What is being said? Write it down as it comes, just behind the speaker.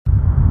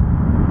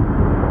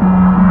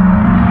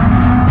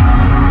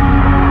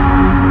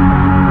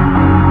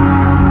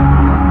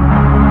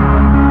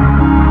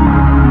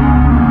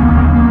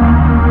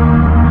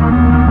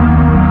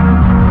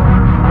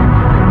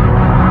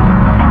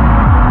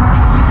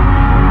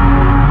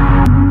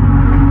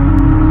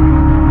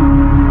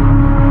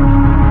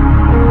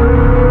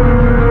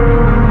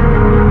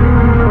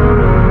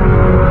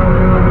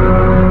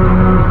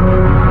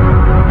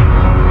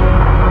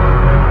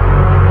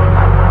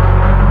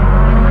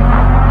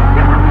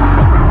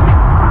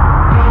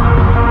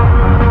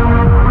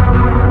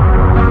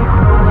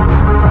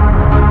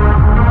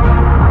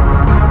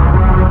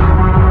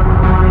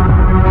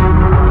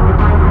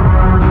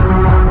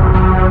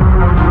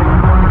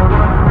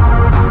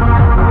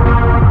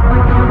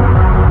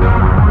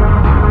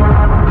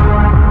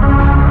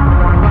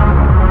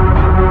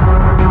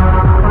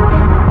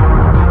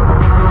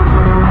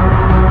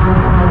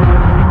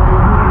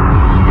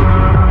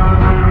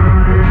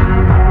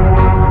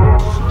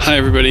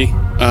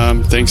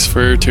Thanks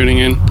for tuning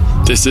in.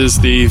 This is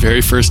the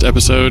very first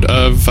episode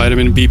of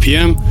Vitamin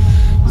BPM,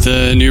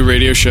 the new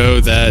radio show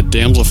that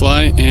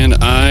Damselfly and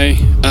I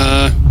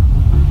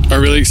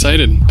are really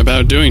excited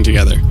about doing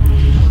together.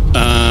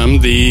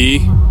 The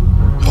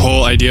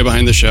whole idea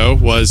behind the show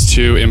was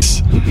to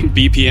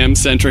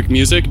BPM-centric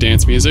music,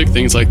 dance music,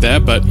 things like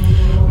that, but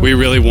we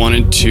really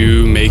wanted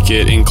to make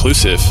it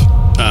inclusive.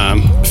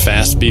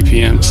 Fast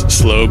BPMs,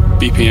 slow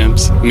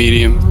BPMs,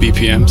 medium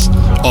BPMs,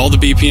 all the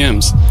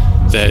BPMs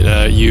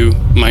that you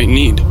might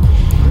need.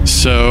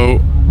 So,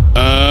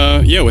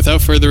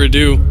 without further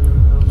ado,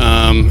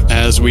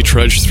 as we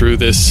trudge through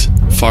this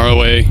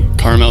faraway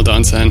Carmel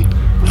Dansen,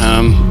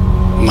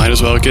 might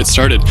as well get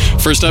started.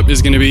 First up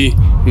is going to be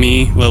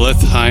me,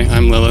 Lilith. Hi,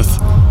 I'm Lilith.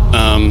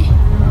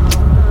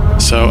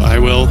 So I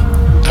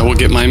will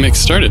get my mix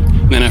started.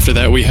 And then after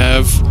that we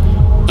have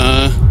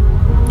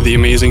the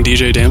amazing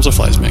DJ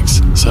Damselfly's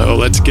mix. So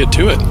let's get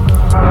to it.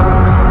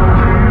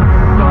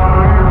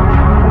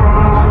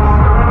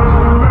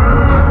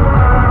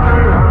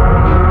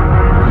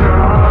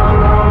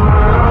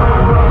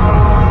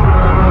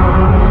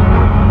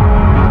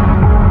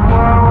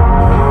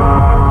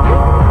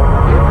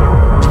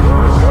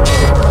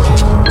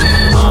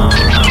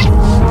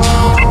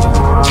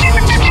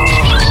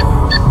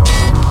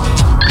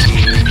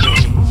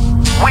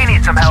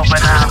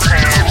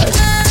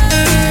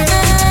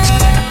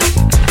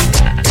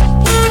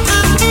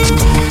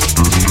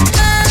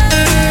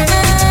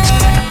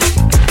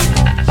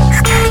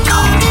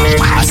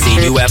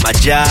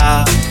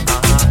 Job,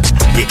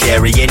 you're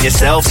carrying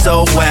yourself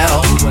so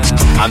well.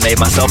 I made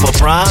myself a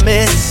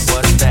promise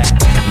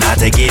not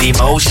to get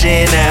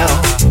emotional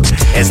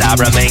as I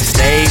remain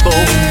stable.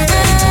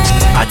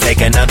 I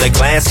take another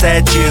glance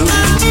at you.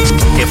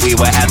 If we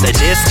were at the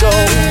disco,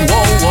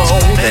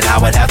 then I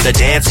would have to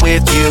dance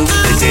with you.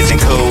 This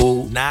isn't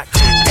cool.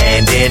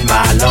 And in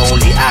my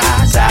lonely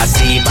eyes, I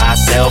see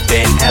myself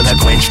in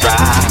eloquent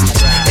stride.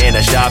 In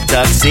a sharp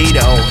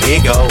tuxedo,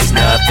 here goes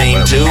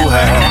nothing to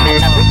her.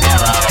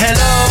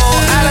 Hello,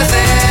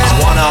 Allison. I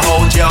wanna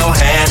hold your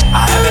hand.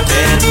 I haven't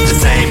been the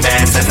same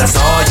man since I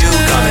saw you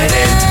coming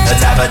in.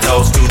 Let's have a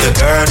toast to the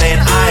girl in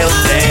aisle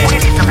 10. We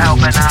need some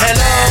help in our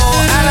Hello,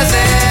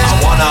 Allison. I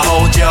wanna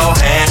hold your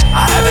hand.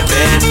 I haven't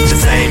been the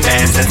same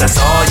man since I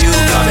saw you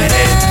coming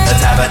in.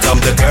 Let's have a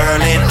toast to the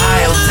girl in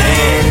aisle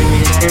 10.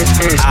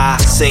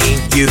 I seen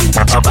you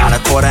about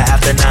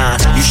 9:15.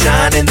 You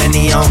shine in the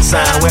neon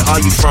sign. Where are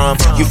you from?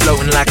 You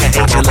floating like an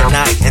angel of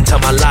night into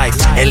my life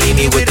and leave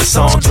me with a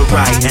song to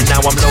write. And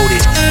now I'm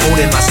loaded,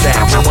 holding my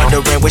staff and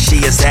wondering where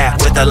she is at.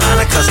 With a line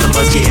of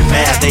customers getting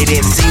mad, they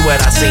didn't see what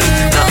I seen.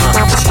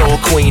 The store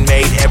queen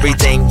made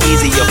everything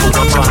easier for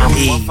one fine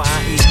Eve.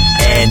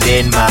 And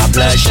in my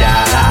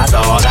bloodshot eyes,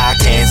 all I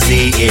can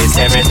see is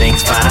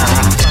everything's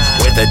fine.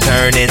 With a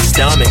turning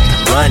stomach,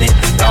 running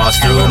thoughts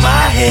through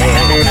my head.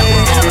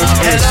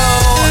 Hello,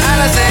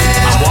 Allison.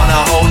 I wanna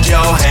hold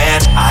your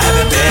hand. I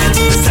haven't been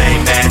the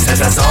same man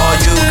since I saw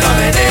you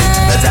coming in.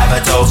 Let's have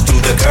a toast to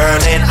the girl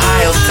in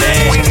aisle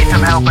 10. We need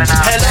some help in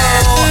our Hello,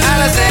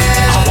 Allison.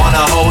 I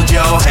wanna hold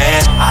your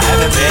hand. I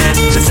haven't been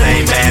the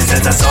same man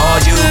since I saw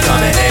you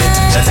coming in.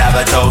 Let's have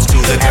a toast to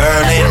the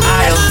girl in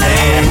aisle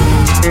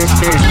 10.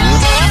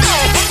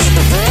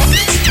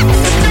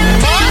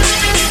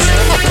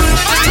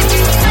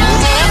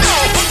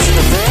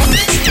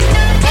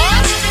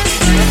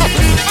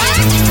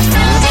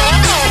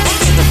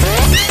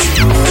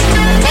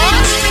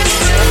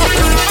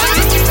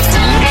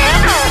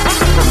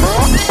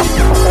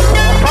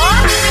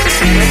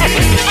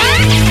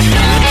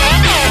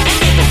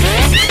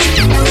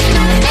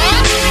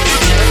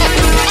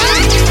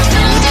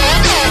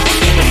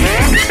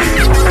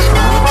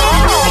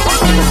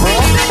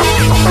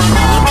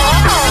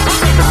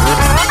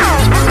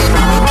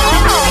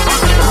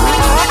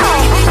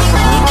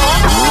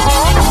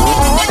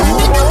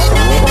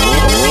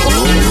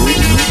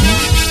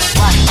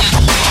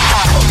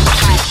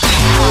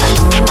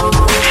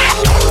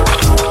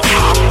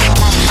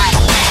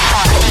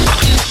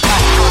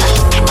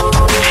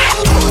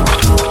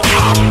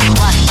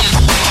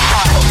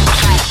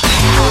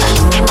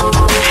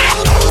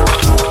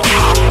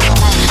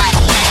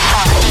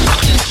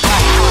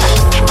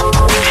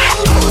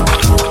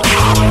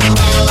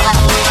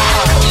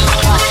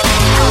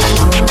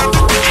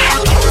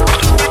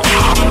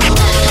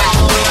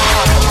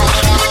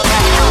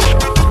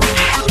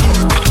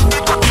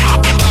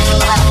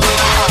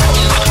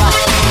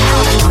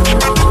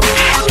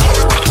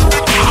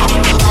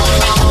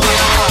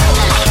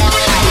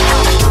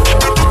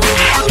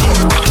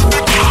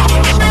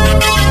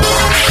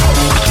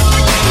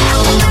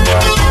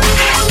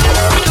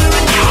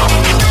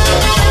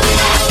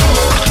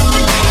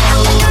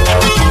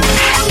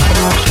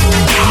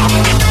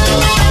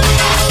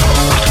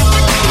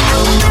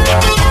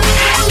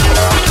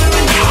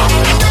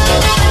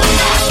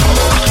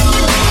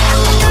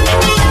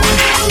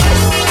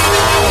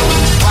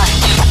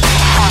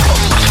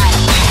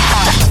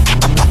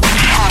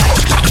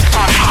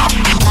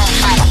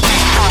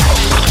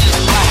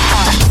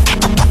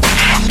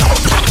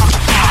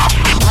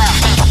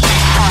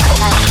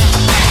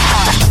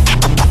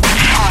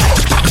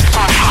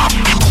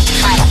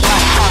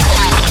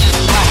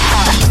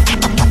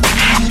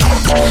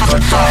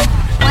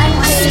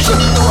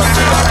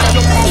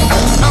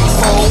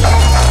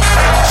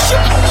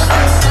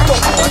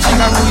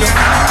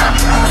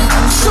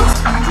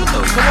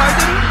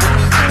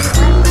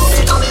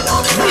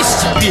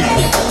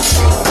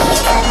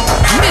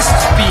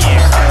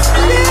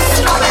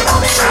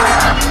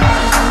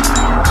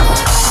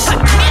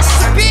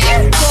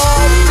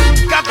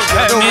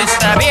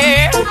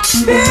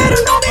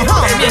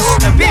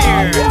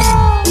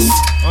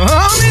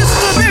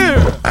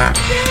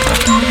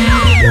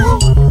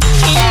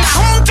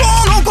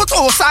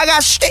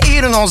 して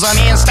いるのザミ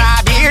スタ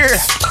ービル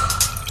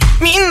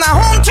みんな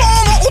本当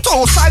の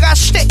音を探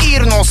してい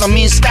るのさ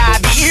ミスター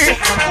ビル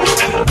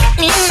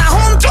みんな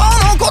本当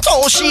のこ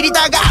とを知り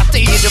たがって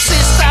いるシ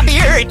スタービ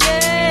ル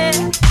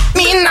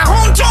みんな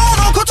本当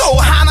のことを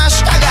話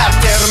したが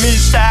ってるミ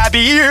スター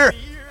ビル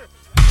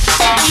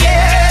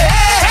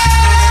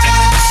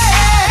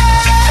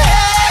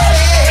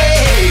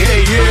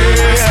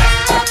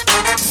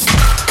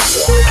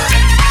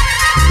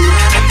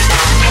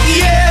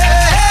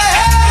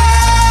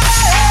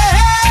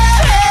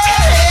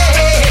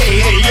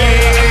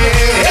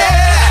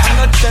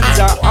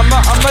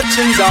I'm a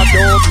change of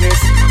darkness.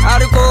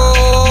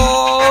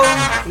 Alcohol,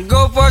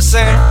 go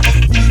percent.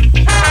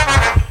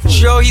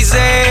 Show his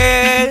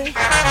head,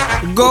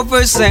 go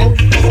percent.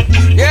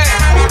 Yeah,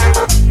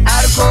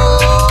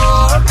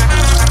 alcohol,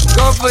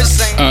 go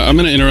percent. I'm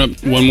going to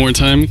interrupt one more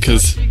time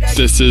because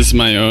this is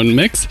my own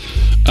mix.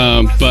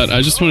 But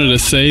I just wanted to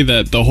say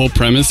that the whole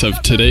premise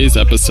of today's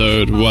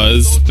episode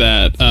was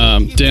that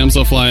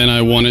Damselfly and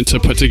I wanted to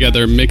put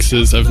together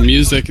mixes of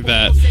music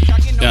that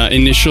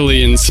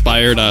initially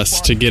inspired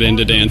us to get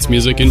into dance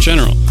music in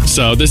general.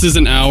 So this is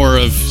an hour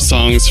of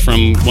songs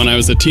from when I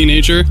was a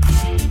teenager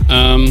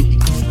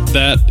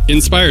that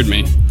inspired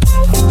me.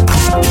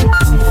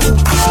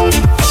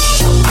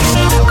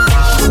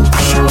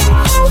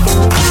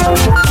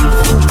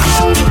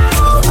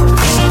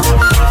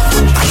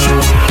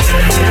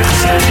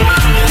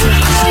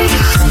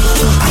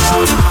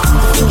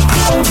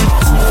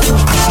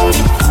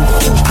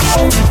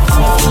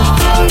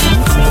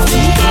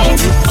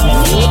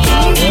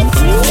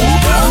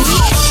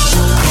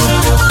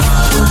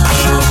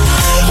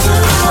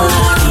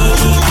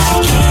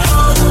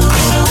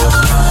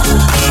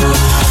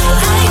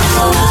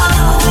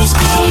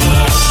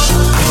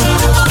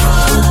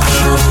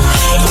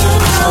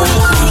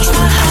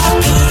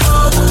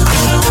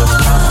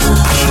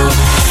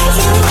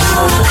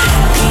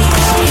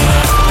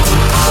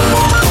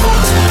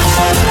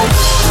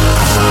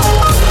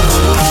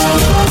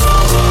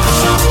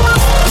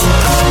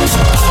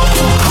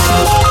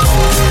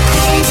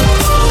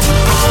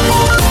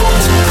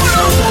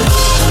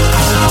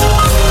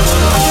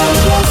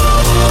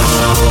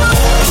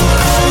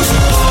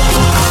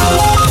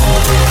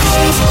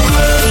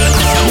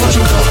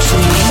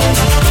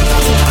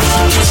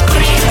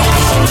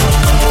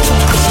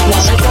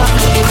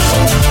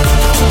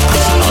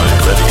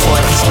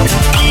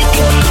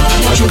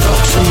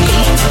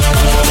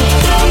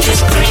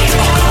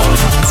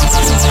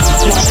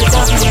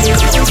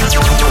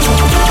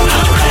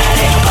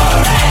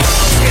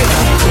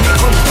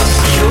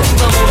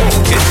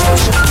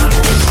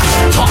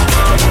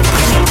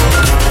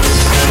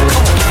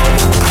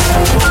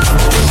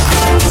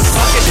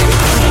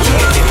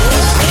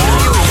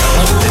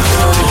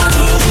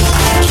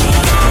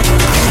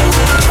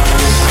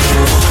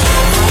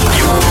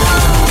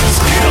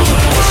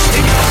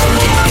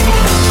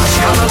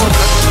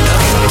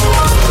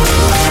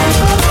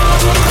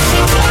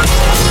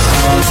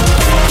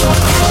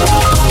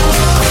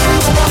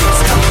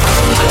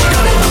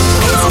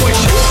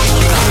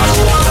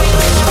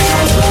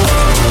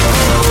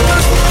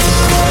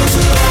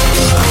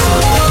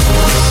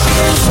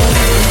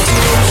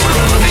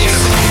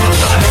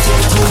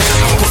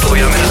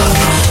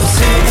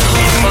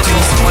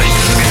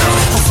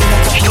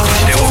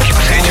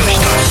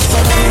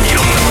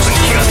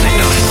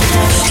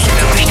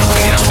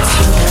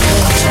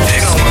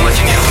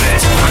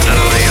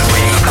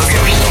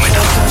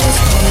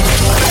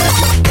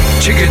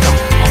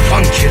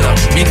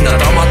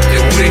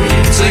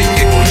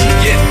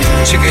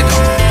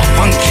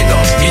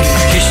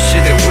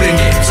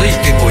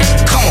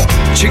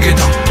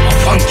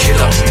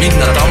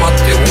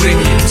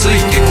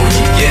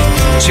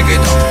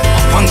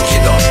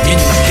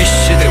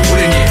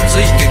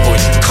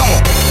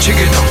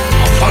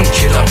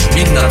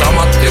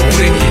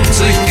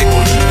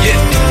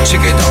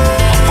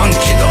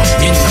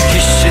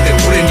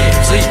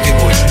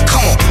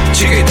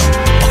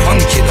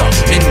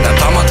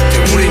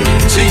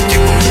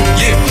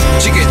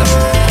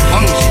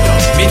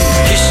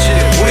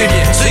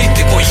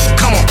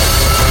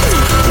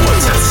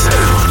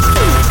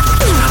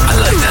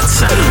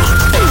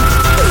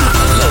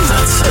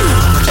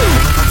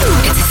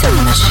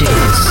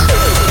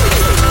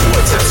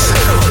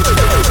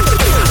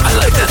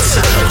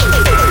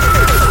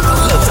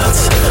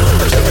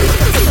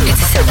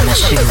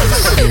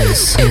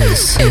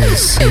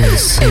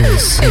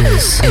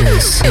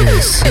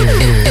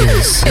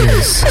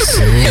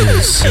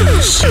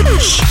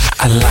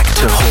 I like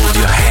to hold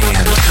your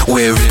hand,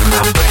 wearing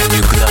my brand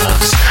new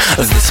gloves.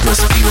 This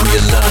must be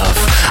real love.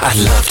 I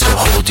love to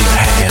hold your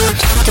hand.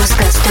 Those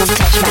gloves don't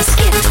touch my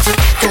skin.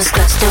 Those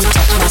gloves don't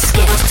touch my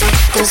skin.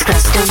 Those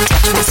gloves don't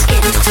touch my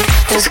skin.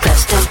 Those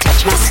gloves don't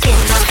touch my skin.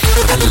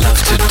 I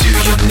love to do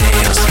your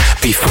nails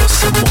before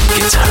someone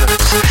gets hurt.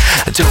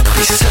 Don't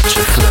be such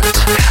a flirt.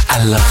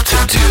 I love to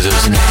do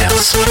those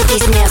nails.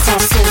 These nails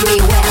have served me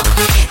well.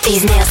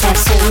 These nails have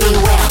served me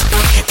well.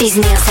 These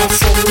nails have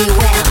served me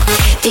well.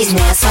 These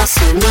nails have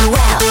served me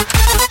well.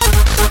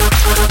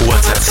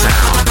 What's that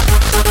sound?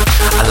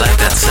 I like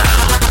that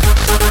sound.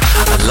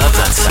 I love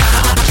that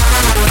sound.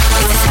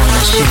 It's the sound of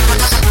my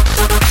shoes.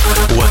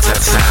 What's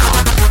that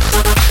sound?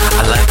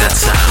 I like that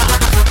sound.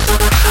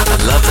 I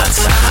love that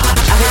sound.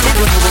 I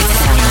remember the way the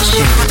sound of my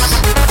shoes.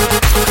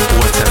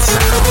 What's that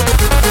sound?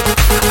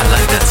 I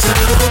like that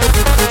sound.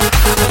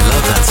 I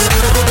love that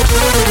sound.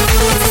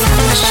 It's the sound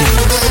of my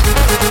shoes.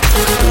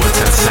 What's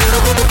that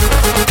sound?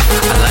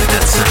 I like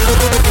that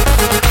sound.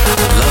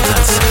 I love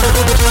that sound.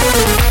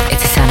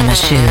 It's the sound of my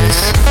shoes.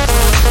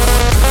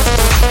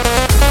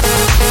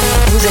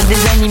 Vous êtes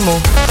des animaux.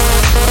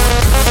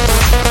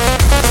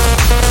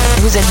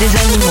 Vous êtes des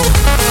animaux.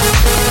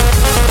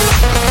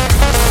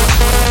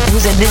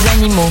 Vous êtes des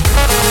animaux.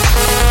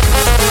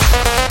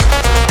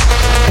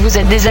 Vous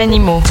êtes des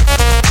animaux.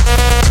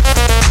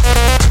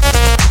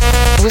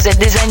 Vous êtes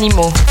des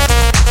animaux.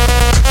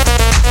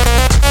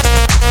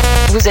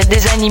 Vous êtes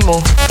des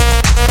animaux.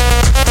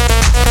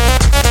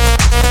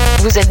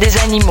 Vous êtes des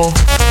animaux.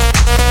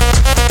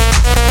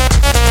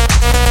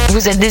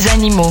 Vous êtes des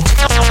animaux.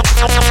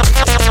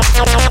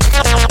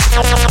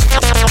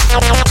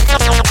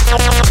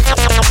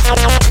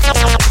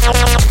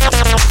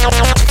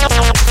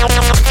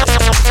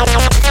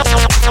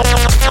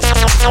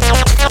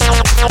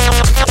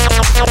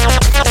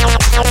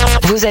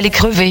 Vous allez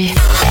crever.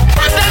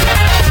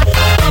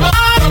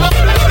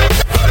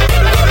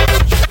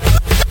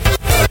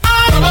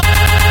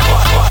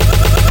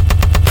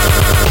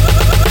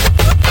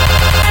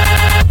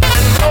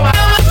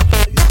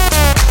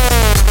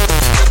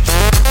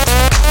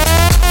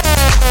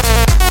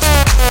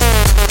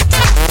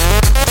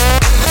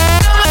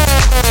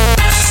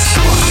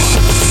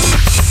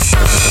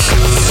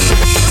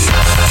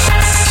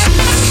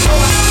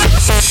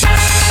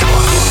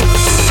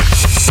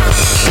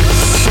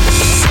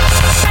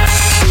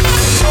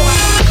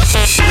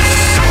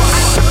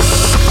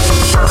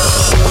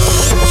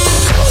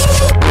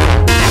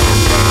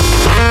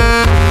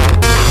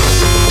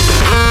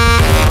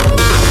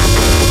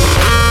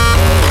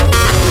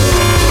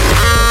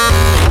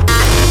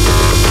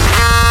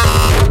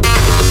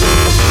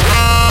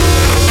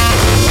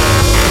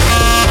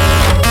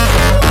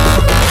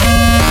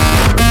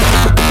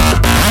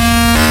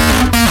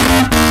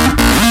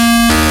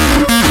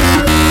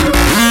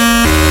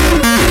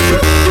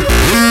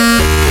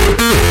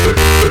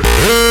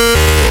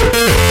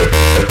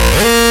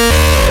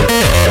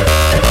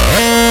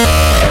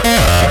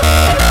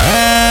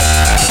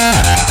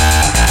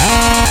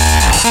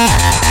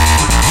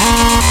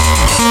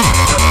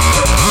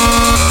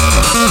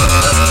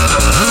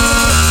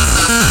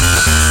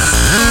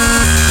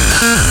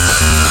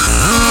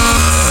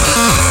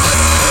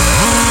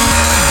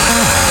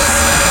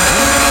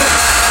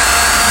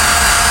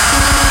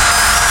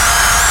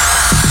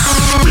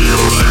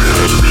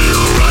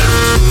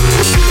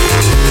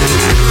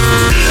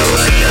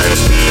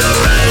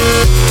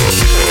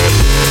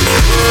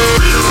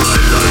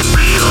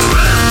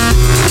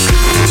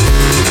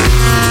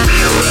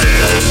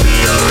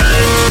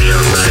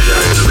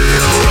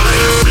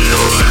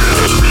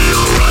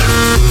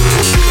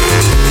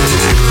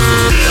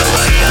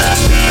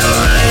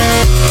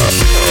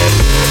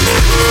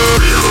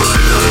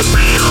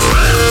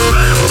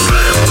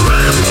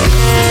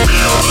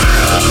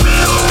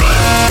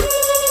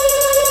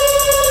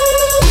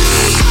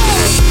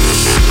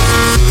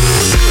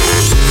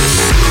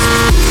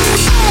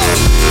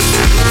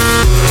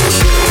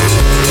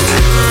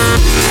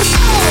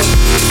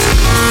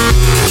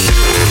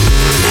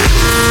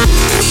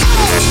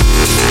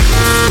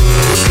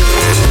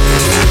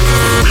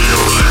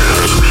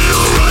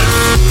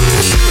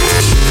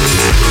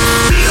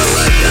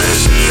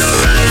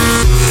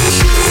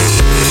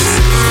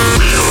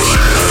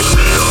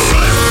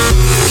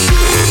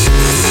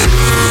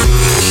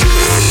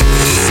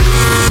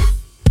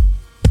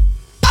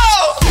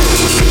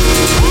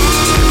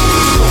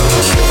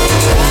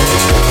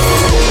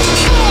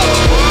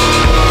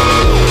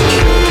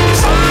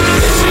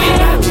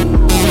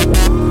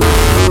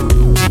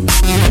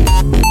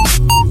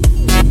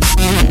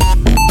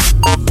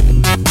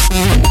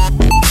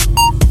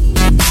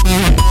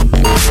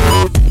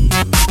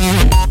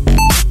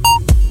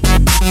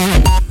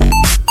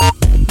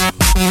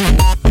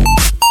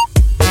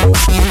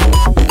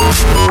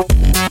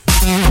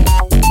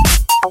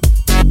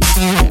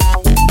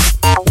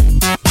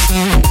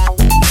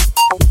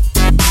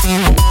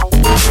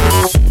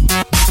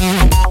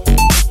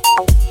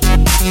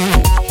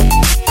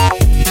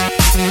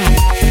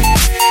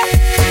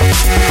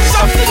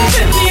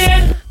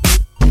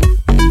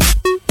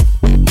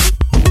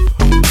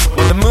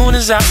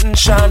 Out and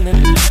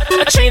shining,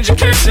 a change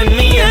occurs in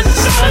me as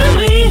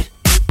suddenly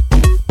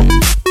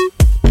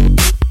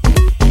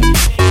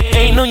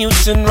ain't no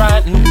use in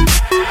writing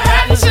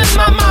patterns in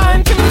my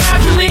mind come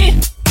naturally.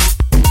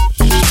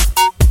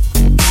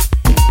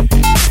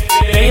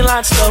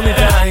 Daylight slowly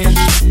dying,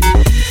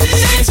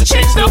 seems to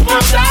change the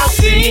world I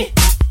see.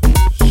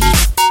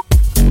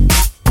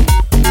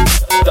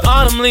 The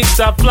autumn leaves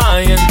stop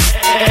flying,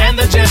 and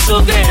the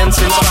gentle dance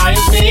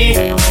inspires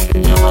me.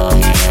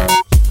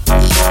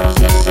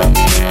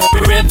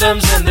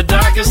 Rhythms in the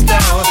darkest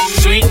hour,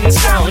 sweet and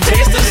sour,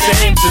 taste the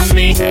same to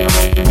me.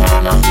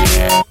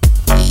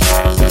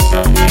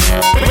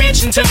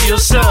 Reach into your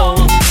soul,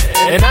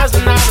 and as the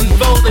night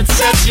unfolds, it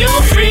sets you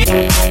free.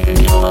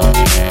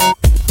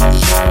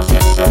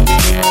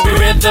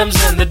 Rhythms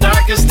in the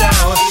darkest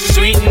hour,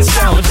 sweet and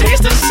sour,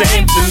 taste the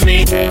same to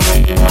me.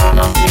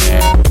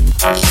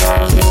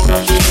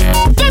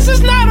 This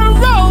is not a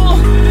role,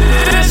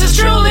 this is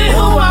truly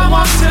who I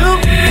want to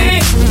be.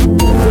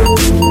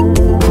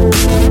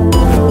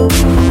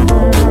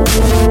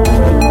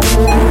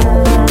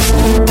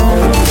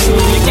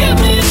 You give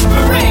me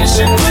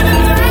inspiration when in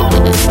doubt.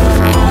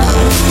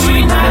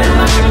 Sweet night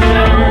like a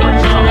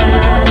flower.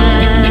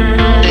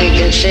 I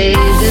can say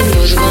the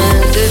most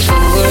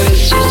wonderful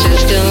words you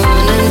just don't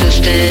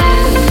understand.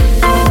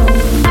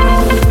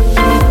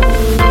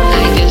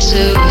 I can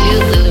show you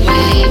love.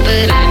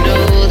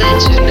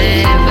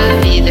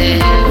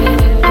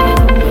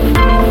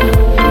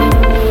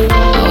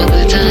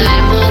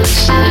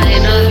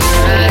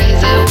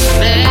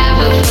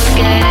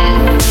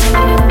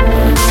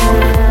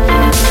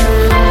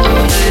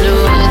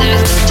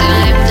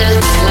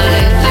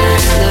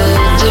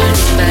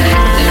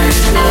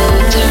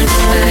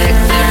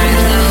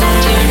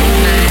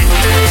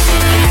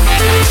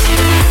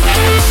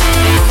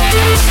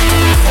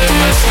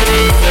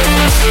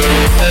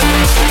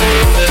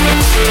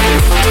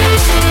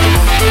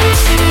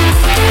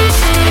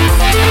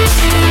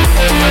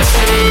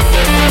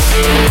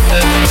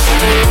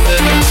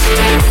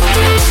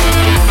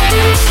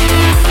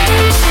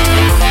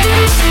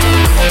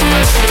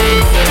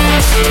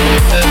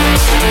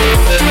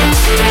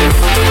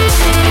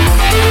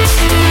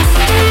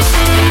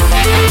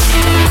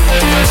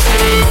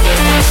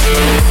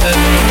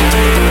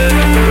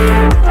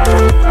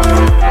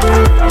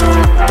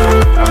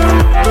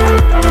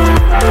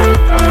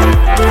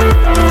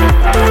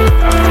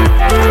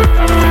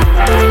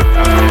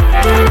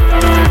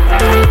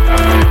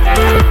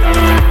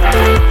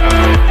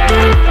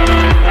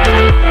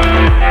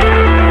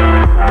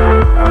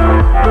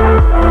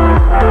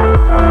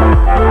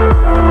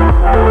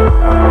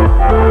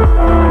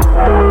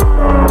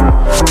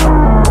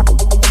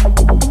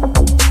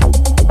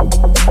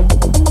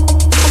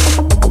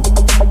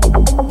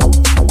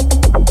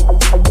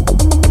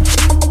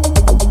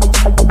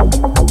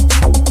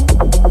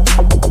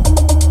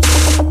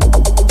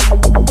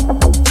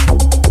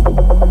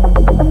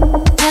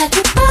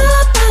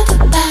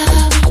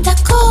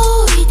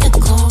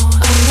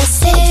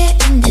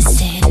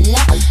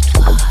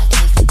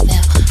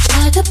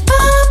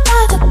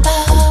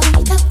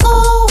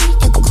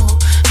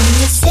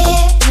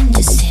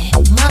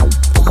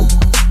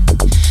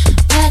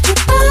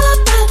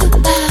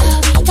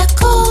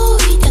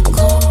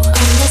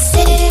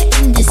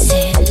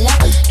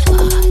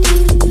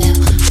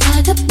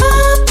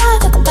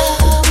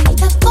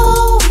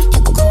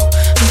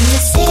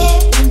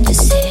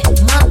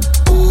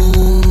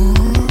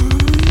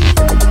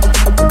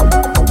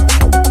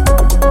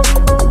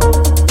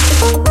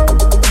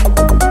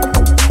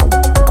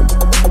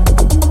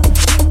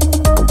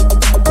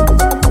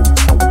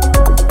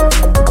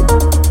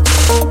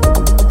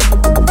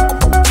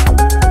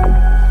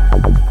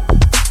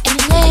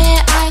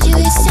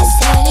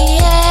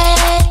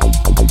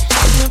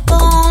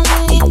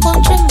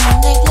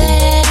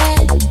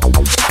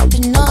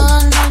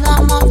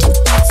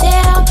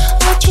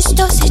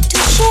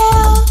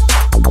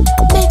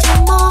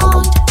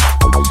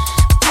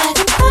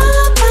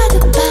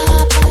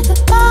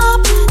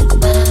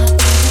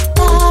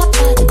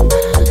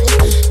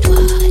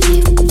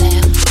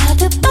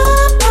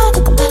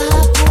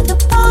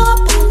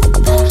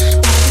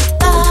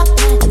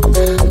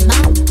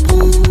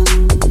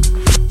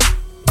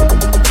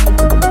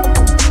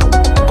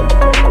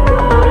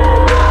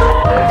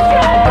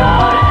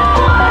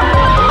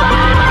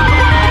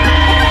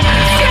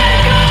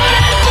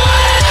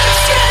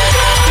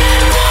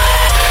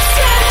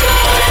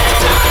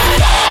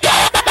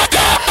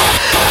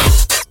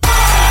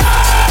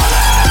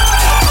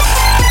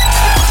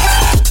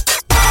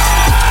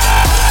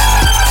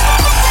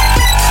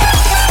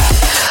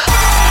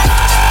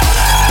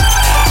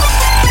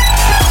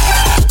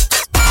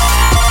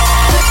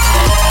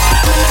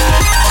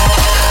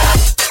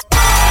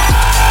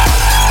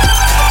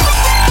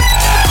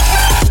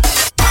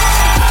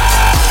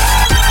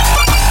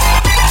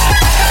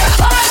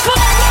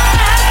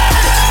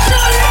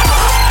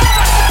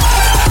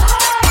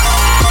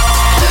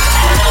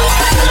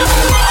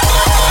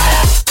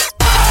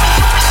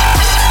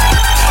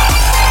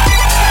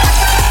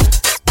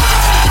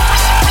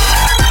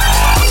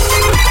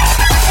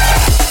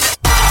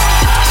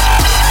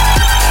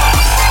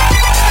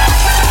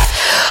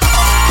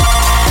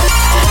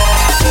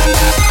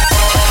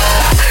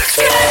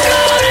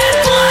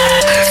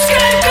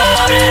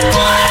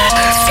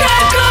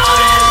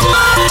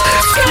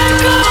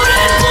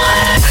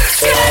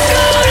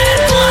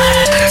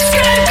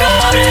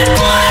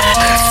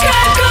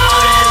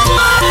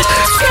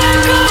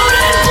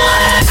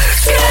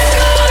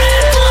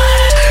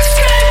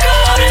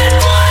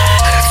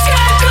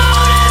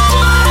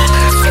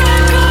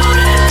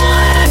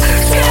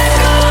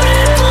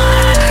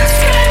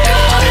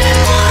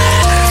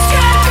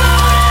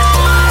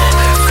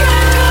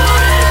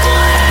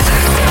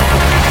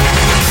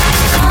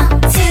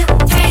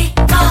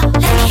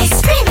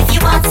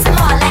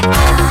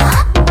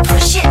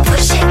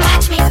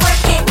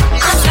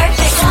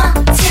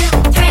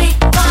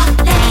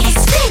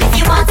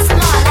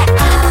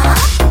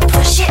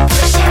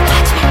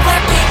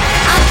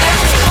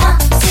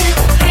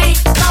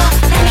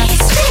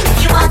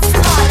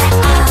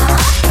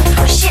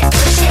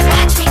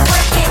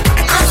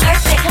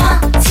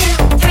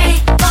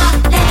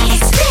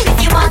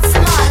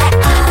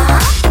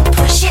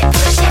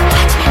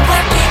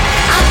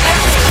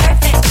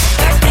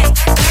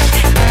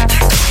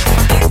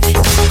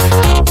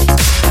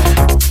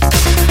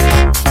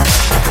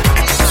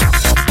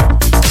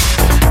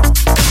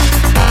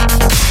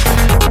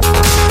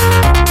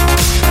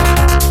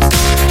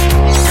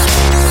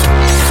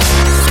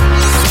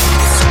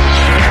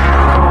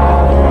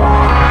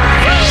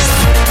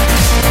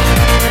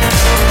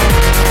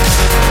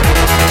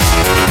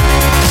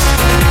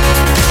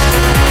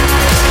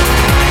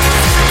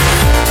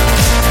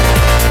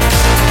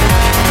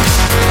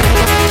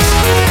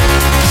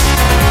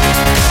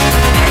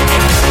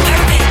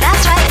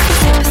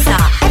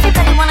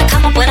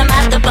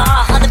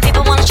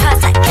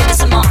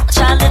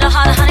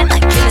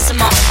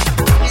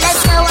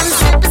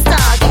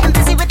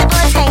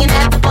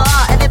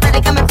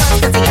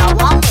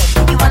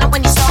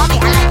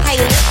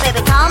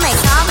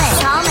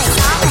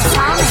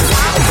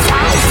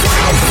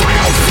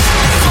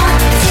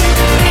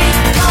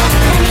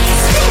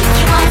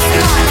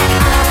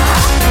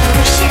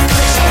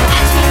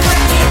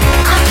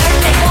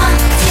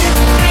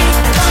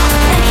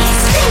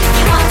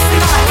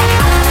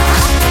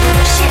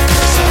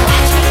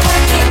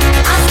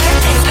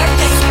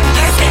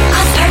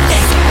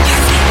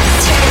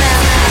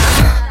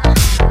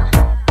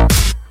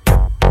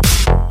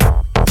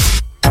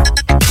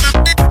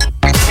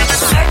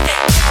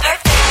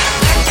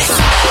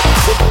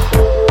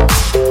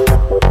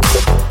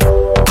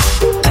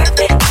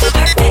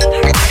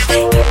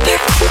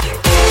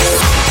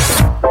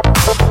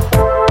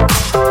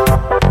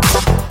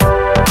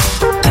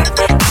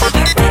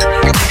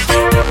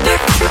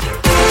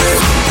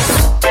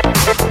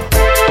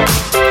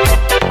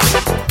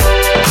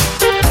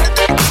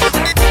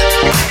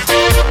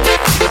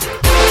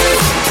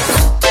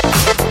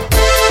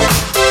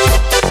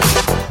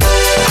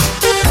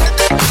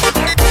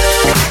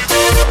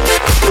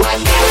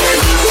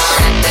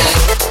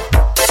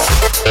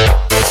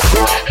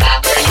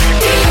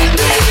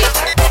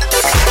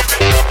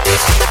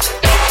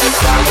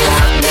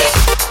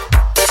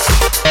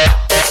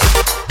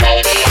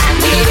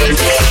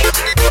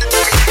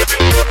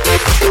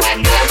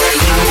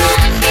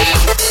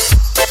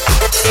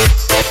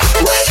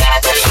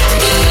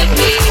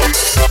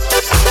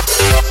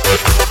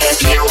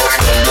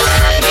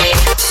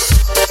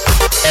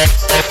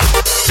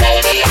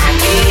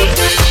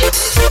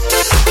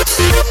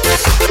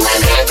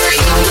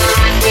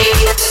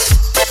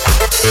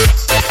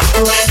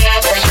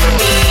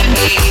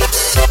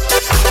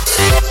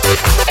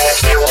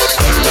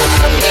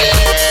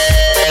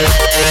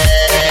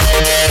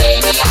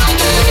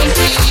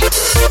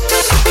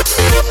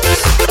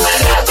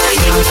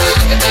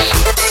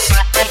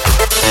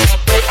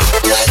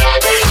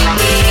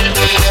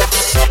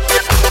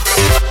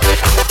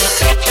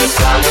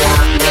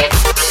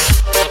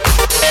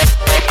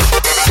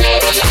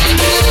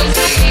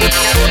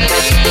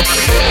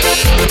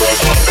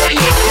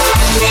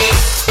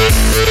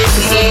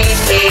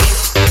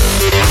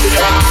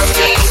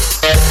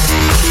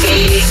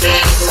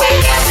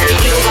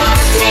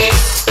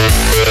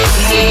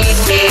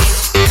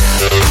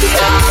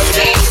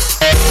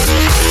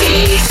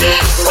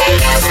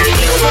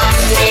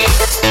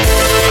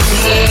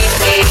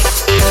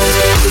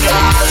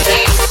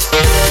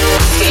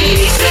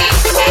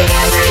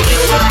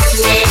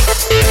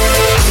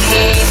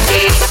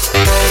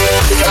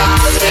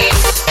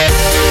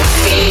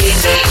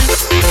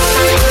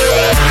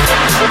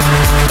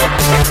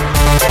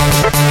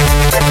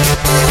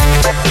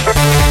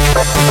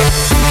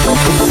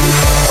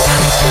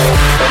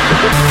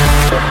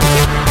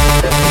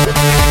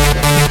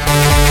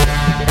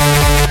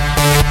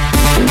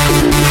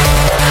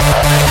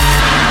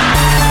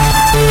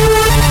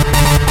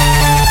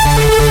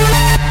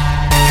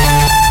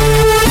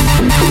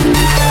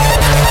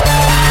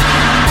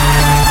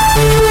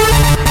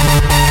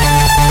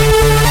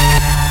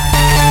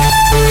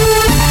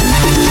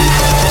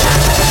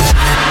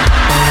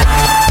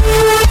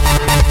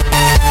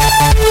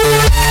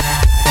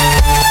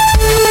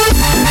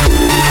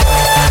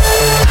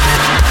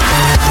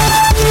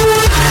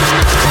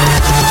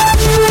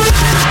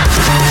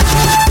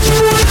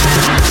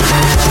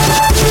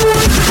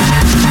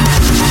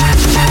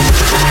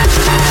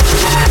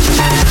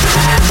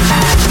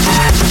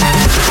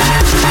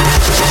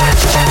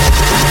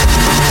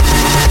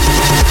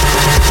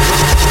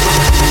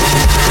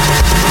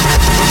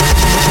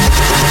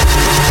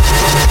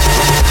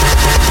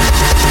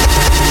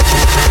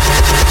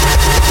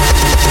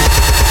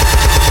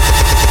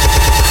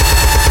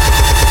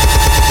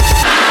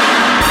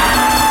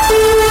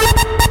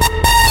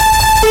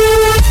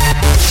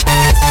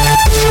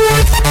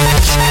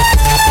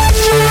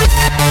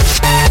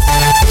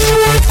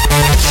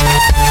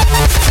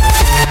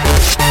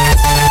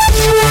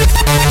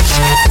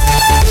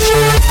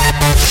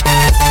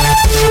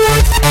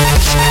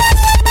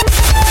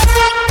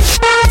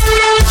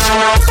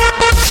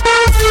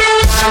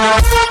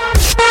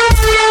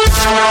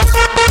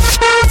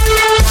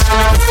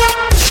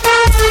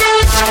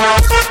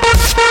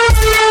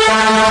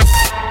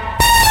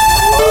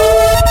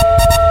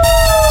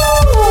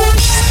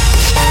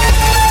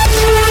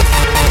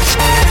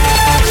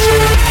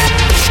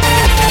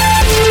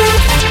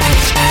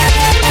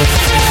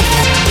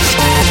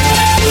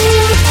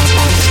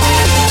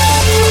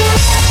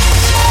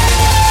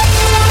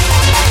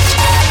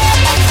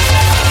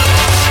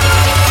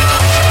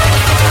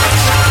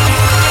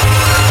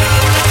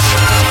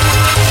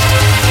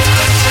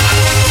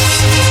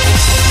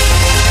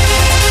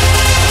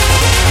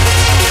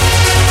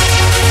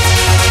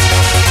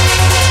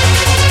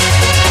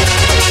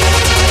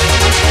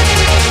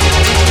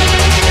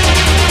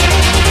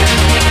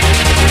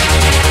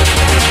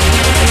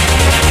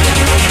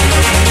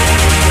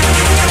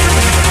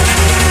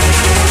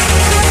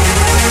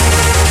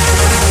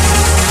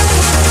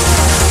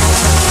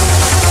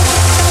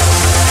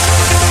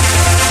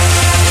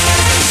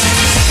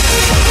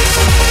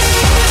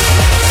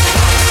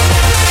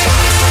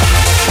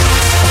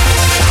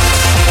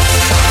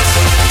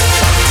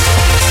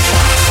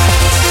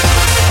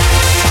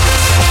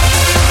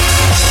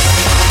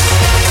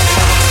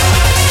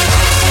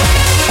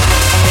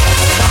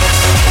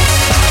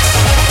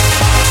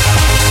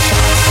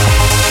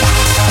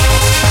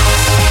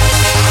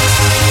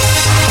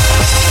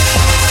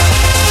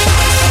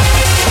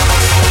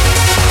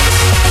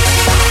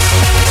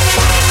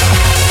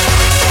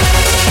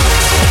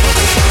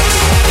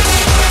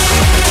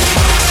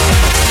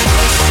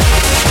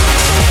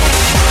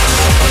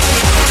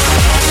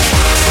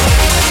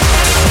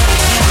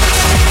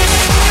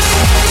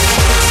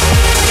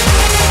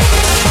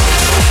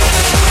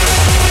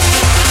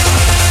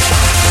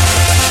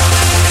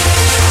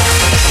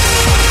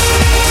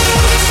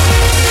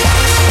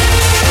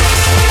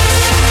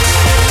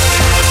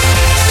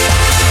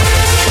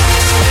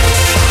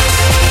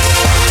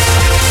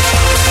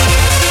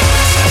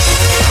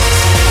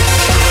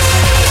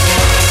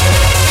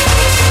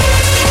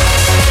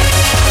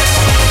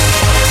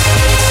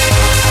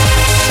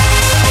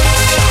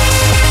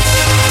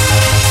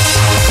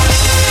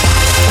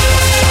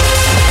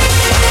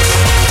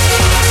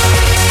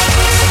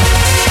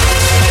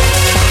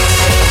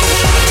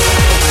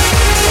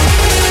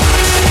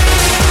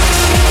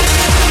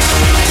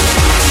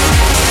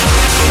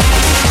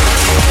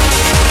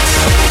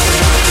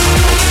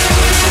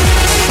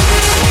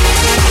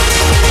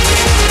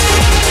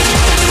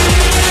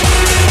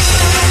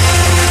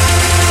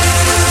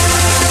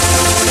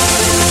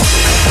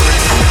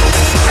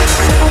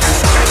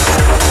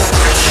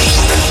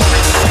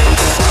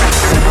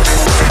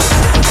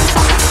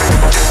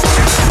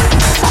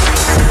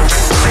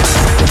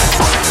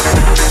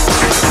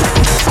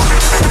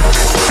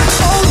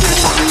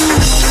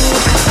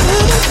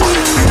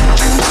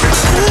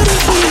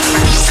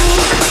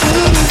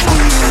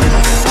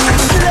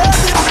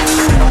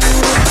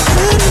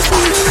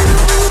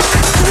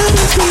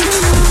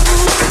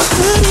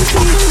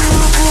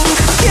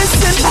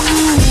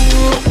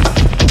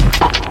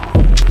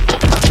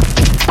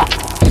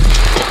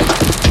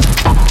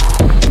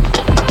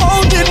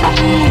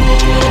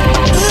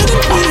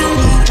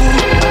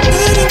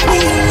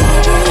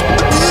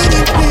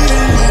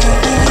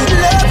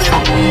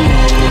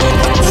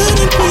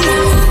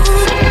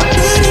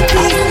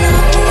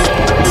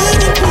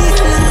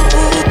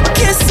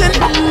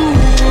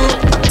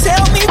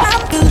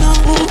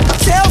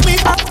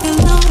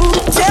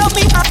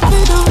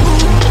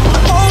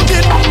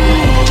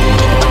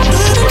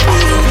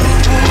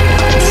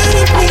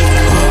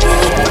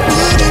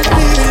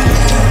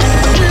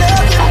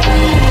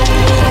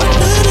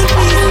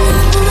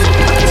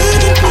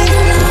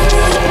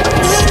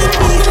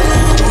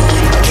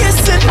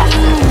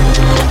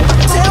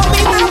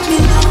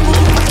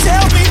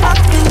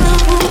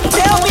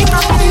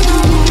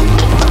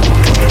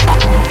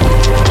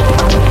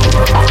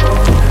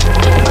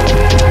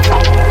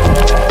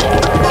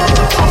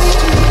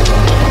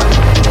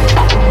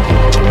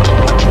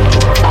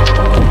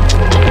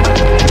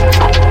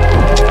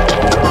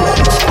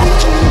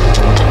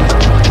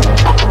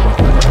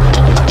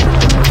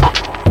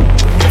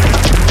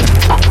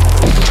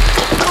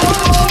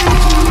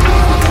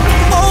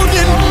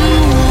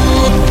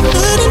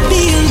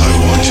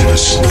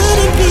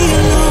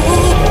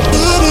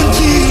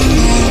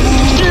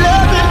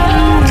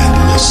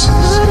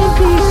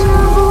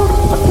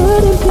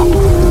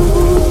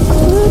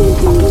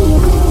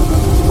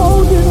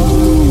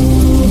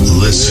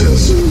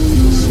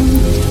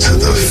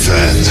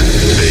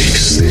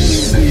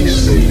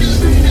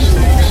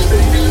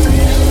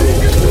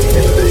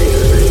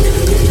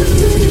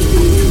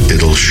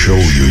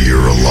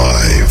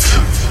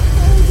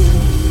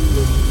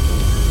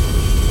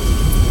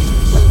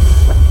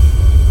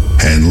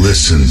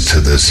 Listen to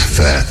this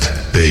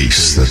fat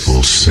bass that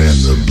will send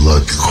the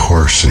blood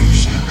coursing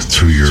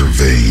through your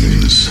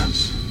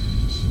veins.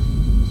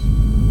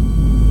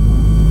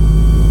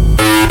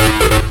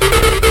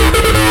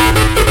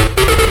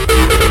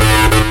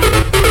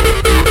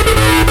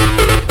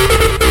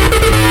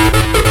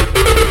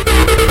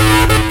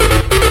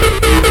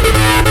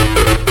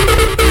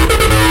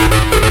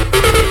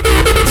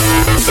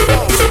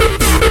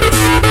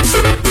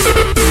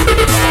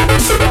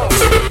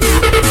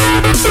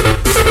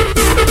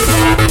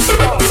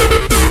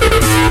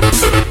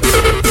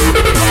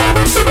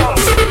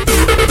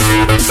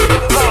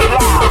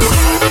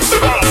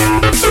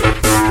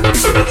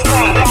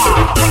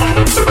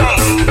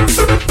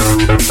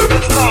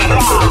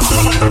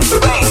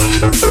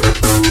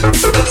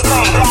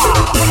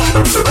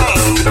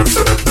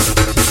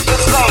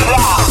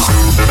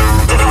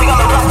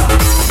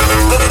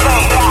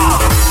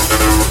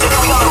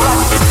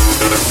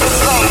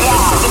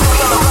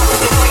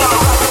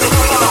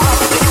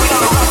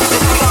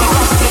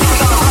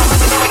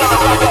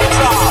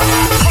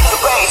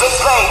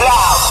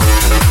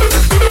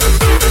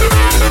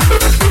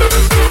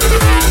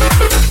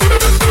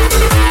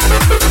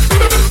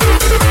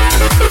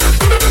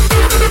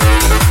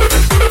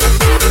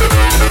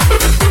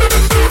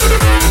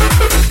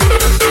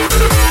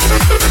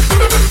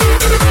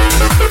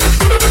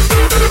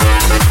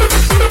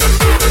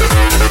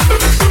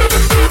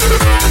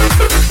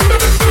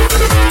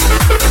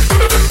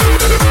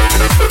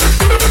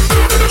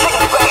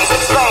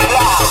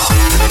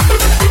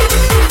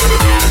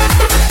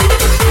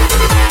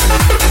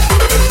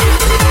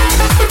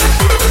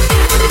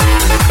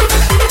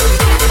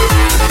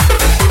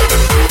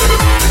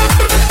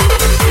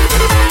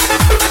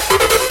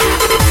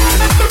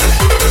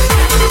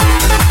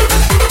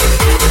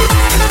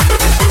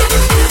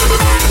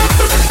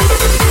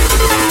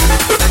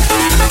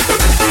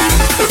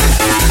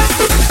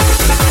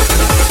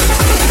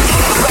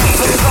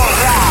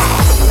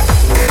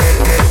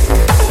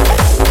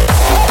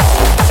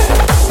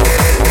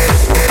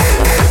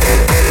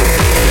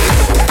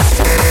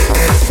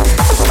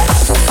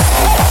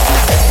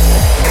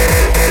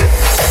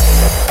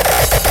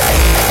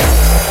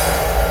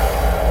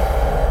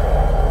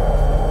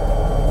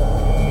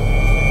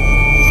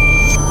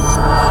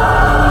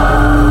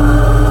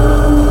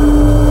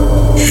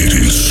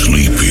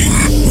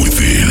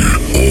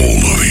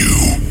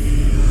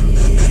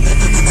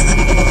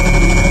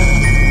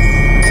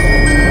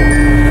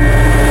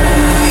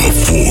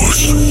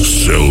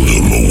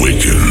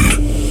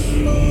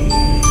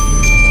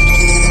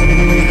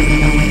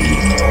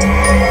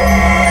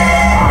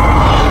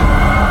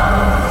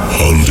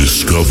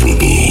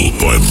 Undiscoverable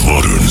by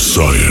modern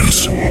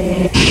science.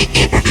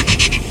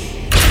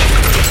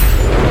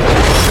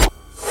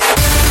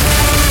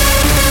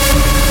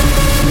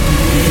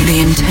 The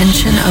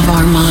intention of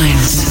our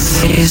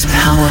minds is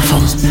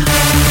powerful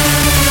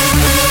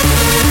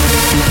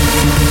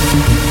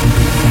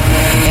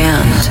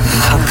and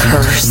a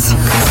curse.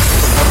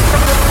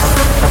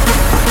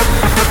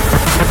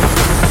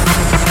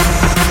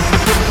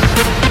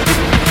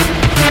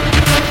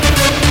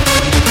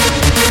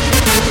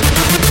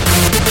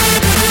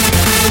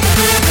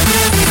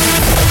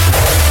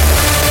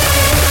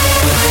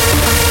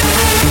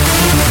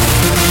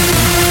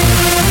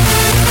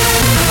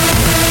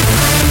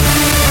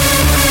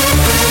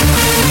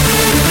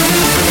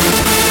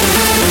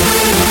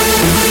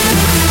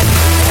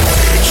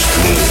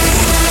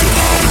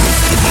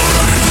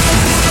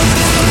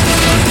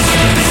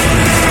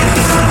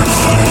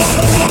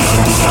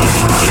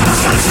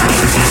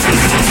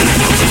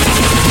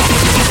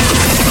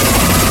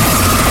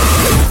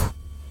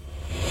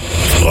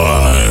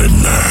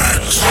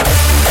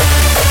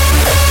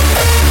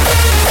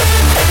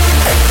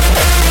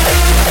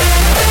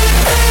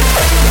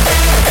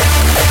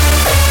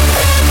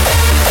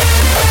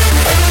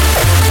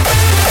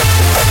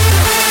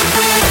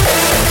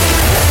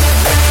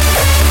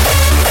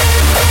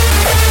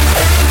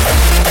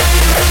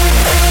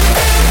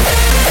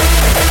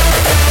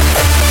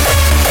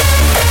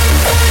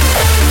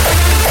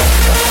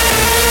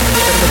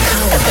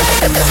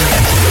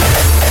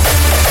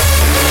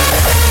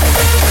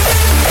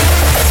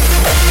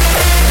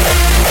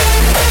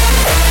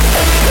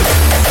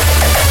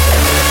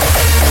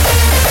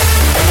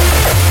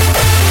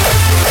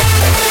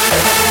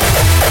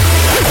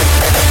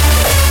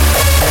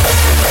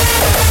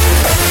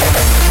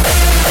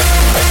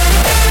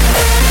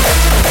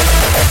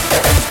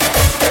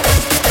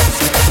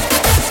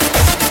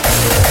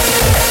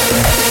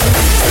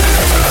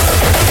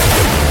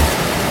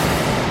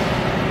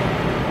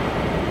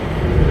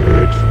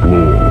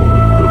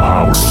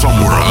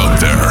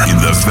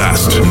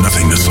 vast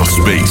nothingness of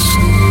space.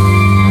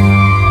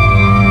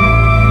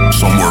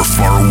 Somewhere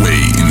far away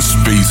in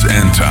space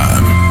and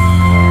time.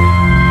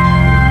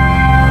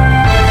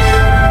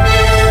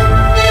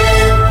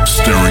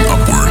 Staring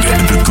upward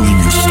at the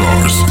gleaming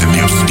stars in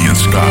the obsidian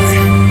sky.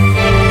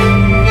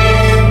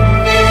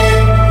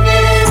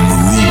 Or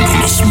marooned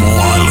on a small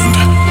island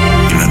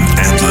in an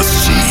endless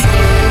sea,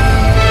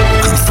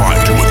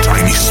 confined to a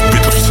tiny space.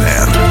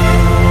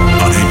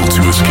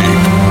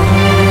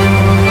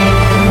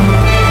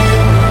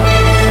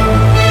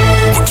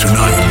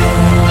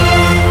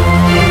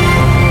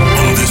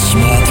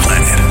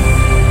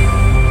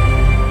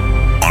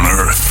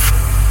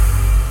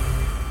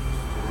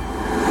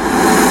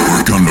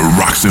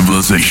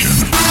 civilization.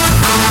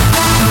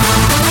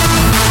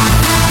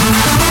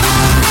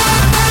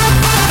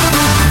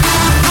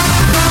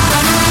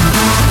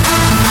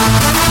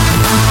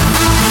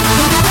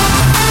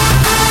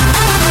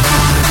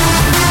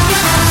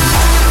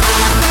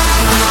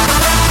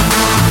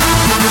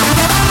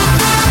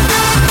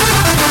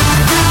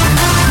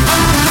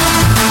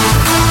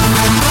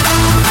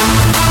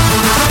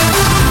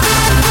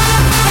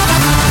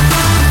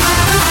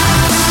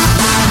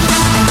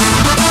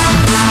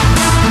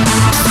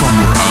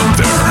 Somewhere out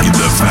there in the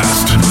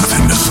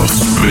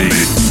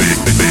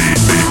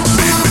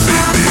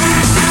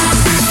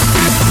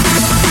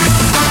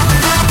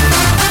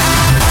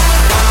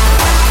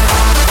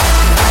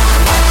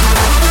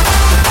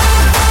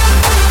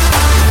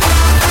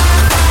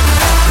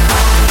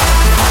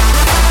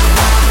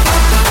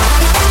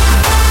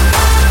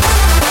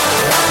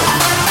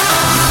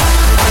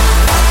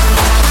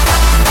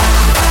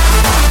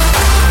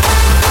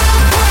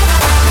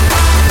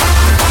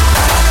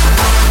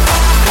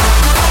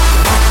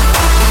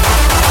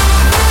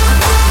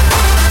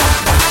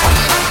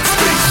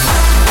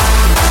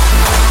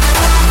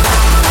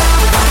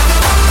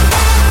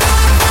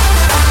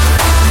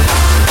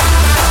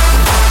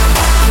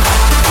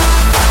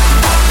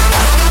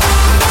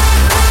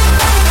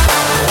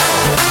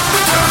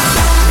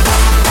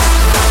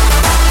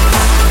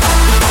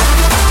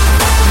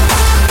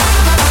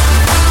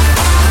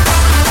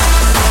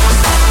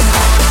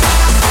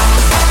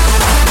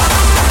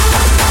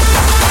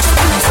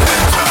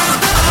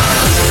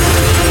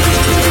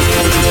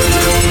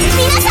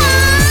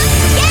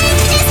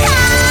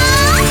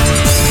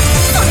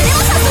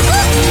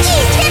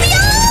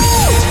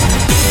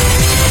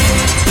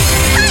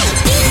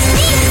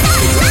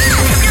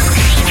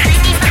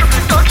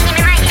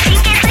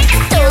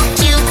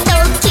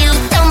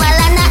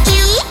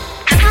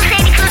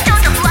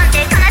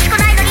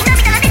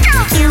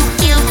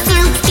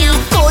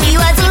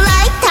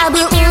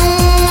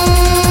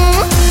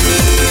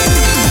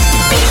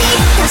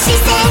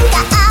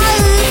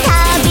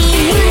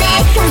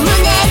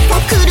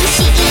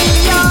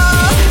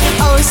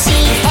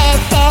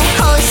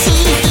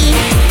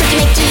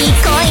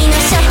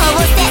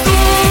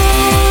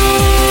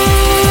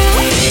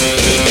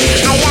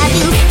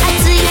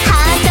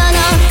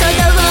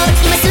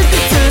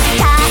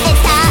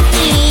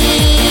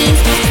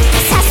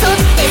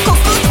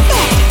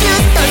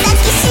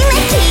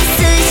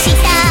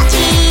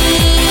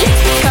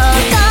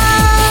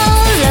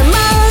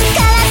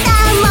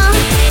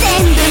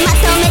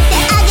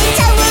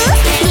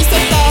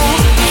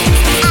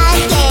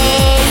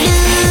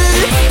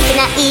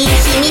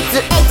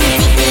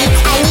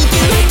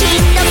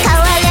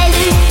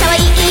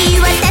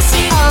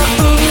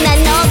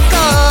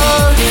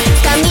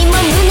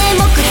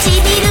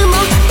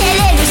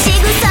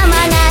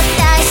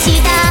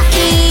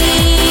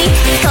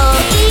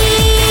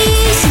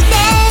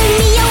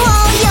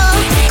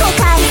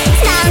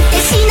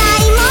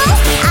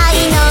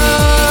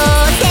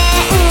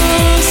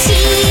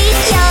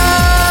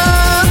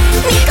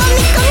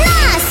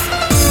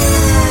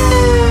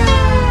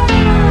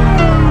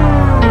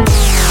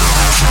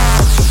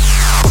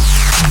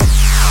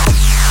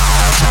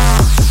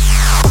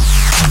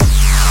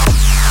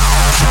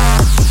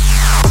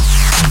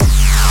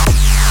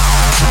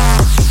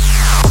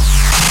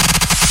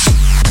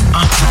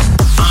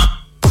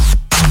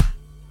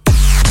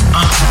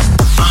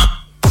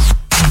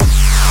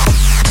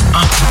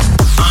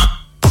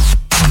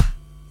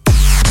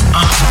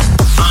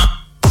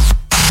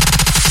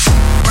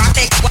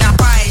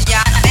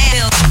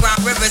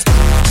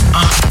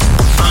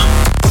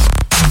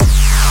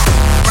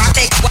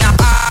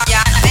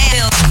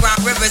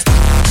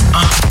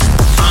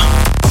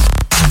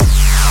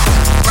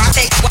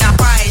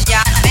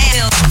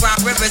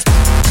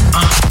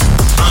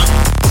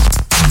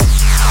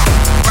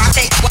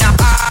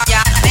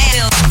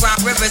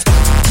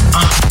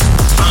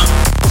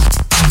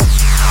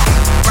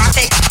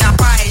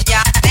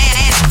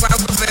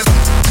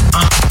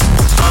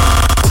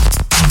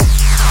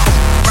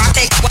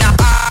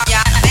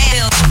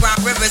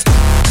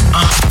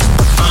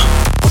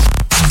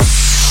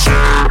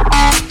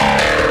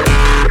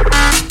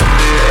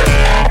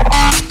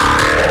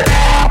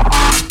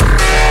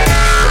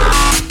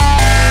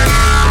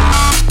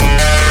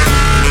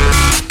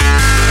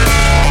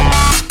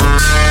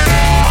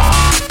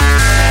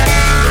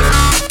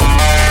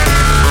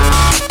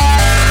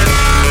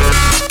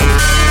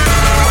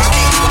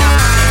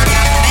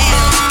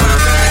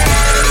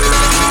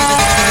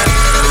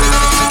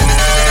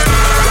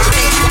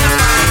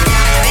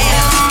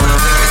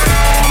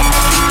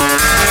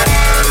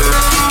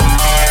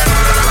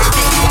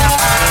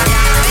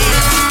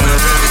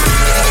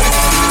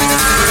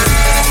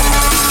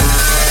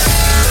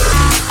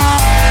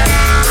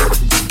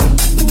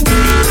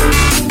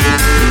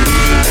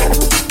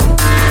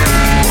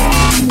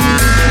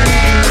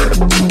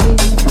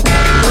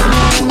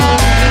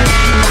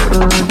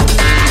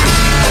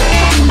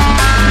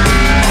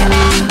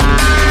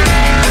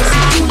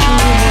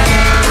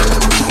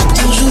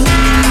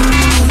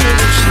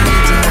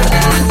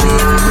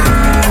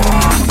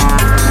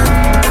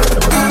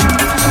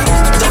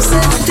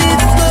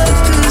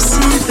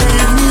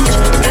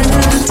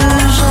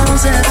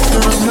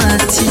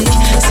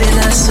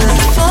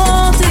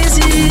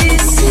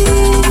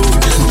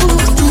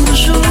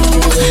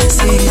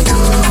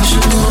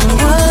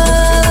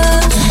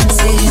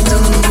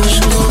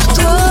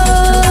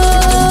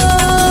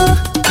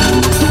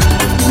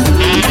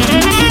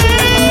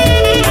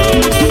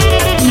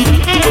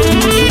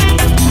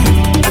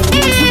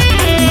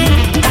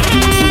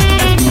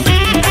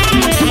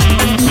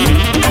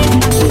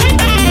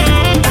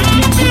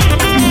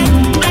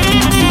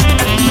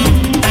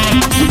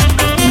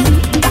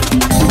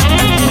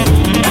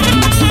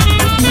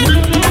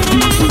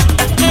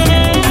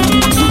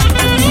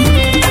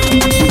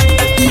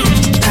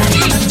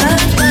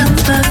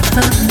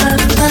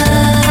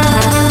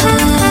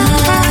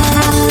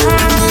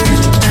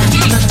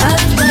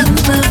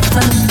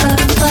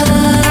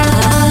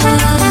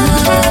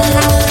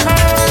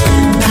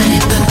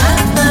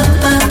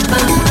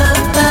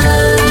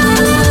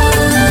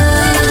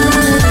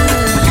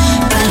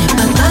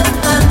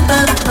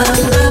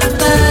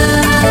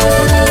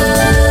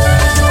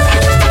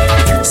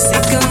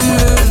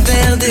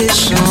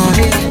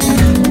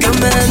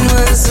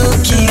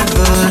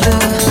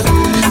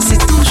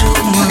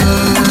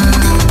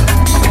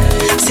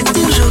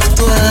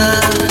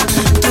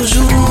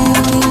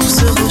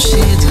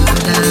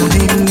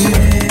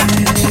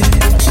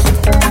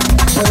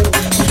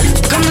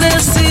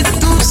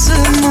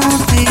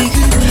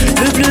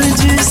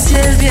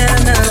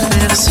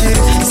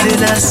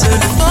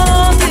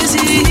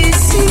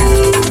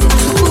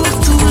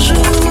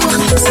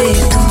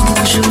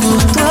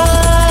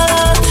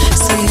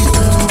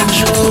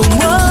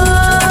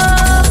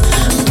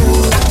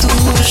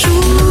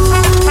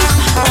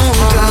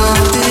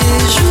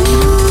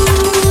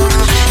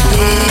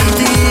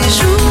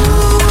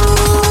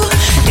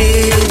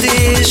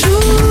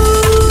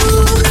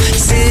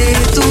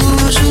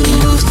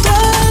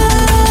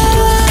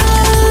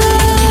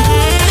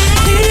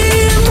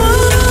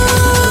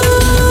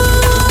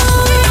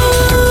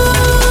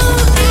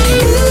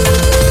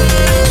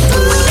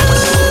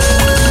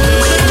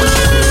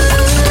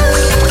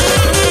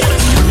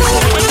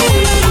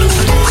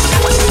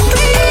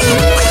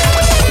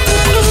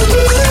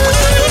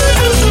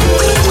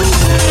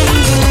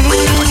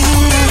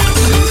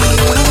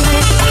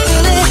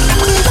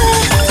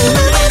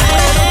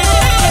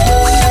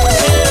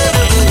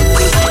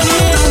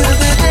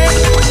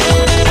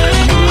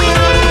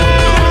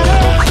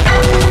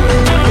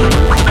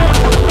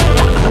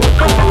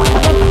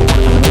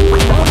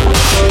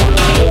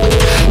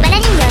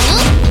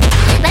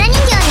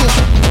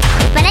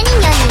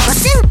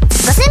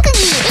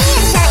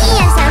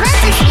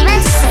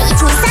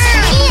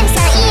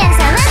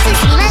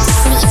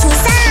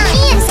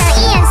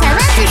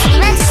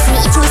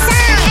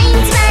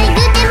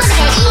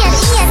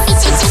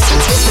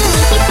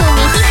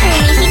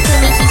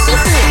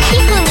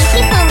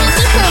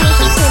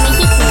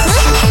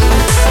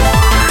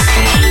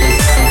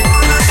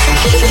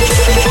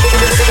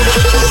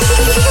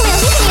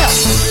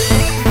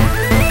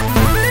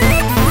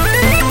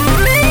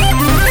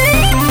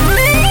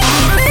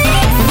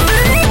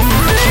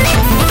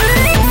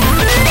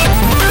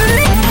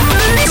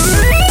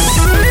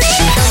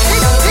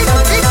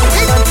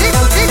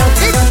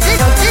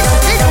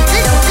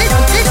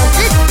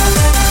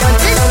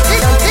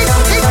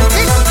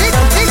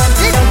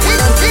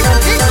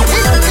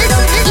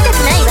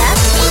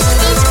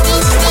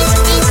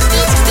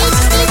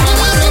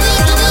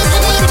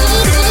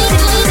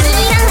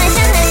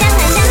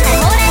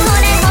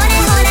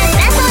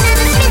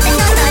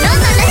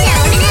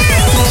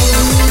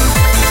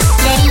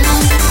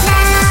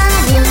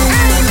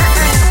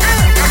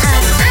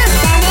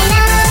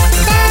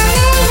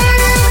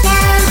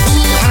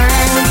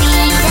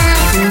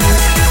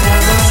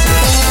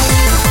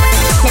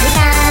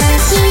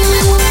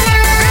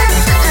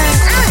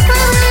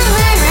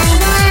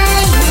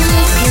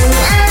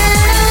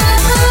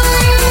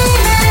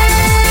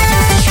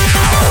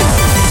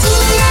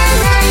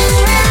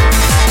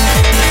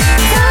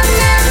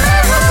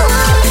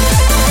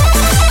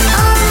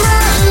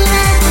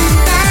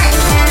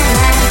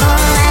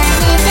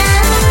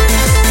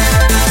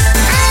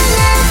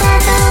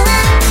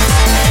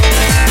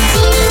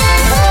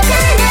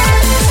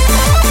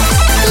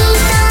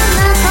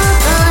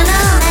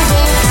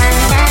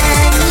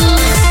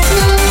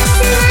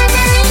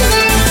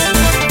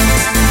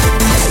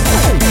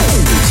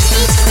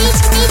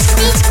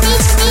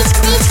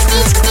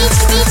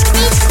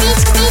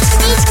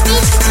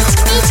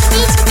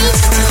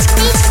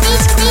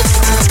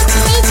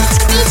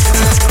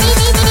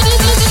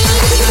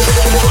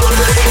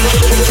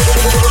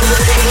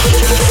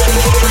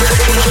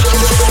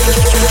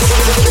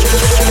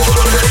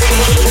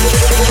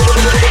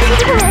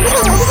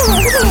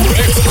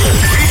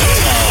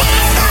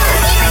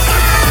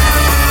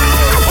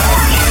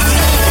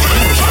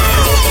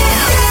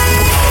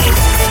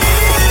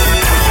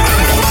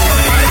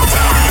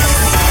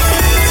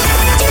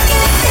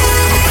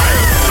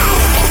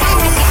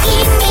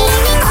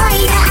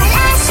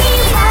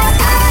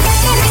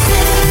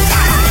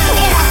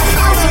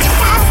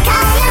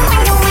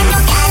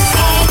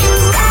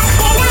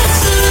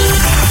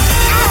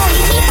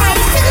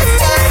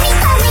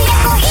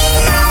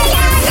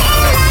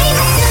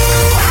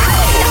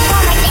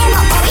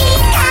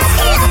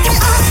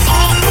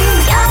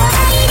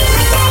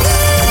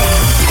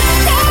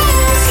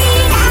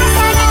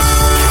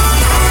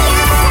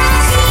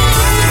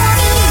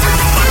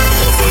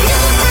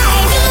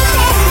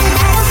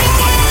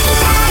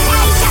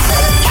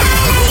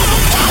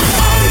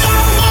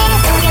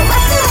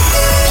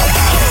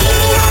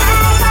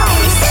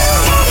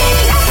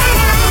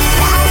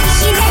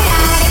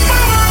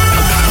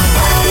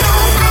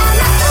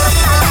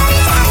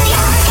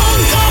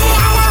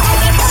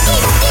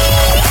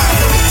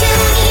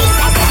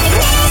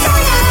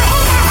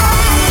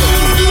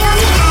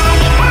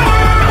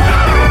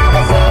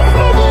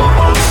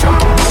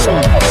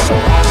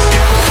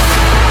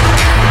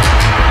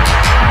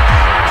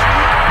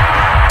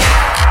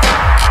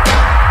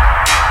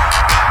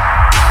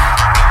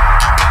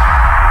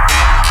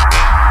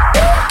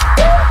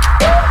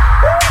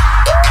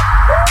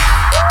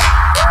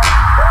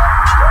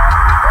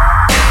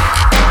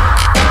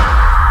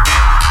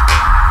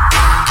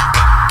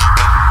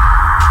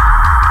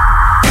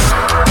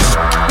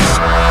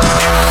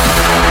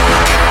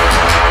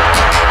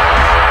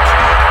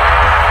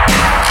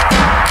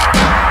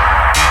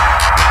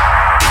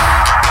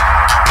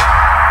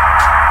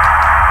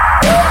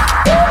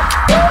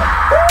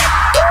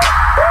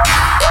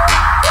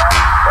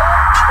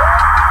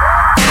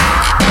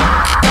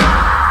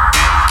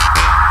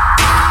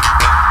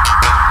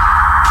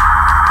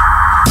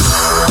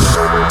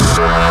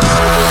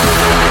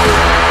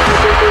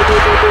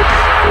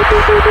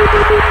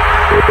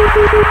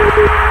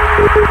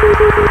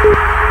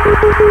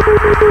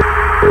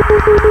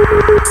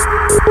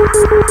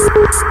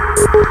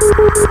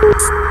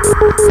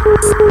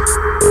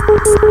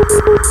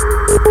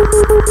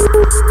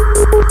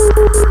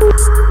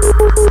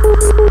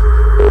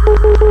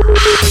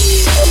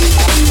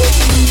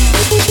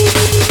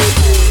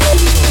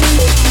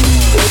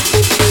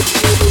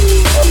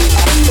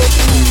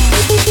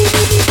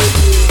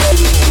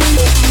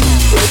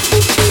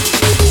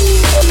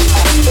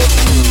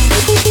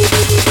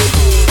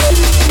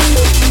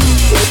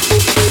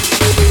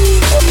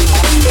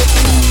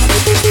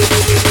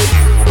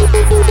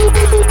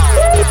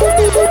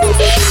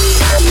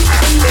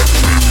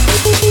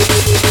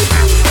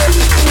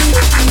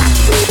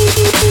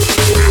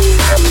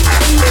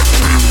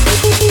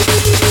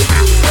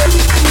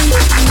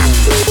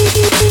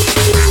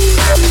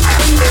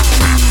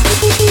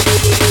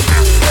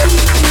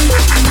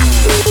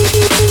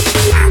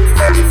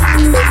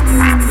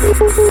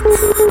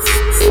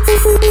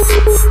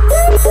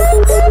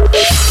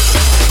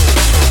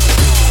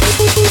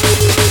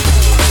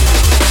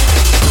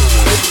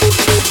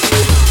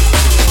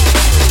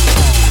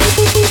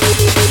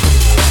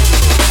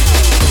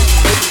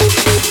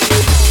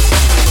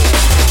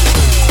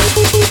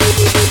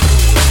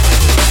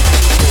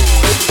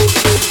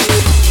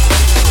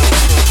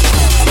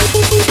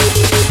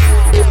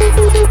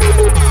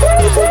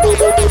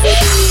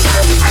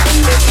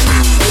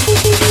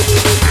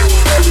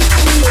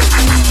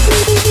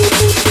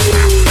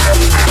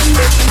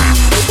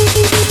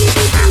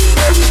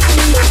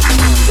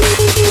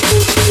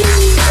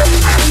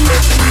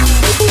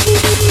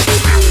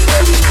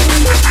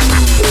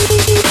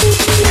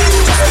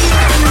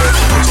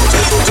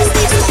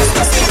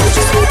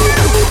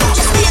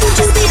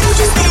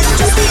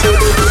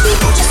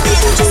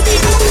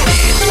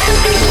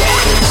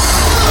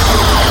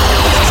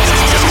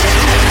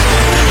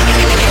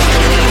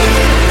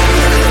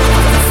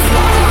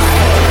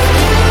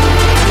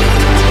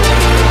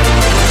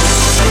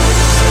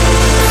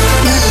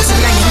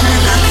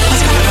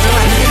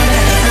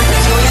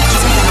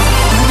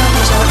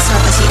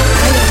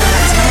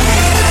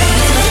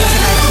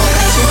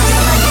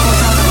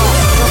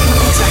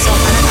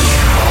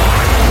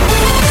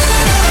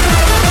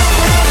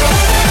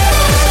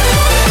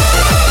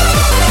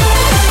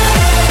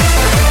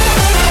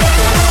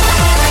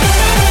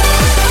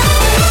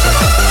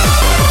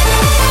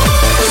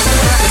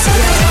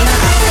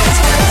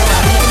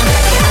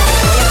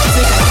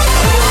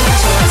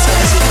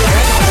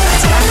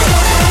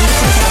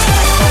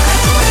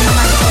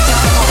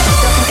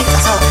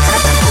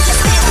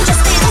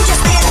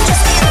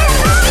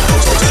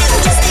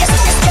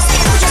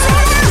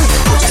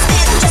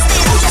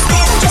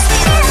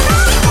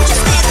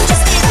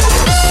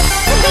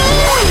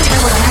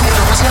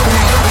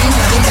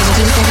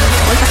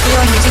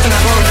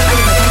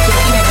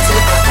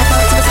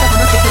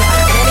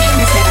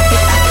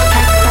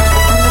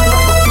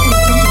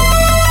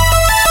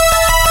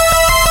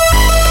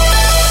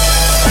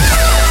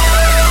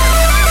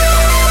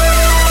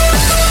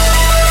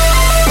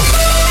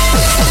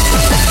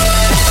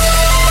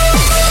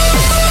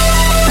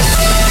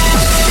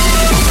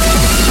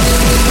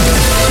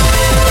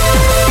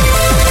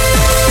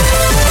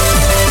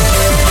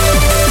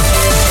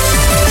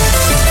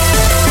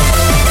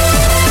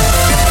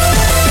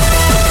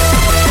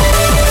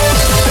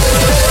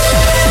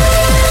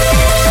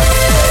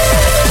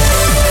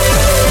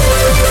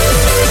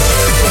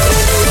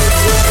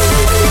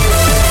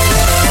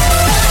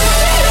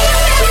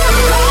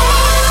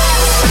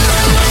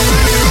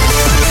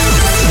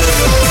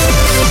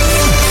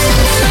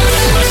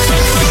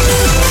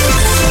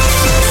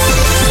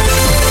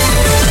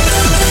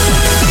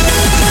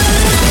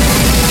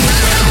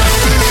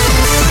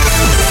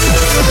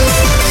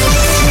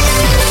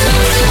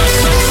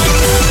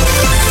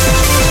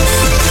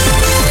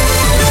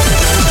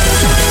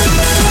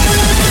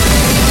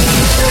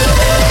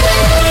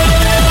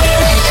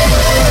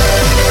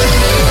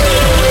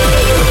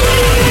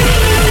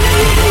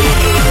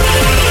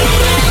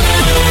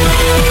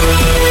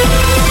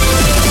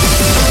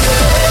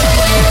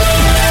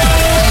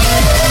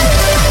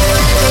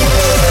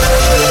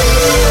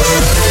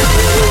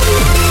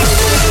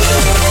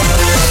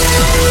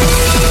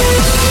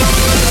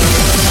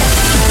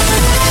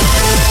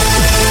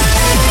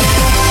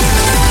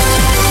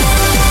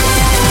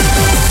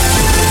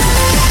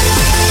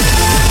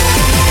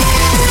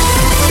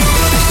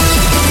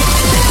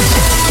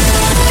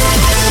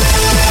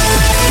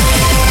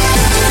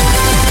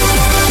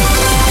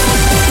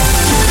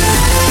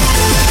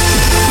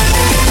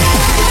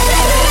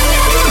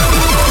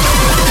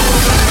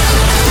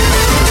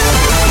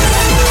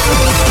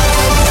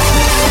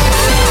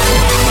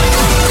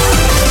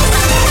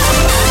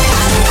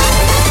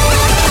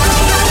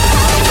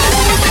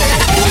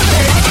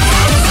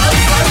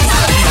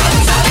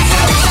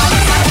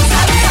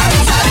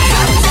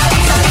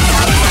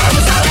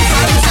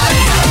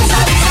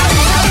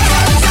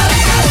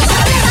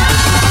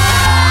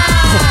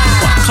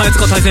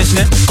対戦し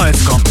ね。あい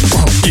つか。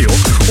いいよ。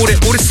俺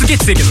俺すげえ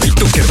強えけど言っ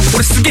とくけど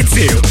俺すげえ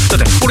強えよ。だっ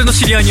て俺の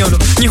知り合いに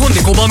日本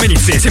で5番目に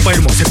強え先輩い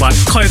るもん。先輩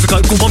貝塚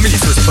5番目に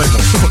強い先輩いる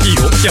もん。いい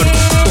よやるか。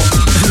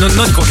何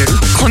かける？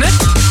金？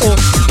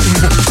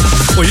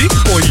いい？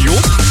いいよ。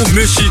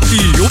飯い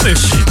いよ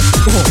飯。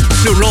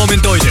でラーメ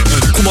ン代で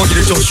細切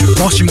れチャーシュー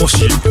マシマ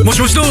シマ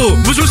シマシだ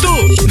マシマシだ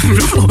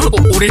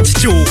俺父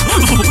長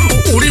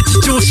俺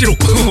父長しろい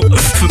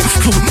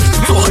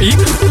い？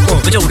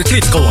じゃあ俺手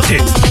使うわ手。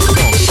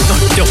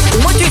じゃあお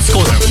前手使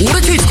うなよ。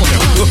俺手使うんだよ。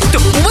で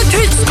もお前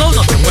手使う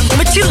なって。お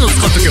前チルノ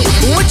使っとけよ。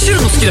お前チ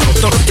ルノ好きだろ。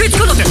だから手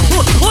使うなって。お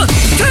い手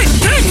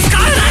使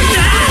うなっ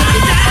て。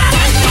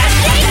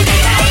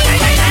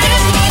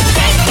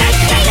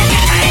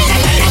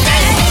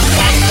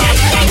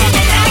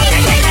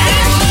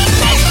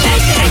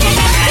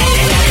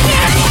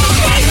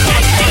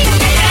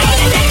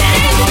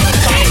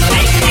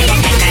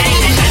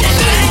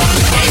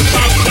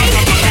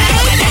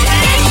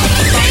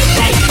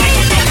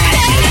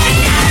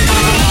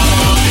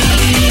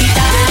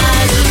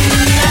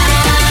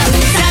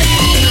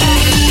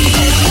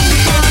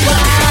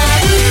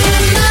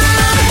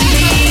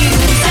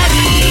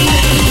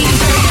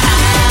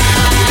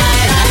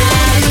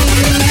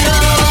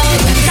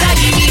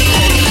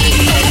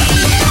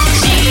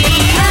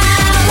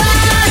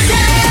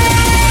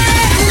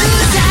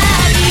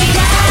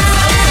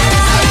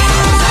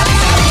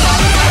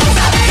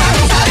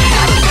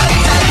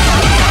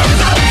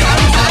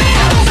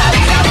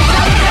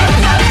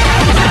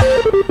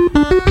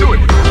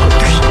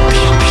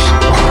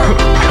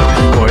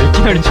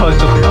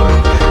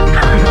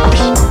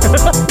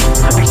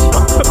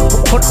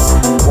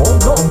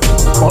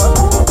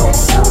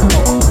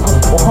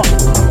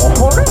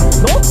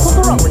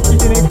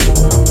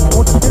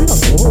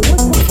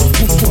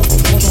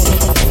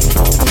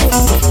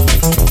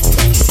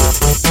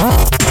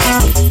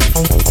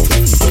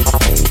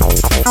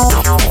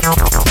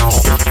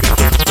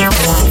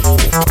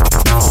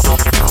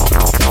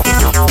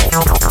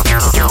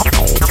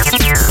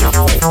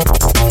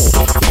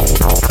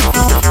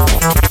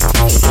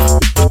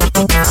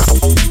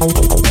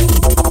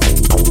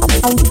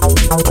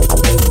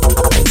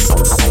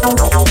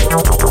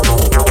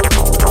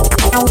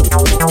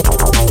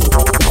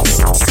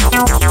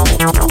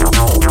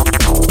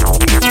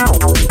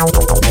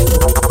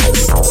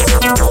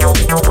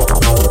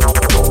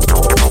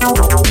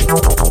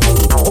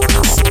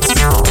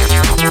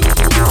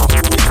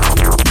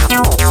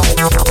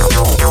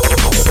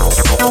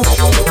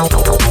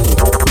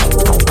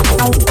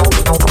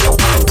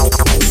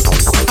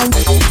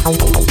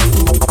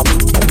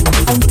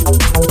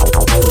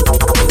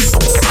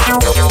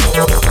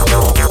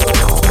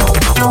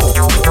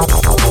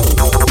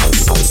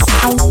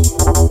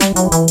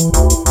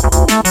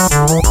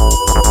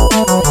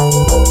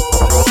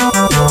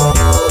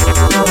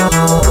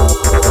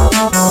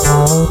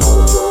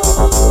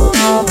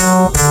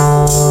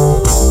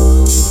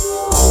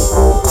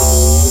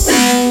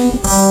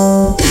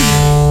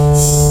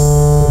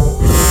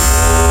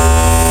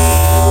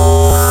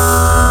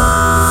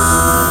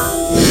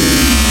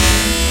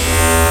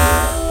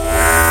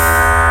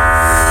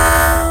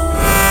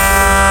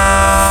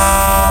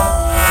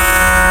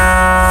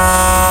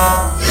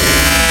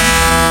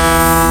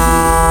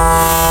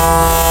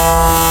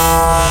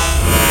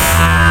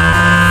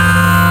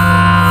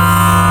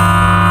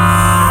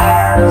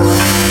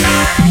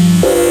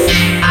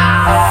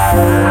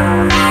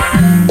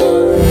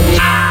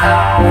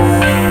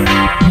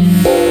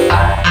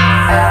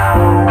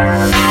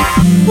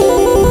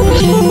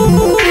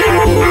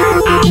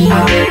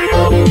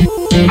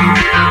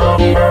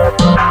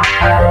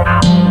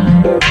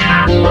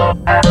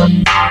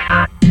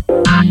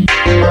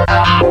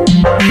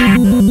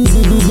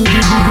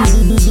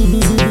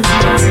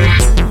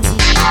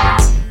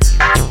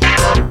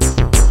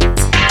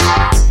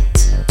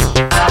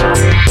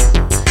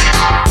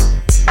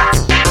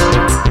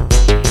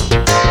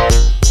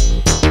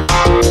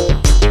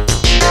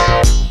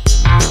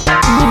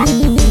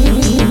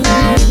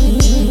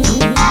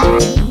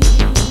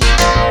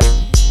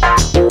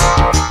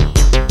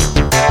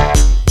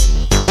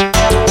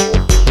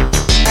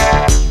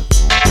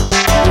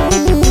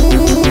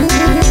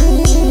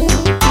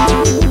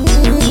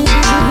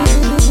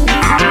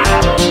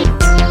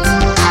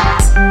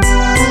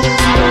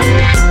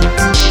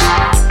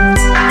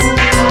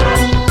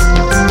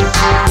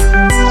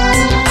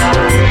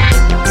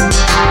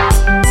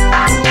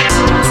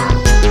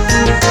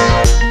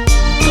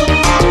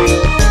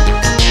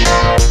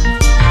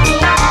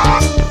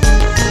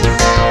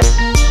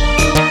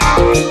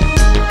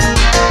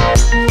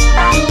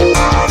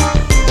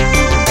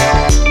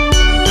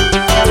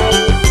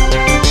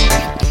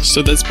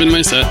So that's been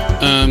my set.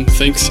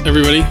 Thanks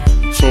everybody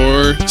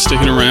for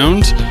sticking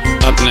around.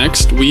 Up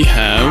next we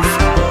have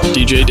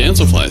DJ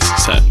Damselfly's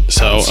set.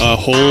 So a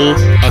whole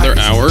other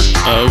hour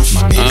of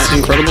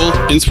incredible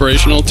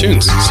inspirational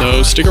tunes.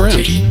 So stick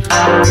around.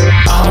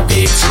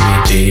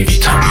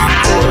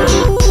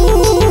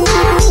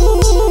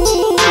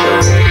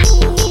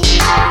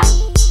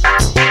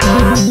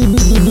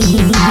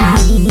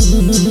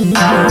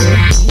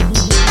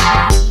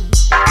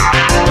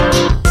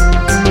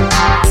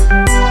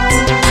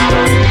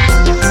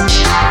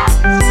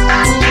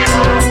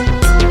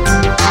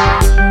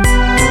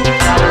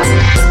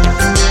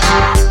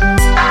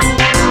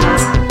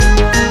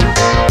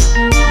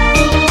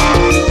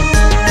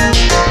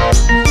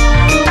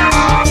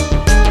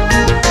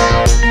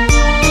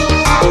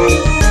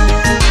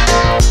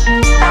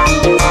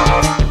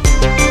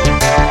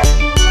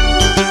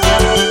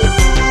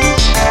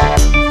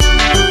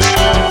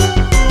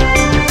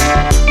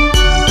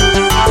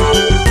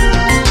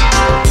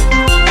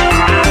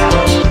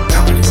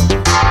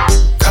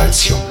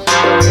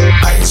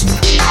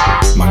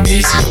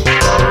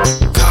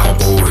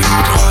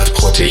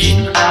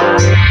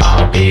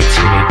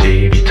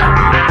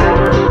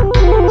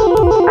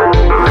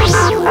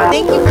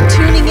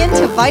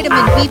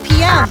 Vitamin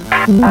BPM.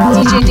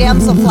 DJ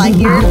Damselfly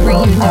here to bring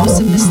you a dose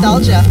of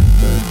nostalgia.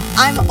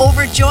 I'm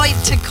overjoyed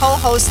to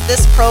co-host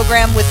this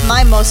program with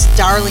my most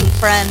darling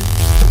friend.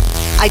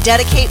 I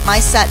dedicate my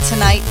set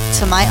tonight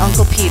to my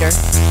Uncle Peter.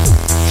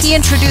 He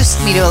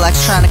introduced me to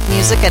electronic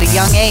music at a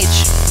young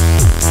age.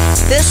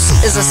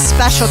 This is a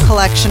special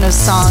collection of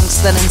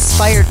songs that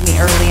inspired me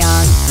early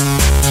on.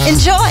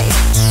 Enjoy!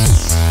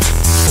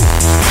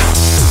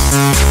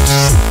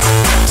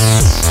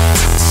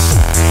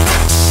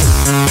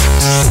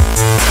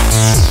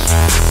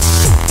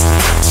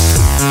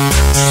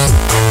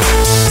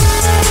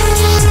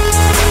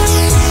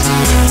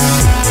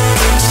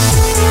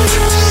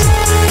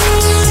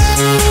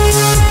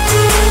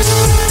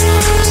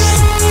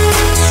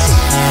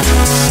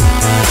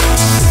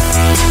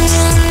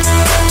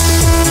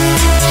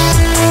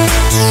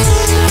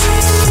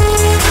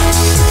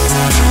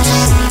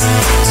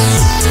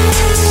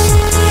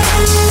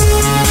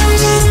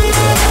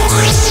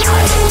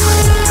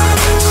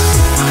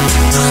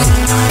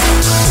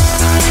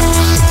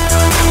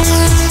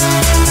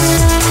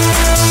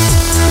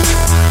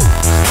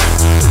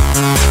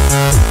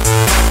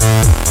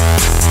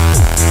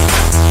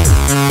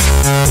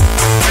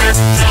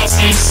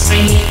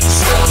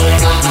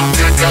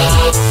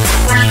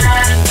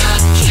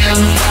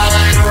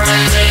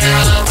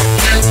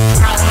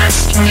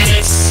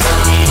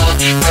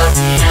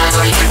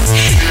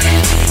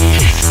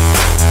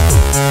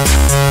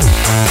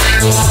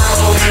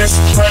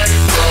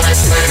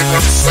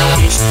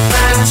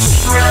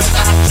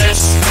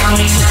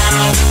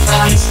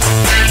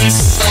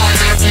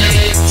 Inside of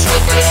me,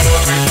 so